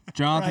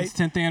 Jonathan's Right.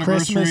 10th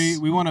anniversary. Christmas.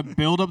 We want to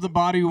build up the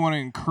body. We want to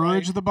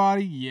encourage Right. the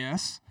body.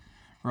 Yes.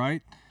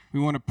 Right? We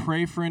want to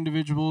pray for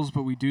individuals,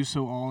 but we do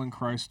so all in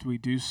Christ. We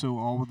do so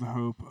all with the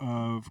hope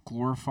of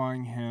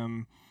glorifying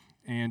Him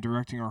and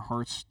directing our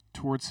hearts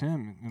towards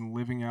Him and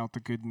living out the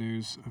good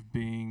news of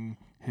being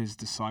His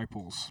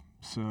disciples.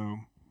 So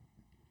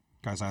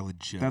Guys, I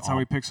legit. that's how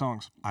we pick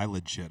songs. I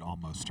legit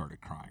almost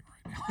started crying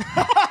right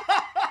now.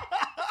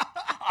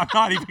 I'm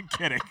not even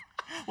kidding.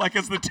 Like,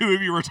 as the two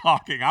of you were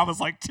talking, I was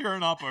like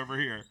tearing up over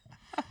here.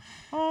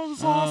 Oh, it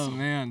was awesome. Oh,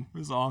 man. It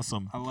was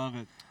awesome. I love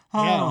it. Yeah.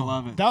 I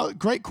love it.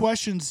 Great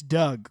questions,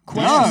 Doug.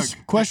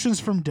 Questions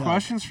from Doug.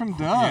 Questions from Doug.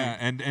 Yeah,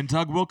 and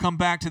Doug, we'll come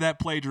back to that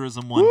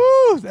plagiarism one.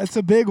 Woo, that's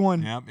a big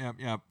one.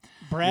 Yep.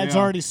 Brad's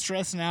Yeah. already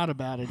stressing out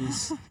about it.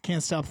 He's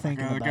can't stop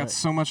thinking I about got it.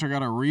 so much I got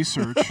to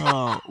research.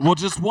 Well,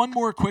 just one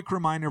more quick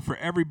reminder for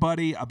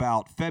everybody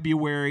about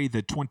February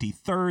the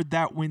 23rd,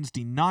 that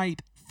Wednesday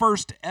night,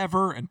 first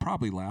ever and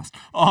probably last.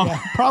 Yeah,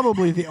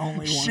 probably the only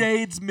one.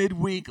 Shades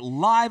Midweek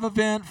live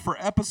event for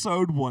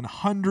episode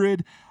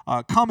 100.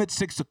 Come at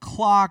 6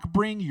 o'clock.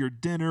 Bring your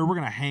dinner. We're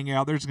gonna hang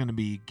out. There's gonna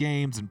be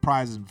games and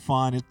prizes and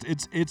fun.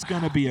 It's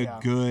gonna be a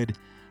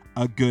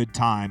good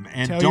time.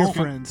 And Tell don't your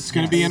friends. It's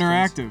going to be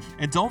interactive.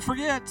 and don't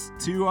forget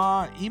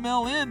to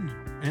email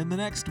in the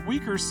next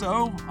week or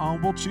so.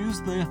 We'll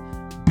choose the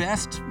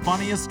best,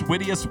 funniest,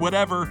 wittiest,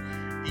 whatever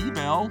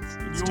email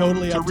It's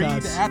totally to up to read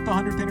us. at the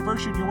 100th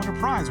anniversary, and you win a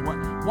prize.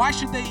 Why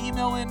should they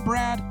email in,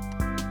 Brad?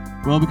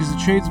 Well, because at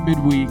Shades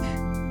Midweek,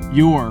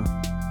 you're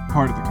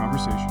part of the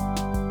conversation.